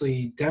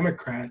mostly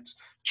Democrats,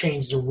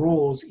 changed the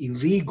rules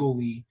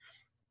illegally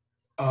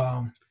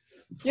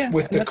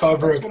with the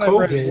cover of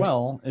COVID. As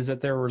well, is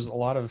that there was a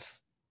lot of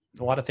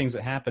things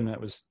that happened that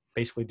was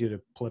basically due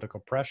to political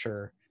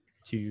pressure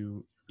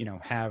to,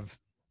 have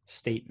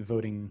state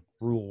voting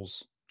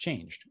rules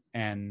changed,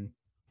 and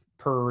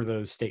per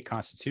those state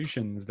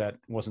constitutions, that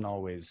wasn't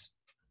always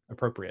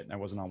appropriate. That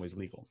wasn't always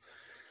legal.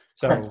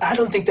 So I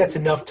don't think that's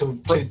enough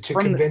to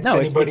convince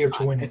anybody or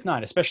to win it. It's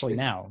not, especially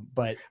now.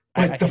 But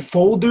the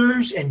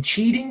folders and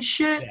cheating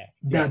shit,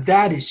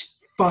 that is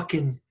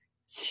fucking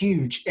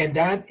huge. And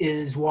that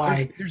is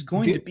why there's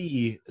going to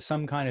be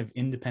some kind of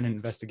independent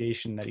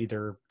investigation that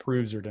either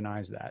proves or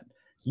denies that.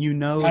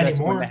 That's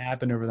going to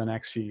happen over the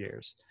next few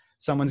years.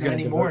 Someone's going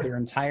to devote their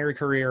entire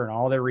career and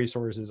all their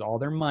resources, all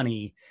their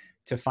money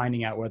to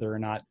finding out whether or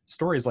not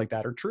stories like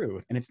that are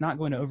true. And it's not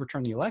going to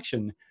overturn the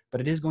election, but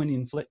it is going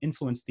to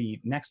influence the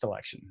next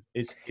election.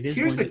 It is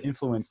going to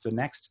influence the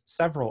next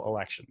several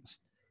elections.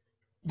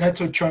 That's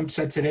what Trump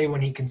said today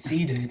when he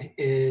conceded,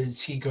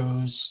 is he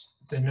goes,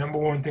 the number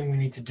one thing we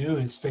need to do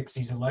is fix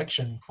these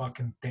election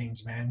fucking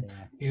things, man.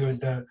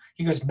 Yeah.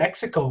 He goes,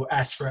 Mexico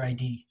asks for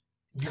ID.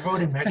 If you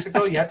vote in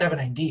Mexico, you have to have an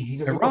ID. He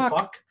goes, Iraq what the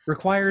fuck?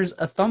 Requires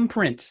a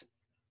thumbprint.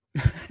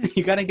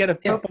 You got to get a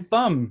purple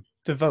thumb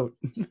to vote.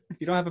 If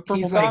you don't have a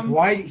purple thumb,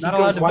 why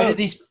do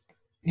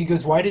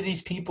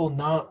these people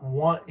not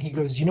want? He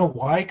goes, you know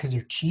why? Because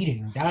they're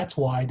cheating. That's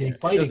why they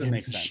fight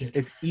against this shit.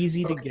 It's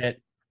easy to get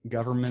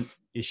government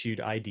issued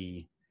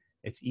ID.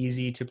 It's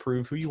easy to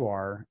prove who you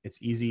are.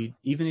 It's easy,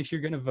 even if you're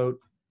going to vote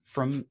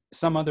from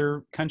some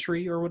other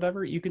country or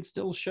whatever, you could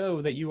still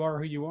show that you are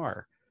who you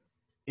are.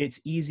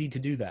 It's easy to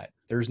do that.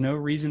 There's no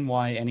reason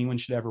why anyone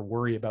should ever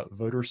worry about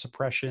voter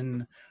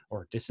suppression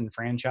or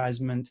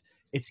disenfranchisement.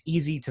 It's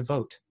easy to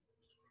vote.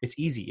 It's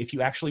easy. If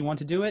you actually want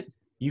to do it,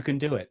 you can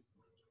do it.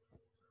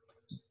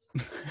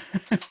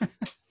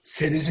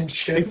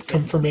 Citizenship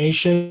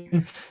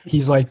confirmation.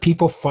 He's like,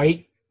 people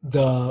fight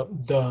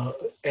the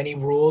any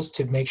rules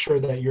to make sure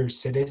that you're a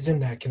citizen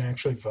that can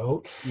actually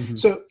vote. Mm-hmm.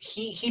 So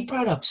he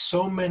brought up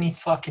so many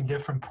fucking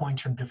different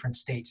points from different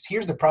states.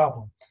 Here's the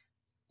problem.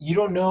 You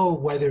don't know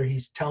whether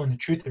he's telling the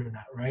truth or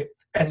not, right?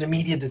 And the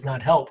media does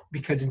not help,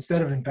 because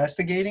instead of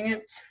investigating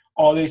it,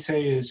 all they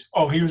say is,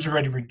 oh, he was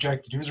already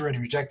rejected. He was already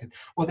rejected.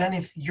 Well, then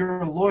if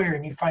you're a lawyer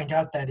and you find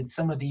out that in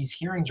some of these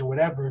hearings or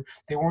whatever,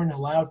 they weren't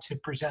allowed to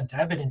present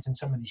evidence in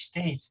some of these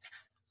states,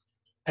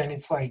 then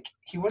it's like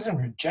he wasn't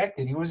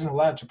rejected. He wasn't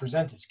allowed to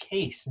present his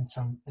case in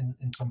some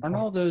Aren't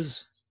all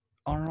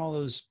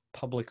those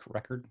public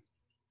record?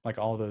 Like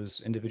all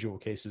those individual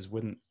cases,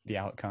 wouldn't the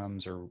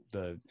outcomes or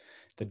the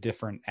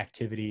different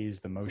activities,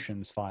 the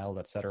motions filed,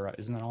 et cetera,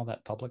 isn't all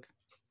that public?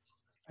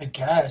 I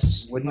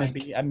guess. Wouldn't it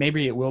be?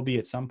 Maybe it will be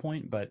at some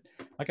point, but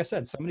like I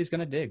said, somebody's going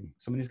to dig.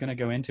 Somebody's going to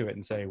go into it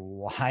and say,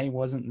 why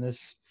wasn't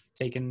this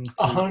taken?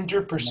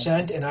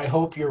 100%, and I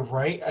hope you're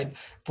right.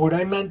 What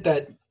I meant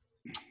that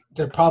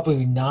they're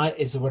probably not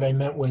is what I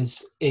meant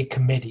was a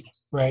committee,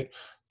 right?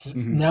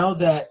 Mm-hmm. Now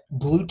that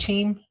Blue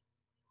Team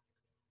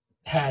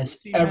has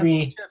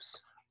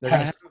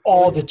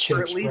all the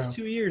chips for at least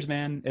 2 years,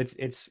 man.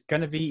 It's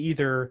going to be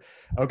either,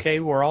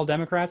 okay, we're all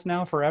Democrats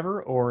now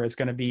forever, or it's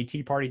going to be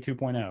Tea Party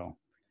 2.0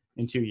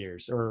 in 2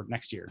 years or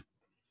next year.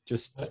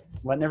 Just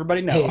letting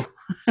everybody know.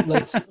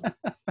 Hey,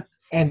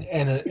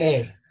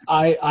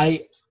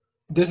 I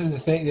this is the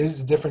thing. This is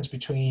the difference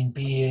between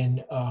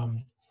being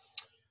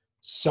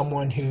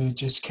someone who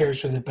just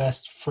cares for the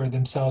best for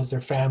themselves,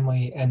 their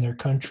family, and their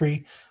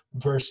country,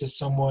 versus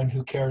someone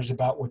who cares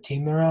about what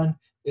team they're on.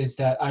 Is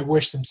that I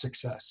wish them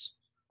success.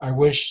 I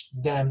wish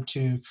them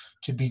to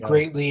be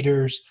great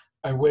leaders.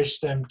 I wish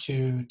them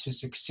to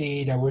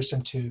succeed. I wish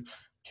them to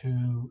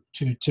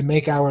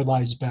make our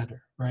lives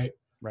better. Right.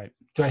 Right.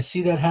 Do I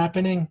see that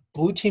happening?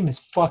 Blue Team is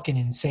fucking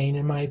insane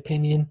in my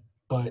opinion,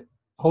 but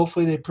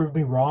hopefully they prove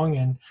me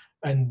wrong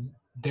and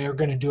they're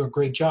going to do a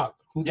great job.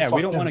 We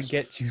don't want to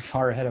get too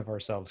far ahead of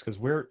ourselves, because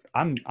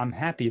I'm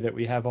happy that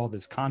we have all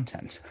this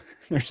content.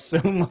 There's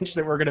so much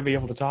that we're going to be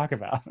able to talk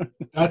about.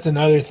 That's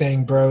another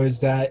thing, bro, is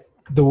that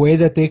the way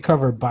that they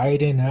cover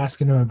Biden,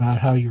 asking him about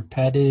how your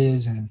pet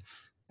is and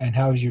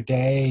how was your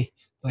day,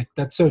 like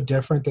that's so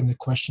different than the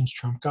questions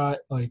Trump got.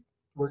 Like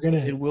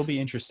It will be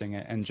interesting,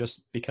 and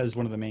just because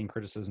one of the main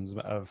criticisms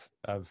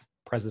of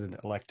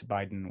President-elect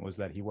Biden was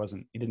that he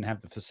didn't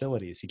have the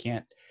facilities. He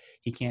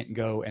can't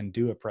go and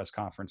do a press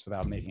conference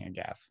without making a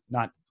gaffe.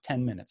 Not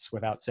 10 minutes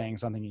without saying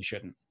something he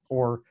shouldn't,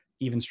 or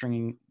even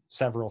stringing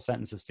several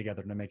sentences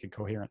together to make a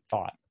coherent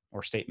thought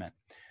or statement.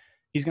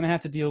 He's going to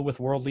have to deal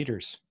with world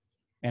leaders,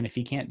 and if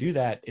he can't do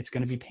that, it's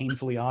going to be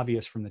painfully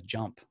obvious from the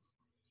jump.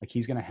 Like,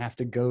 he's going to have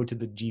to go to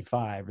the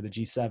G5 or the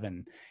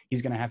G7.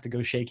 He's going to have to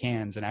go shake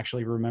hands and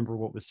actually remember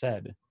what was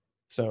said.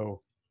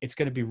 So it's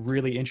going to be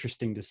really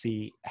interesting to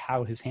see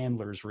how his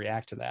handlers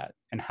react to that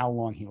and how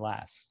long he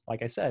lasts.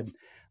 Like I said,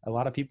 a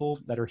lot of people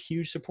that are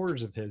huge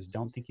supporters of his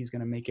don't think he's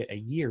going to make it a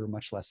year,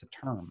 much less a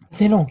term.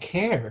 They don't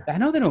care. I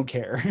know they don't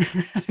care.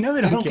 I know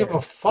they don't give a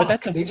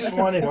fuck. They just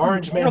wanted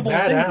Orange Man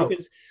bad out.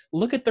 Because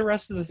look at the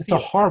rest of the field.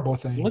 It's a horrible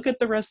thing. Look at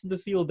the rest of the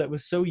field that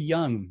was so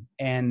young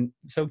and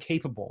so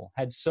capable,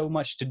 had so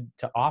much to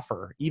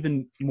offer,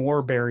 even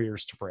more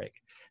barriers to break.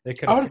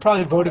 I would have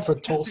probably voted for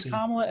Tulsi.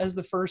 Kamala as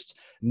the first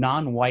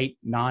non-white,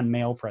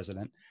 non-male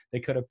president. They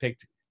could have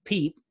picked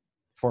Pete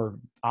for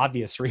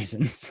obvious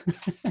reasons.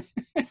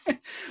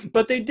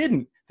 But they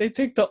didn't. They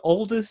picked the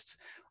oldest,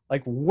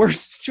 like,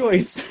 worst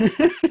choice.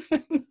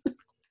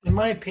 In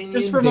my opinion,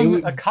 just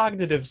from a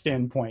cognitive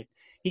standpoint,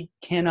 he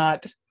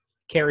cannot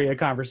carry a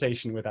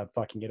conversation without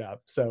fucking it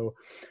up. So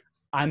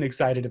I'm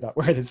excited about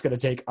where this is going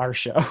to take our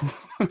show.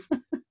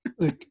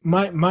 Look,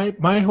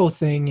 my whole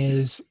thing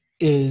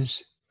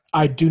is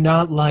I do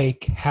not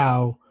like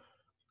how,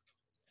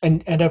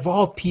 and of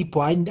all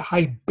people,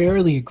 I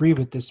barely agree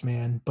with this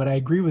man, but I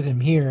agree with him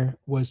here,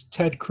 was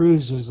Ted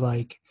Cruz was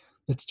like,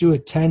 let's do a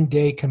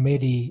 10-day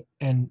committee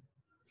and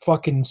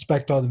fucking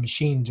inspect all the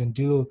machines and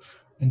doing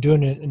a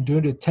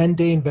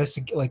 10-day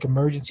like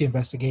emergency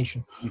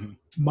investigation. Mm-hmm.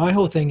 My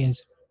whole thing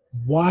is,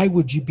 why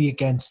would you be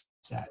against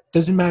that?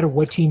 Doesn't matter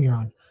what team you're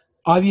on.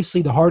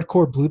 Obviously, the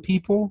hardcore blue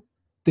people,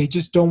 they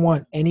just don't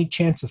want any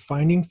chance of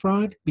finding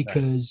fraud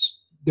because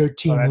their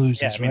team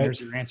loses. Yeah, I mean, right? There's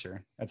your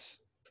answer.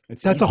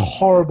 That's a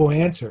horrible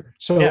answer.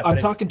 So yeah, I'm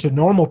talking to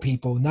normal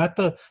people, not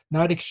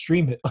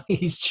extreme.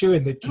 He's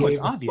chewing the cable. No, it's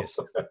obvious.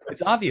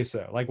 It's obvious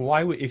though. Like,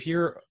 why would, if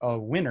you're a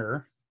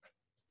winner,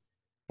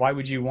 why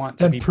would you want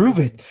to then prove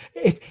it?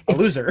 If a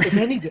loser?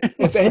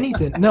 If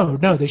anything, no,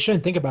 they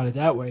shouldn't think about it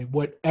that way.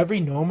 What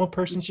every normal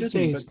person should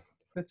say is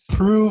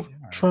prove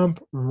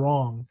Trump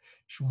wrong.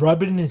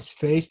 Rub it in his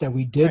face that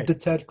we did the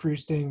Ted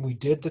Cruz thing. We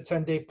did the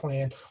 10-day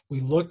plan. We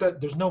looked at,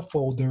 there's no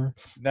folder.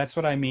 That's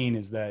what I mean,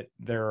 is that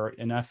there are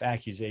enough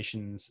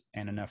accusations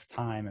and enough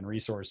time and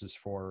resources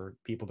for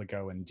people to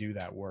go and do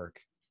that work.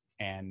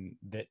 And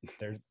that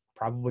there's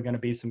probably going to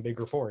be some big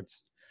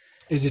reports.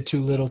 Is it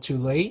too little too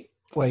late?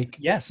 Like,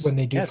 yes, when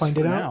they do find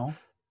it out? Now,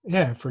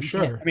 yeah, for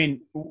sure. I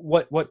mean,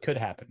 what could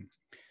happen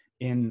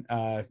in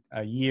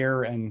a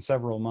year and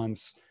several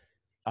months?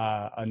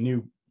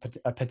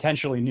 A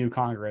potentially new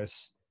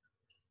Congress,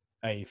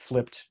 a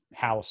flipped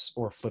House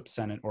or flipped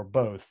Senate or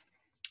both,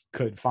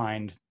 could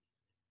find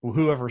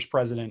whoever's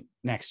president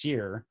next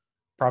year,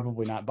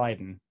 probably not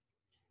Biden,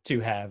 to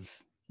have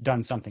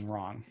done something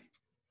wrong.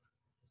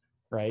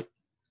 Right?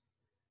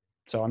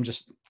 So I'm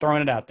just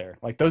throwing it out there.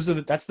 Like,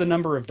 that's the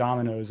number of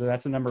dominoes, or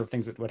that's the number of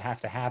things that would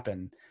have to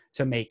happen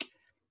to make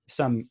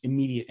some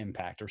immediate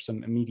impact or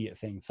some immediate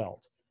thing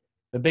felt.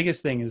 The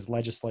biggest thing is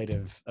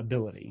legislative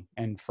ability.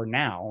 And for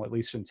now, at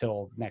least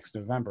until next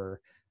November,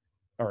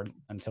 or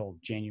until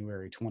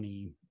January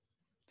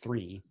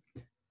 23,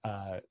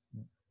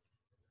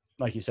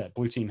 like you said,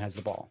 blue team has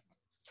the ball.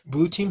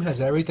 Blue team has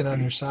everything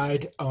on their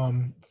side.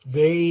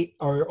 They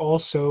are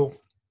also,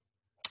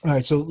 all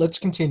right, so let's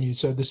continue.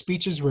 So the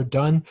speeches were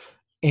done,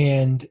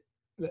 and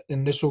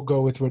this will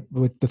go with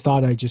the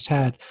thought I just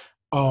had.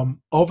 All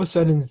of a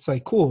sudden it's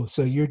like, cool.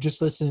 So you're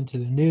just listening to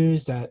the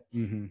news that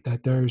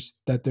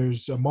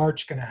there's a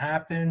march going to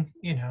happen.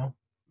 You know,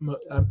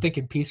 I'm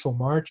thinking peaceful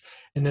march.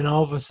 And then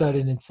all of a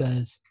sudden it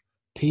says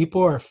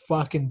people are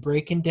fucking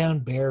breaking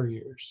down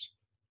barriers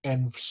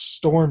and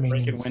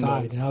storming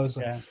inside. Windows.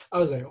 And I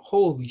was like,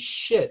 holy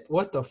shit,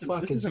 what the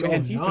fuck is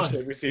going on?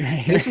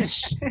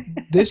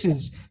 This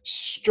is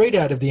straight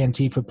out of the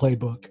Antifa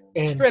playbook.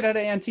 And straight out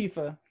of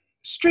Antifa.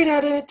 Straight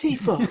out of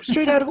Antifa.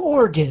 Straight out of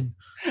Oregon.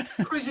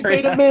 Crazy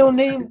beta male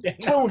named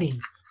Tony.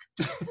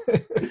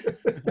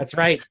 That's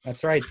right,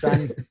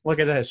 son. Look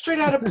at this. Straight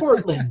out of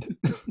Portland.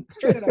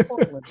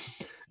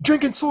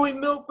 Drinking soy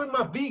milk with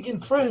my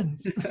vegan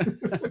friends.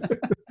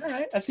 All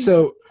right.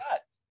 So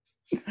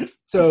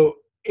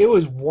it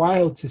was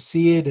wild to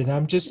see it, and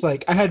I'm just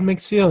like, I had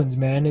mixed feelings,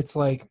 man. It's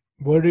like,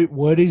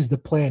 what is the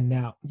plan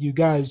now? You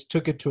guys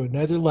took it to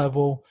another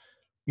level.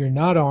 You're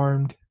not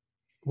armed.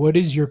 What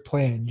is your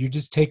plan? You're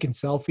just taking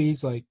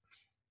selfies. Like,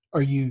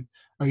 are you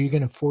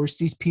going to force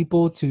these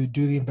people to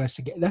do the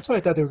investigation? That's what I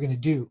thought they were going to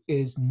do,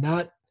 is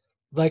not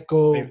let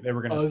go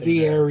of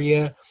the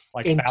area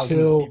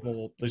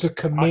until the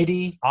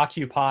committee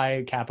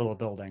occupy Capitol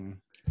building.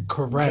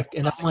 Correct.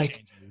 And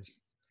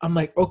I'm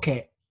like,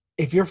 okay,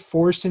 if you're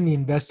forcing the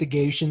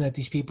investigation that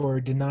these people are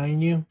denying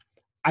you,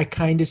 I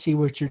kind of see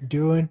what you're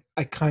doing.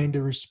 I kind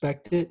of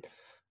respect it.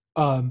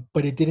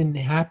 But it didn't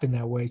happen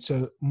that way.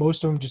 So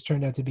most of them just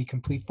turned out to be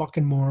complete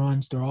fucking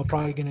morons. They're all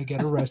probably going to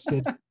get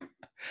arrested.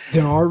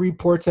 There are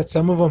reports that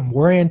some of them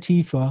were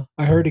Antifa.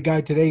 I heard a guy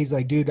today. He's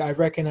like, dude, I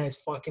recognize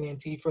fucking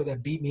Antifa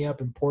that beat me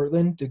up in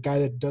Portland, the guy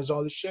that does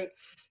all this shit.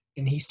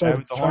 And he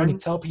started trying to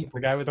tell people.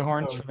 The guy with the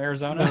horns from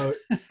Arizona?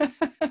 No,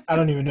 I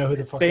don't even know who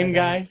the fuck Same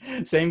that guy?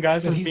 Is. Same guy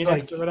from Phoenix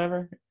like, or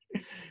whatever?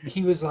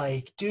 He was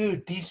like,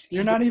 dude,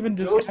 you're not even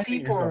those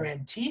people are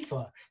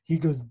Antifa. He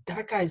goes,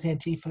 that guy's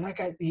Antifa. That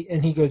guy,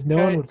 and he goes,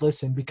 no one would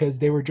listen because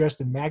they were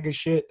dressed in MAGA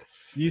shit.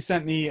 You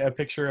sent me a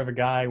picture of a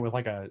guy with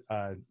like a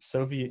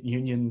Soviet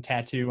Union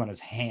tattoo on his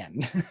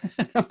hand.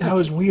 That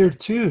was weird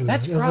too.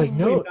 That's probably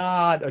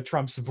not a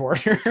Trump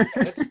supporter.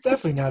 That's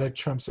definitely not a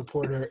Trump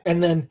supporter.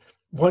 And then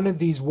one of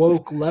these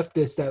woke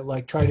leftists that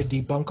like try to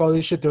debunk all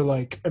this shit, they're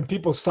like, and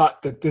people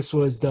thought that this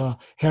was the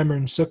hammer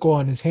and sickle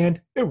on his hand.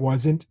 It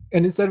wasn't.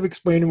 And instead of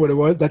explaining what it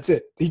was, that's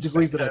it. He just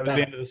leaves it at that. That was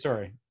the end of the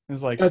story. It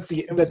was like that's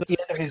the end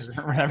of his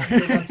whatever.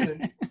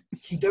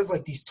 He does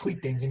like these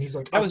tweet things, and he's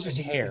like, that was just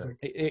hair.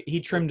 Like, he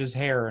trimmed his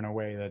hair in a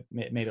way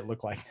that made it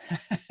look like.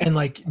 And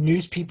like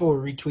news people will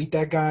retweet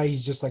that guy.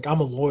 He's just like, I'm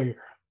a lawyer.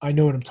 I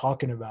know what I'm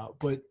talking about.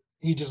 But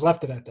he just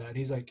left it at that.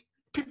 He's like,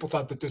 people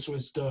thought that this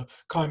was the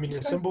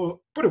communist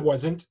symbol, but it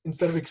wasn't.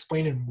 Instead of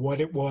explaining what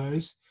it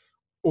was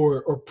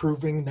or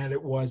proving that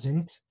it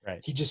wasn't,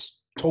 right. He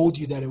just told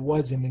you that it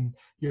wasn't, and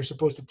you're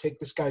supposed to take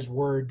this guy's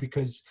word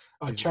because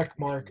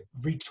Checkmark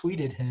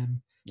retweeted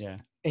him. Yeah.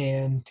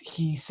 And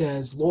he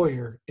says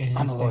lawyer in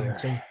his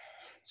thing.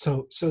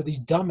 So these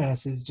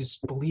dumbasses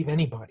just believe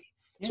anybody.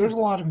 Yeah. So there's a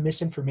lot of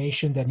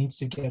misinformation that needs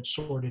to get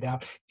sorted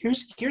out.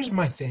 Here's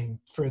my thing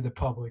for the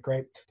public,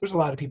 right? There's a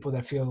lot of people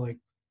that feel like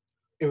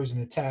it was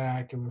an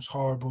attack, it was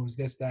horrible, it was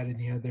this, that, and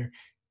the other.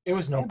 It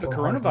was no. The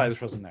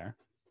coronavirus wasn't there.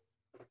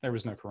 There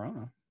was no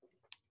corona.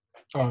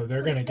 Oh,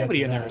 they're gonna get nobody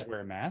to in that. there was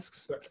wearing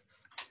masks.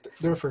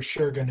 They're for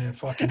sure gonna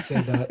fucking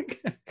say that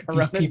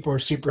these people are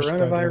super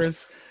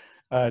coronavirus.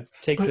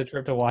 Takes a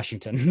trip to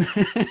Washington.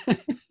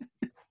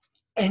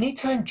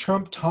 Anytime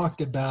Trump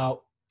talked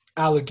about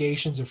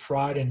allegations of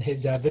fraud and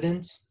his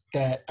evidence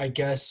that I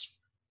guess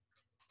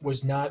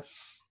was not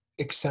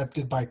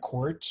accepted by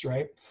courts,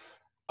 right?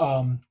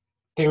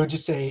 They would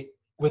just say,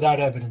 without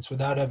evidence,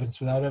 without evidence,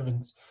 without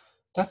evidence.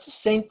 That's the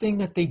same thing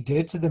that they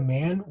did to the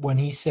man when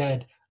he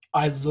said,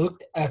 I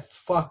looked at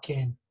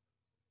fucking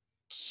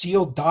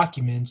sealed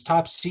documents,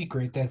 top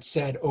secret, that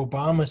said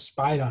Obama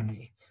spied on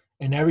me.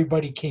 And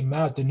everybody came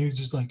out. The news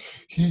is like,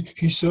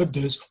 he said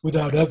this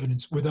without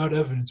evidence, without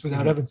evidence,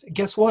 without evidence. And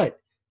guess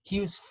what? He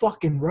was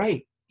fucking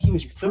right. He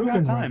was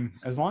proven time.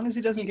 Right. As long as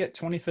he doesn't get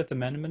 25th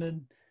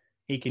Amendmented,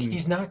 he can.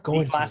 He's not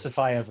going to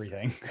classify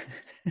everything.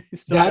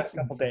 He's still got a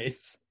couple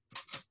days.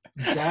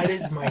 That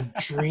is my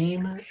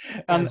dream.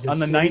 on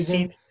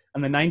the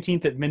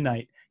 19th at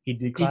midnight, he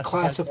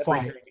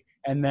declassified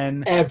and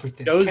then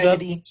everything goes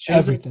Kennedy, up,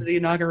 shows up to the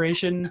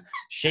inauguration,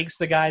 shakes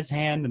the guy's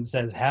hand, and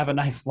says, "Have a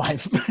nice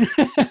life."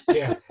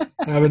 Yeah,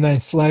 have a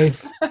nice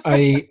life.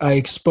 I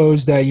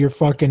exposed that you're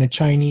fucking a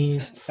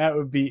Chinese. That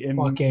would be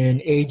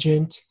fucking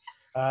agent.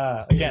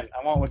 Again,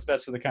 I want what's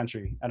best for the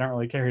country. I don't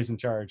really care who's in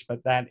charge,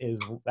 but that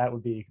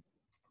would be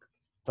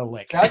the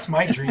lick. That's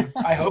my dream.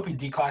 I hope he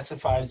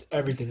declassifies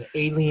everything.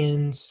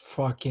 Aliens,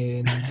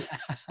 fucking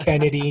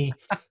Kennedy,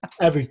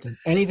 everything.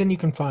 Anything you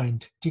can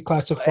find.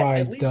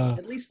 Declassified.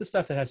 At least the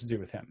stuff that has to do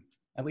with him.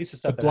 At least the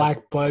stuff the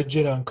black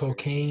budget on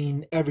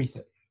cocaine,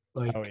 everything.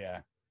 Like, oh yeah.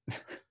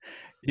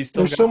 He's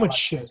still there's so much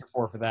shit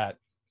for that.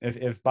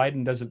 If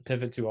Biden doesn't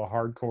pivot to a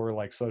hardcore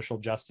like social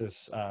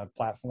justice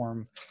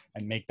platform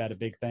and make that a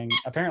big thing,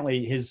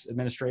 apparently his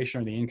administration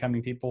or the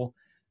incoming people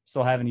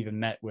still haven't even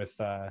met with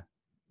the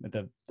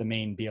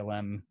main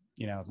BLM,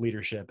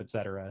 leadership, et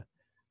cetera.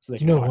 So they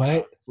can talk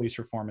about police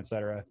reform, et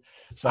cetera.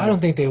 So I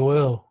don't think they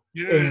will.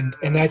 Yeah.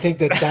 And I think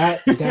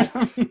that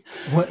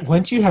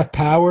once you have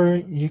power,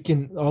 you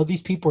can. All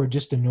these people are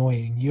just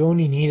annoying. You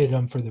only needed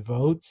them for the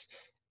votes,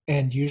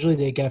 and usually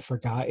they get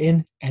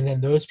forgotten. And then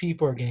those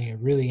people are going to get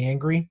really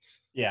angry.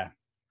 Yeah.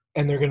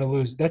 And they're going to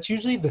lose. That's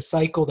usually the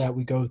cycle that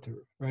we go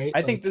through, right?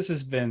 I think this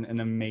has been an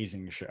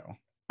amazing show.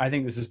 I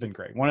think this has been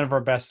great. One of our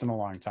best in a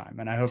long time.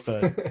 And I hope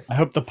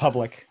the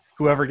public,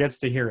 whoever gets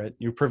to hear it,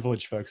 you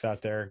privileged folks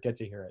out there, get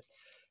to hear it.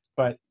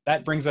 But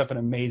that brings up an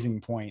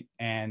amazing point,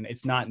 and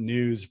it's not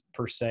news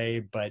per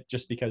se, but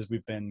just because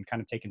we've been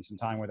kind of taking some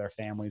time with our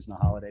families and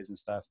the holidays and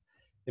stuff,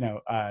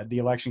 the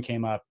election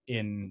came up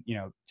in,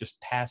 just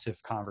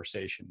passive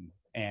conversation,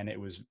 and it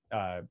was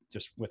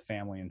just with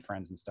family and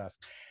friends and stuff.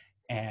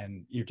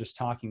 And you're just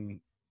talking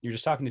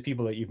to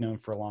people that you've known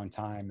for a long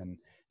time, and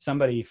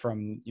somebody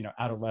from,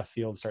 out of left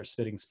field starts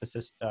spitting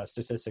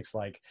statistics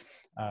like,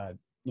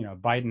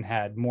 Biden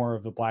had more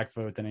of the black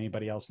vote than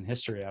anybody else in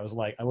history. I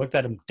looked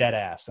at him dead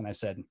ass and I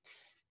said,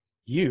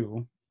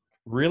 you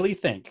really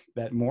think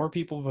that more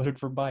people voted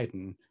for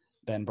Biden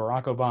than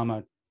Barack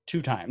Obama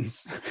 2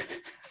 times?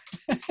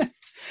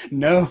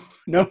 No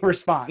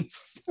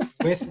response.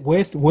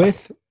 with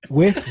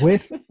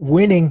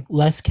winning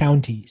less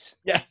counties.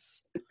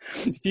 Yes.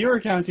 Fewer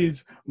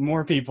counties,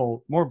 more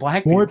people, more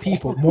black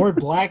people, more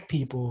black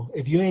people.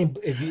 If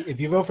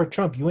you vote for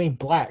Trump, you ain't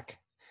black.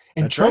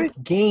 And That's Trump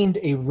right. gained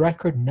a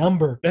record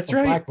number That's of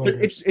right. black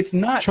voters. But it's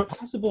not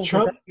possible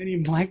for that many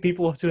black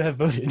people to have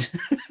voted.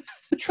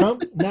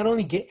 Trump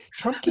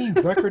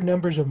gained record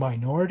numbers of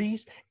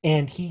minorities,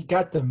 and he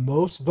got the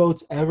most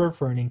votes ever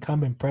for an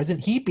incumbent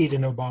president. He beat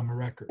an Obama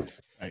record.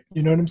 Right.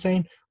 You know what I'm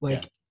saying?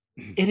 Like,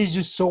 It is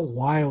just so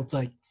wild.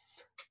 Like,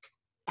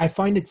 I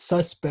find it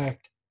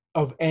suspect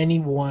of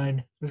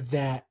anyone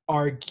that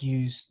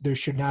argues there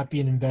should not be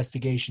an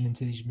investigation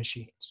into these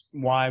machines.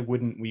 Why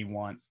wouldn't we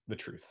want the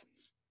truth?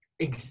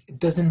 It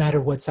doesn't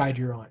matter what side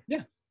you're on.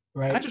 Yeah.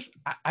 Right.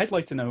 I'd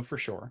like to know for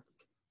sure.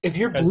 If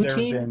you're blue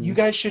team, you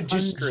guys should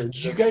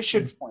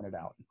point it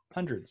out.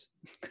 Hundreds.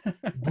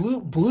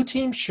 blue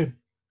team should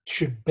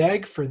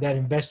beg for that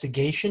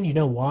investigation. You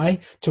know why?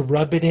 To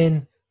rub it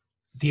in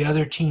the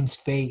other team's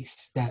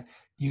face that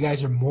you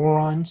guys are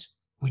morons.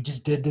 We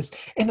just did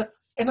this. And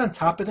on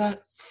top of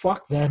that,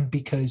 fuck them,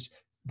 because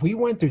we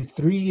went through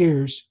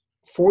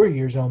 4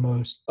 years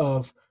almost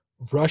of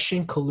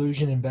Russian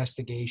collusion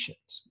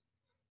investigations.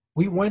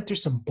 We went through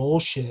some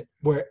bullshit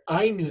where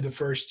I knew the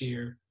first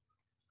year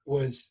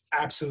was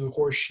absolute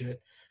horseshit.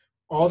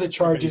 All the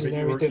charges and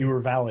everything. You were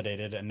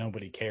validated, and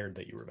nobody cared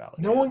that you were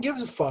validated. No one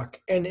gives a fuck.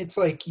 And it's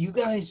like, you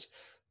guys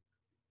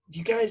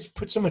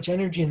put so much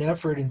energy and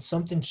effort in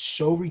something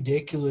so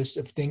ridiculous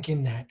of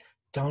thinking that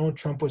Donald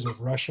Trump was a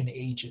Russian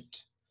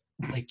agent.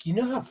 Like, you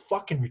know how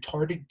fucking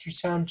retarded you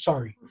sound?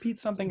 Sorry. Repeat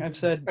something I've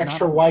said.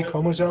 Extra Y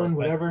chromosome,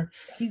 whatever.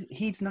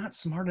 He's not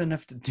smart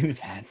enough to do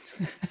that.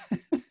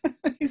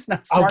 He's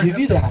not I'll smart give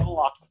you that.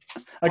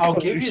 I'll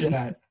give you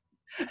that.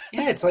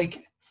 Yeah, it's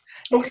like,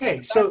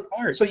 okay, so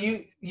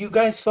you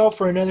guys fell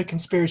for another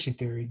conspiracy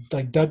theory,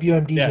 like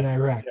WMDs in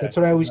Iraq. That's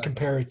what I always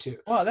compare it to.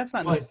 Well, that's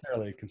not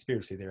necessarily a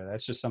conspiracy theory.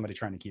 That's just somebody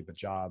trying to keep a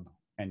job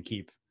and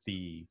keep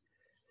the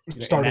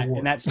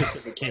in that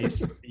specific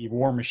case, the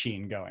war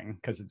machine going,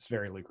 because it's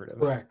very lucrative.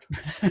 Correct.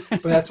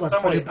 But that's my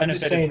point. I'm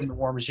just saying, from the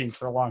war machine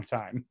for a long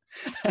time.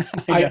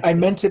 I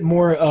meant it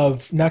more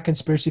of not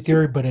conspiracy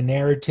theory, but a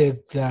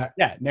narrative that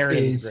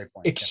narrative is a great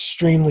point.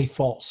 Extremely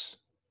false.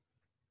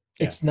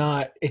 Yeah.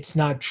 It's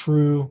not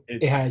true.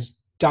 It has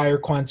dire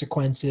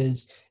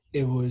consequences.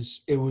 It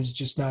was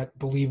just not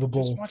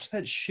believable. Just watch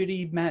that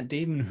shitty Matt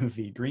Damon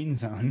movie, Green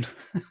Zone,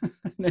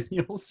 and then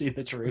you'll see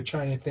the truth. I'm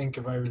trying to think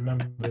if I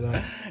remember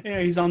that.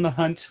 Yeah, he's on the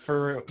hunt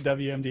for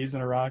WMDs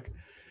in Iraq.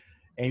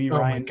 Amy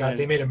Ryan. Oh my God,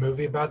 they made a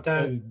movie about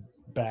that? It was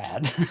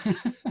bad.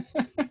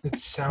 It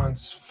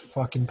sounds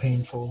fucking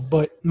painful.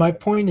 But my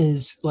point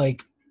is,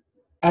 like,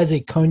 as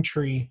a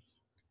country,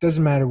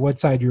 doesn't matter what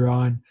side you're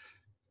on,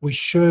 we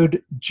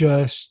should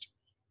just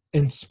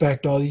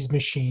inspect all these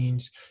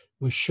machines.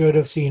 We should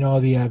have seen all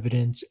the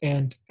evidence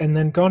and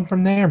then gone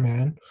from there,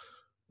 man.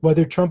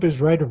 Whether Trump is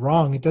right or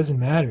wrong, it doesn't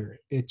matter.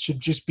 It should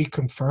just be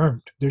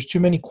confirmed. There's too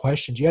many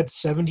questions. You had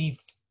 70+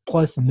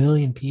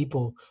 million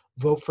people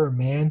vote for a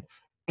man,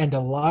 and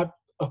a lot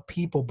of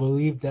people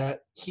believe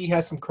that he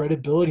has some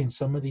credibility in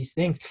some of these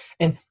things.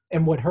 And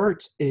what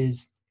hurts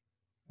is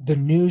the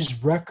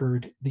news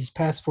record these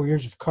past 4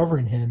 years of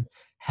covering him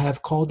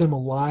have called him a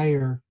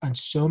liar on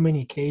so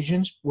many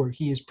occasions where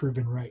he is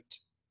proven right.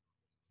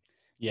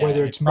 Yeah,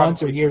 whether it's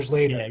months or years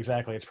later. Yeah,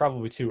 exactly. It's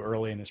probably too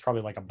early, and it's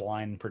probably like a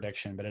blind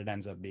prediction, but it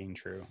ends up being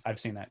true. I've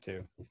seen that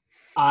too.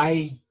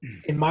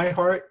 In my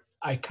heart,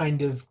 I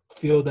kind of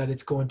feel that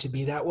it's going to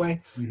be that way.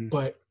 Mm-hmm.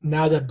 But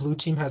now that Blue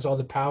Team has all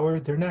the power,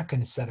 they're not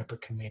going to set up a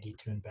committee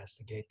to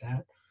investigate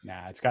that.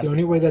 Nah, it's got the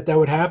only way that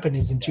would happen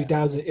is in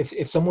 2000.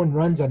 If someone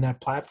runs on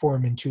that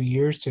platform in 2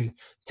 years to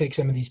take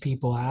some of these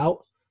people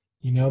out,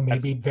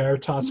 maybe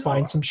Veritas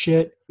finds some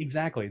shit.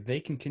 Exactly. They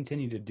can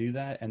continue to do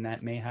that, and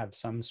that may have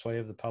some sway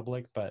of the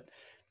public, but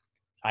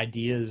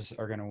ideas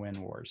are going to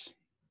win wars.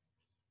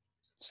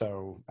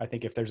 So I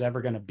think if there's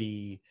ever going to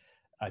be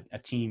a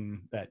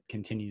team that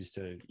continues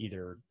to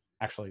either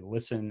actually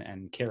listen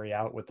and carry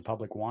out what the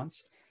public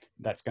wants,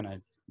 that's going to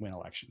win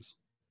elections.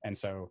 And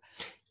so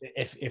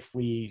if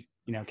we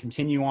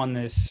continue on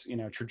this,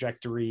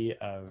 trajectory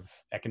of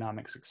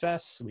economic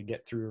success, we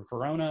get through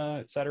Corona,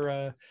 et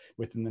cetera,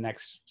 within the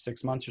next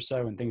 6 months or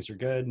so, and things are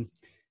good.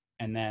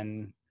 And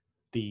then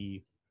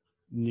the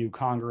new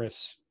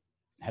Congress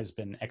has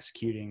been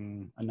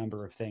executing a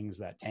number of things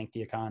that tank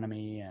the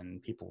economy,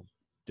 and people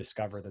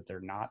discover that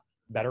they're not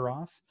better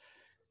off,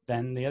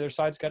 then the other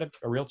side's got a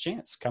real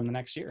chance come the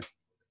next year.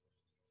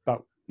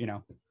 But,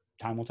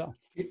 time will tell.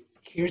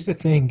 Here's the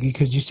thing,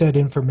 because you said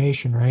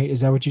information, right?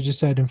 Is that what you just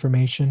said?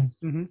 Information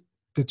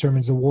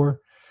determines the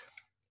war?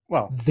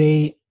 Well,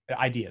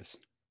 ideas.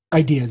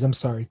 I'm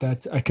sorry.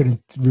 I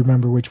couldn't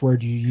remember which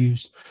word you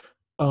used.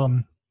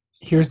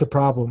 Here's the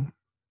problem.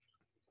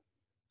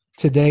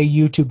 Today,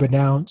 YouTube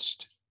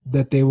announced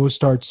that they will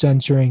start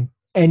censoring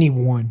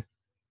anyone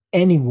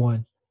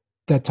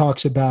that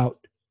talks about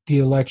the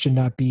election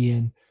not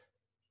being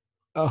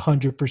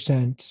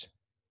 100%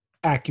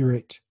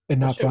 accurate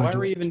and Well, not shit, fraudulent.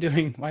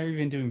 why are we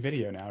even doing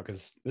video now?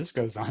 Because this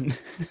goes on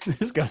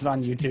this goes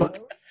on YouTube.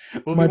 But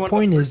We'll be my one of the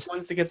point first is,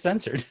 ones to get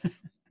censored.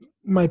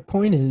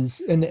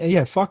 and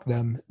yeah, fuck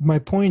them. My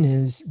point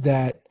is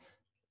that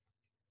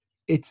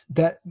it's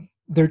that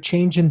they're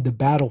changing the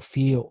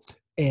battlefield,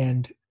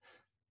 and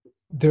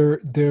they're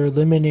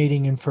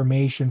eliminating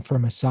information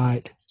from a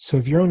side. So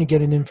if you're only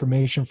getting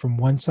information from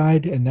one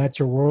side and that's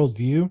your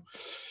worldview,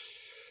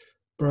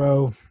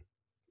 bro,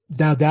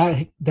 now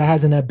that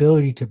has an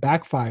ability to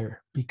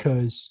backfire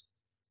because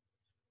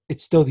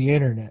it's still the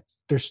internet.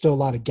 There's still a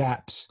lot of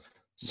gaps.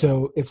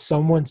 So if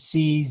someone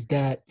sees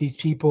that these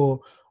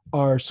people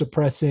are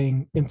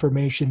suppressing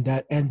information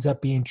that ends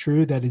up being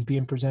true, that is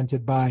being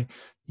presented by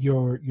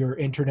your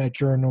internet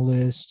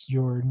journalists,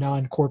 your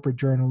non-corporate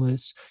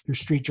journalists, your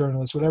street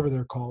journalists, whatever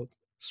they're called,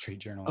 Street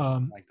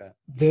journalists like that.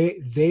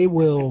 they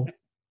will.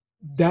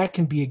 That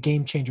can be a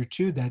game changer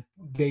too. That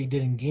they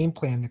didn't game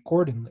plan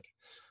accordingly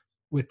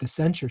with the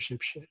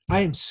censorship shit. I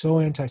am so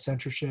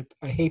anti-censorship.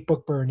 I hate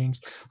book burnings.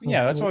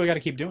 Yeah, that's why we got to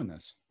keep doing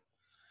this.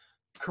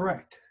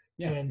 Correct.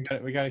 Yeah, And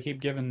we got to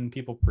keep giving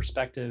people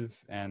perspective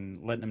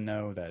and letting them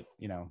know that,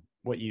 you know,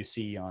 what you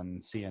see on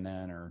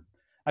CNN, or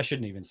I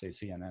shouldn't even say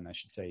CNN, I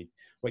should say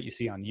what you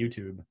see on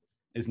YouTube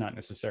is not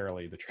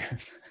necessarily the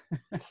truth.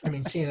 I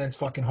mean, CNN's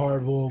fucking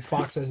horrible.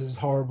 Fox says it's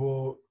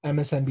horrible.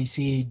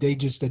 MSNBC, they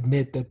just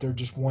admit that they're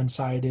just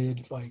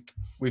one-sided. Like,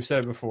 we've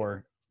said it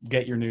before,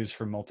 get your news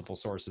from multiple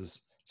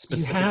sources.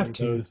 You have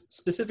to.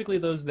 Specifically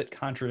those that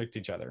contradict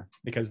each other,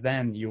 because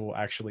then you will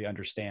actually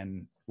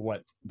understand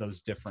what those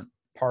different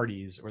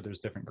parties or those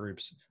different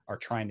groups are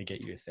trying to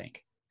get you to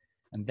think.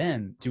 And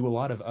then do a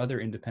lot of other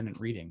independent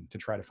reading to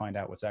try to find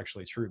out what's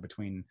actually true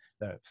between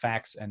the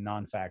facts and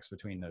non-facts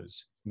between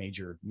those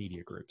major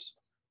media groups.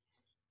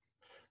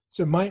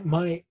 So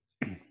I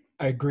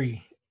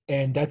agree.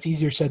 And that's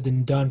easier said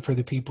than done for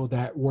the people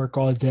that work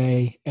all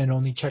day and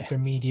only check their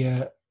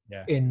media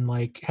in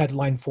like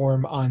headline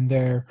form on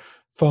their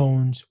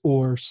phones,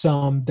 or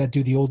some that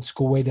do the old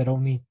school way that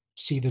only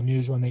see the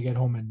news when they get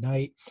home at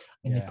night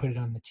and they put it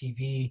on the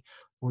TV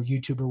or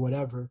YouTube or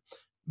whatever.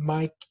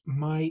 My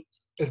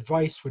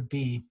advice would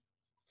be,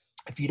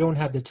 if you don't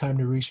have the time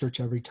to research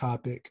every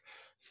topic,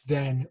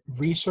 then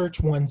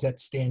research ones that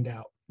stand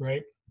out,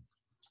 right?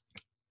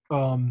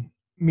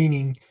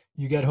 Meaning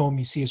you get home,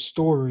 you see a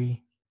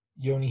story,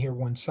 you only hear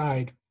one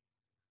side.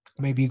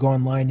 Maybe you go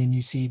online and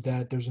you see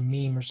that there's a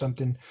meme or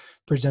something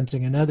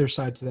presenting another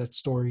side to that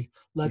story.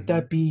 Let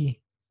that be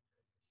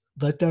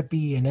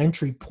an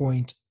entry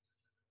point,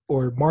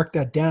 or mark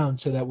that down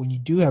so that when you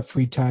do have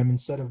free time,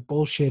 instead of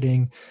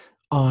bullshitting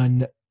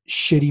on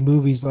shitty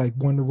movies like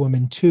Wonder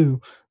Woman 2,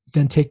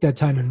 then take that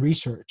time and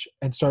research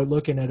and start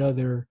looking at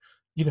other,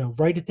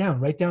 write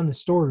down the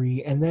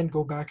story and then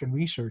go back and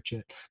research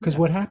it. Because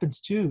what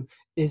happens too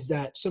is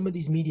that some of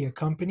these media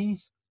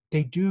companies,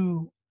 they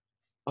do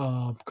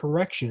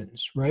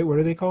corrections, right? What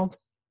are they called?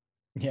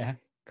 Yeah,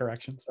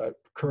 corrections.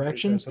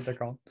 Corrections. That's what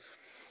they're called.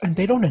 And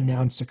they don't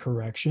announce the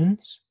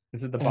corrections.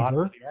 It's at the bottom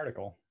of the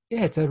article.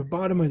 Yeah, it's at the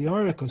bottom of the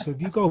article. So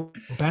if you go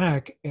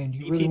back and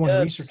you really want to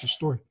research a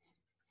story,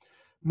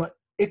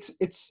 it's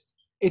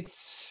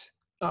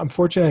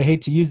unfortunately, I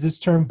hate to use this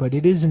term, but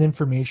it is an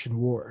information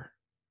war.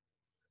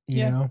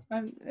 You know,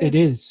 it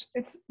is.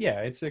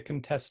 It's a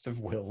contest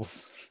of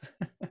wills.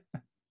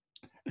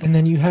 And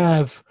then you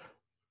have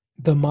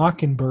the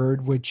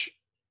Mockingbird, which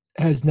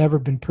has never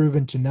been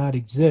proven to not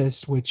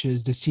exist, which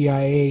is the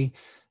CIA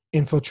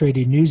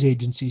infiltrated news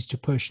agencies to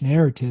push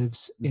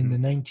narratives in the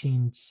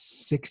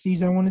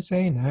 1960s, I want to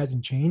say, and that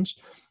hasn't changed.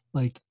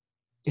 Like,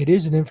 it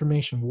is an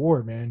information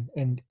war, man.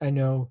 And I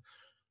know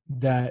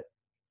that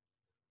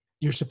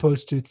you're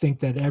supposed to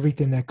think that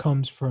everything that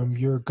comes from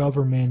your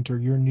government or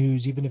your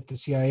news, even if the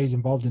CIA is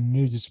involved in the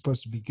news, is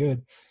supposed to be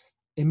good.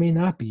 It may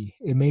not be.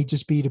 It may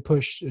just be to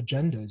push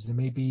agendas. It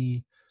may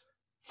be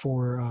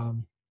for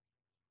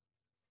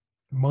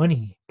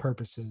money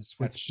purposes,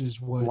 which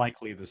is what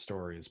likely the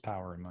story is: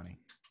 power and money.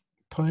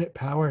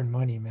 Power and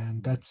money,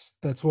 man. That's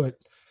what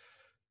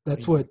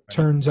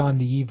turns on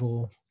the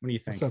evil. What do you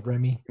think? What's up,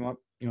 Remy? You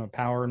want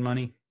power and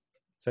money?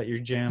 Is that your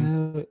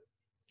jam?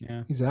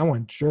 Yeah. He said, I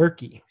want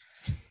jerky.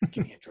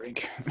 Give me a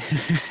drink.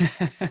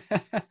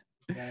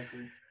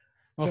 Exactly.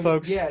 Well, so,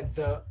 folks, yeah,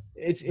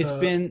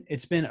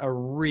 it's been a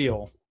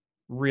real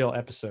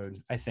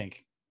episode. I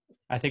think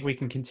we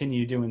can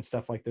continue doing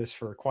stuff like this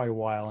for quite a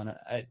while, and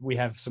we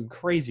have some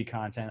crazy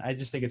content. I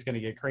just think it's going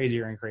to get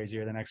crazier and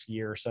crazier the next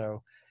year or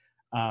so.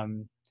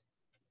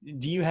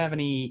 Do you have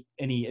any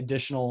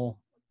additional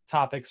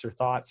topics or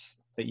thoughts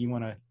that you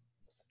want to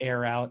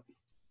air out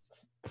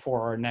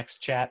before our next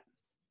chat?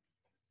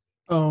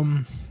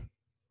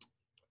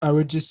 I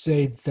would just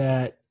say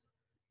that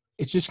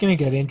it's just going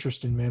to get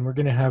interesting, man. We're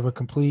going to have a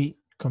complete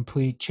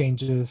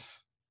change of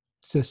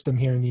system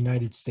here in the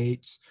United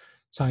States.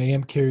 So I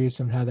am curious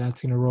on how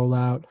that's going to roll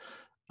out.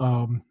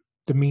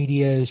 The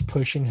media is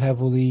pushing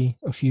heavily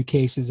a few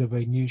cases of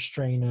a new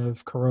strain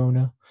of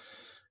corona.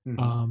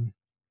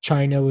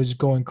 China was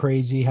going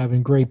crazy,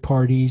 having great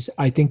parties.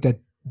 I think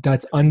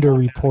that's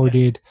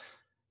underreported.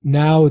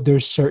 now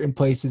there's certain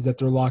places that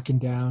they're locking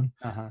down.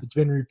 Uh-huh. It's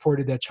been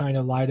reported that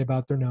China lied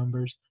about their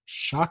numbers.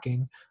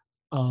 Shocking.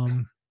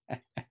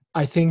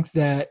 I think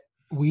that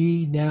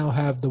we now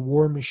have the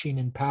war machine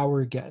in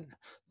power again.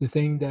 The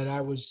thing that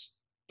I was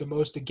the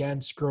most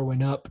against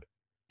growing up,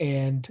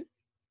 and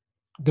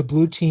the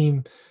blue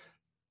team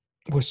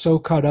was so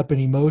caught up in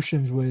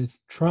emotions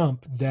with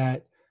Trump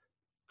that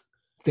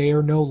they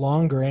are no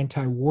longer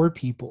anti-war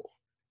people,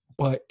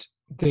 but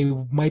they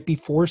might be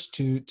forced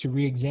to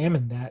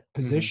re-examine that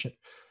position.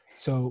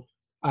 So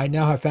I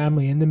now have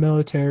family in the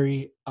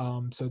military,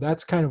 so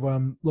that's kind of what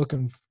I'm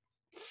looking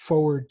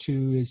forward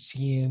to, is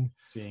seeing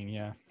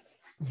yeah,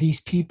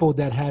 these people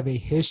that have a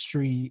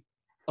history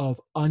of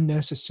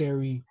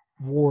unnecessary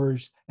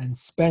wars and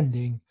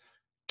spending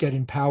get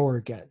in power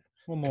again,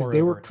 well, because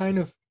they were kind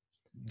of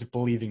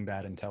believing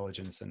bad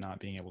intelligence and not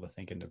being able to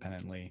think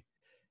independently,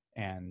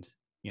 and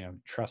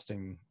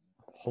trusting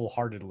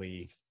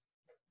wholeheartedly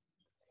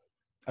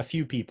a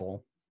few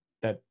people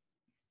that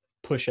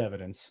push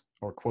evidence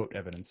or quote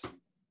evidence.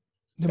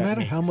 No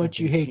matter how much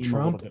you hate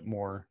Trump, a little bit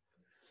more.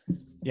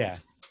 Yeah,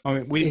 I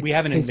mean, we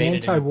haven't his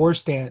invaded anti-war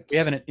stance. We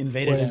haven't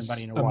invaded was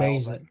anybody in a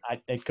amazing. while,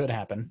 but it could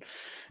happen.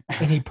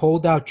 And he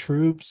pulled out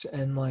troops,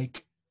 and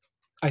like,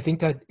 I think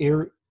that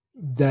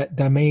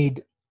that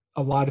made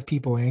a lot of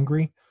people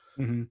angry.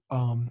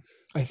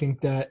 I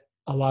think that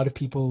a lot of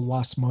people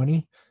lost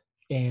money,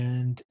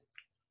 and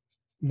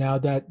now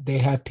that they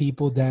have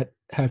people that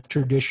have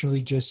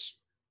traditionally just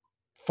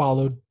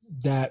followed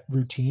that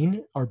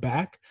routine are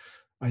back,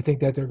 I think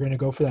that they're going to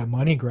go for that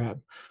money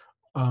grab.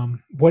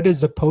 What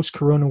does the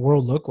post-corona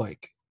world look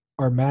like?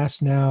 Are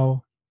masks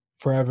now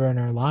forever in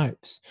our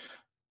lives?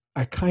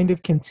 I kind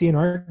of can see an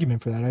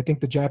argument for that. I think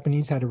the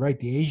Japanese had it right,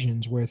 the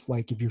Asians, with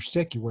like, if you're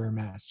sick, you wear a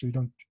mask. So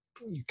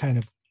you kind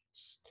of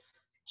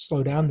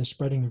slow down the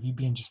spreading of you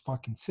being just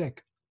fucking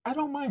sick. I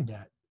don't mind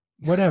that.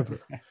 Whatever.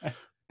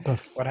 But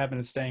what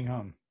happened to staying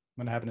home?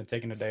 What happened to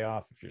taking a day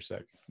off if you're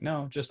sick?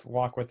 No, just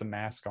walk with a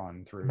mask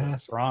on through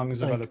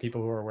throngs of other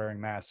people who are wearing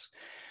masks,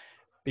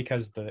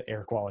 because the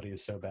air quality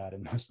is so bad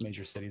in most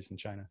major cities in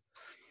China.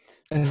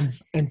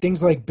 And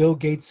things like Bill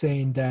Gates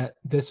saying that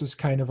this was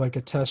kind of like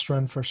a test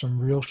run for some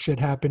real shit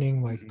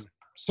happening, like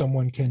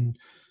someone can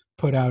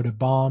put out a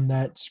bomb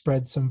that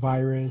spreads some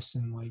virus,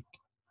 and like,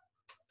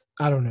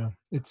 I don't know.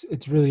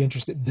 It's really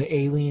interesting. The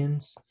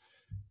aliens,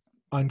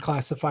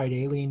 unclassified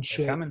alien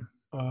shit,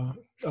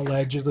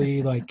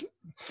 allegedly, like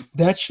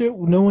that shit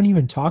no one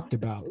even talked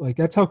about. Like,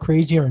 that's how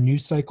crazy our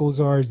news cycles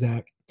are, is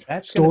that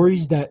that's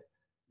stories that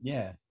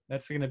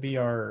that's going to be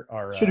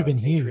our should have been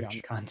Patreon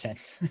huge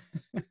content.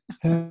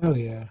 Hell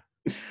yeah.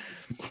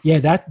 Yeah,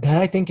 that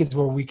I think is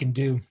what we can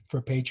do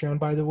for Patreon,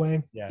 by the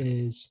way,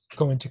 is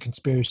go into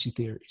conspiracy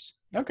theories.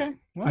 Okay.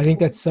 Well, I think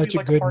that's such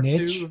a good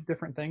niche of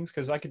different things,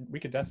 because we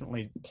could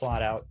definitely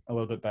plot out a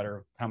little bit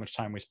better how much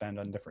time we spend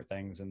on different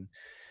things, and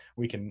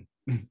we can.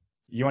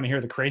 You want to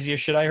hear the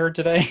craziest shit I heard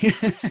today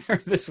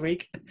or this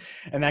week?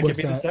 And that could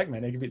be the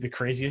segment. It could be the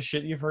craziest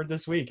shit you've heard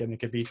this week, and it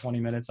could be 20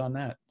 minutes on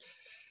that.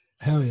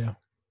 Hell yeah.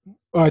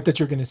 Oh, I thought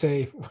you were going to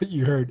say what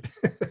you heard.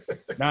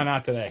 No,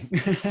 not today.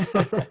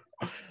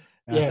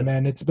 Yeah,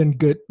 man, it's been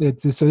good.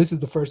 So this is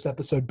the first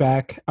episode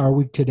back. Our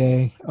week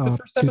today, it's the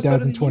first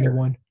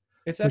 2021.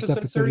 It's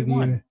episode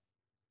 31.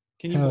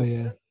 Can you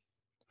believe it?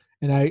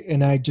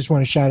 And I just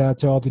want to shout out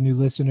to all the new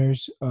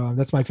listeners.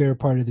 That's my favorite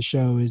part of the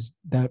show, is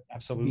that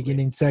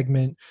beginning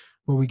segment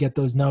where we get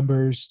those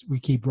numbers. We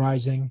keep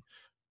rising,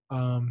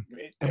 and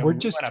we're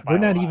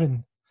not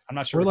even. I'm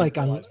not sure. We're like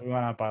we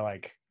went up by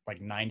like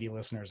 90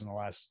 listeners in the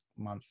last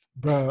month.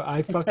 Bro,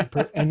 I fucking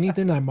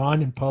anything I'm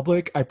on in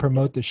public, I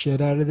promote the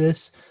shit out of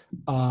this.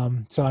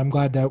 So I'm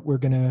glad that we're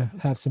gonna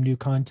have some new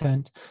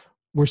content.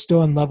 We're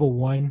still on level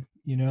 1.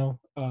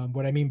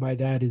 What I mean by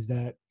that is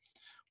that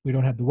we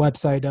don't have the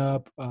website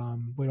up.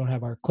 We don't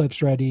have our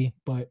clips ready,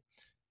 but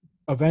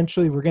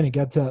eventually we're going to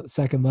get to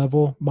second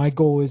level. My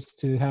goal is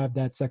to have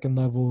that second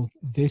level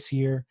this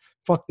year.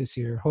 Fuck this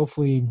year.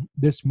 Hopefully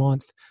this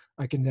month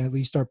I can at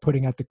least start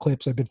putting out the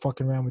clips. I've been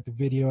fucking around with the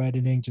video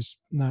editing, just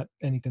not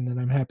anything that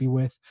I'm happy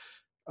with,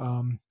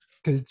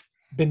 because it's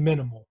been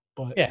minimal.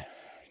 But yeah,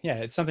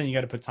 it's something you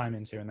got to put time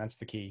into, and that's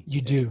the key.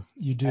 You do,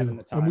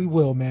 and we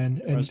will,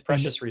 man. The most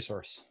precious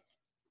resource.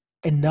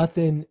 And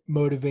nothing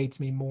motivates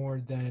me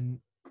more than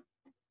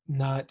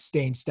not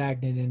staying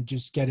stagnant and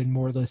just getting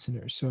more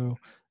listeners. So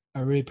I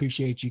really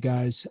appreciate you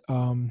guys.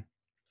 And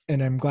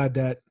I'm glad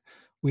that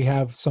we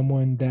have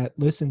someone that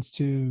listens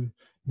to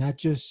not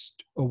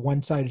just a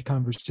one-sided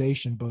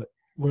conversation, but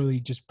really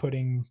just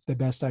putting the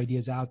best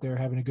ideas out there,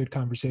 having a good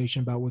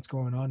conversation about what's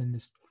going on in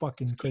this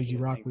fucking crazy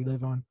rock we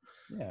live on.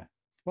 Yeah.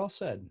 Well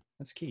said.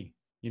 That's key.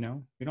 We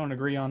don't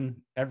agree on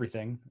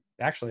everything.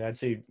 Actually, I'd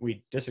say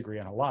we disagree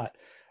on a lot.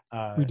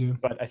 We do.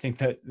 But I think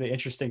that the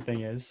interesting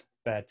thing is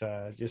that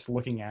just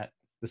looking at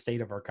the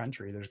state of our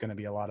country, there's going to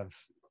be a lot of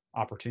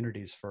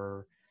opportunities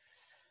for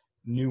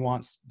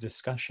nuanced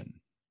discussion.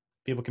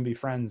 People can be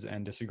friends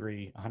and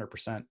disagree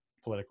 100%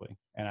 politically.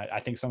 And I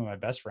think some of my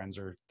best friends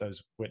are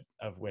those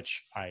of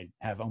which I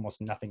have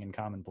almost nothing in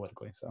common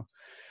politically. So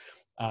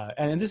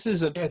And this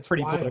is a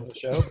pretty wild. political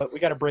show, but we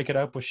got to break it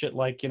up with shit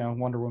like,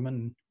 Wonder Woman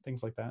and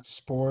things like that.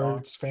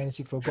 Sports,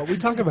 fantasy football. We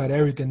talk about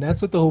everything.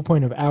 That's what the whole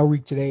point of our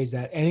week today is,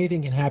 that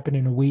anything can happen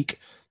in a week.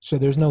 So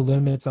there's no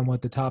limits on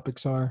what the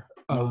topics are.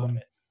 No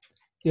limit.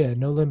 Yeah,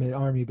 no limit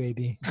army,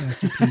 baby.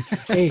 Master P.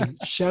 Hey,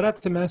 shout out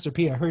to Master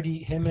P. I heard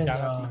him and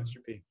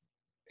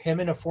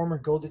a former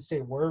Golden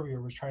State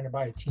Warrior was trying to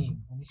buy a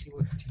team. Let me see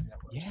what the team that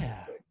was.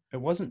 Yeah.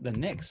 It wasn't the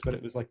Knicks, but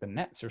it was like the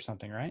Nets or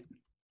something, right?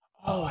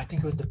 Oh, I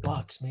think it was the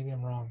Bucks. Maybe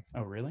I'm wrong.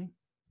 Oh, really?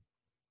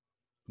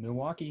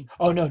 Milwaukee.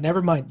 Oh, no,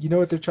 never mind. You know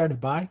what they're trying to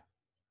buy?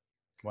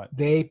 What?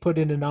 They put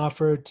in an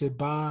offer to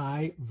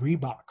buy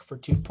Reebok for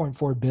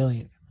 $2.4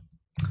 billion.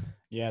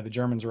 Yeah, the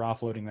Germans are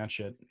offloading that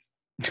shit.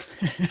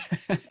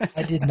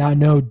 I did not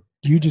know.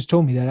 You just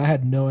told me that. I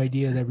had no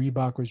idea that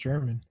Reebok was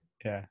German.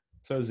 Yeah,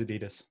 so is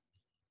Adidas.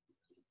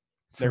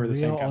 They were the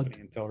same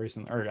company until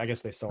recently. Or I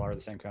guess they still are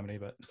the same company,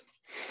 but...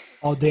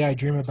 All day I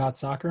dream about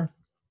soccer?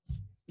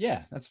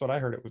 Yeah, that's what I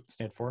heard it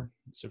stood for.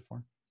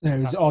 No,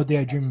 it was all day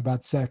I dream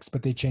about sex,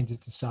 but they changed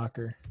it to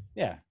soccer.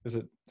 Yeah, because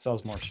it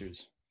sells more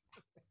shoes.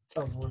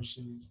 Sells more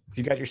shoes.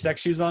 You got your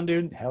sex shoes on,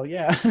 dude? Hell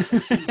yeah.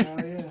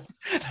 Hell yeah.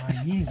 My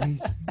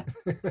Yeezys.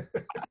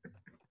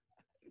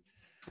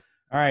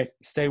 All right,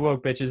 stay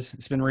woke, bitches.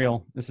 It's been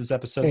real. This is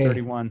episode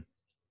 31.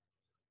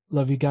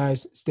 Love you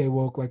guys. Stay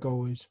woke like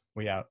always.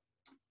 We out.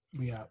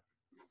 We out.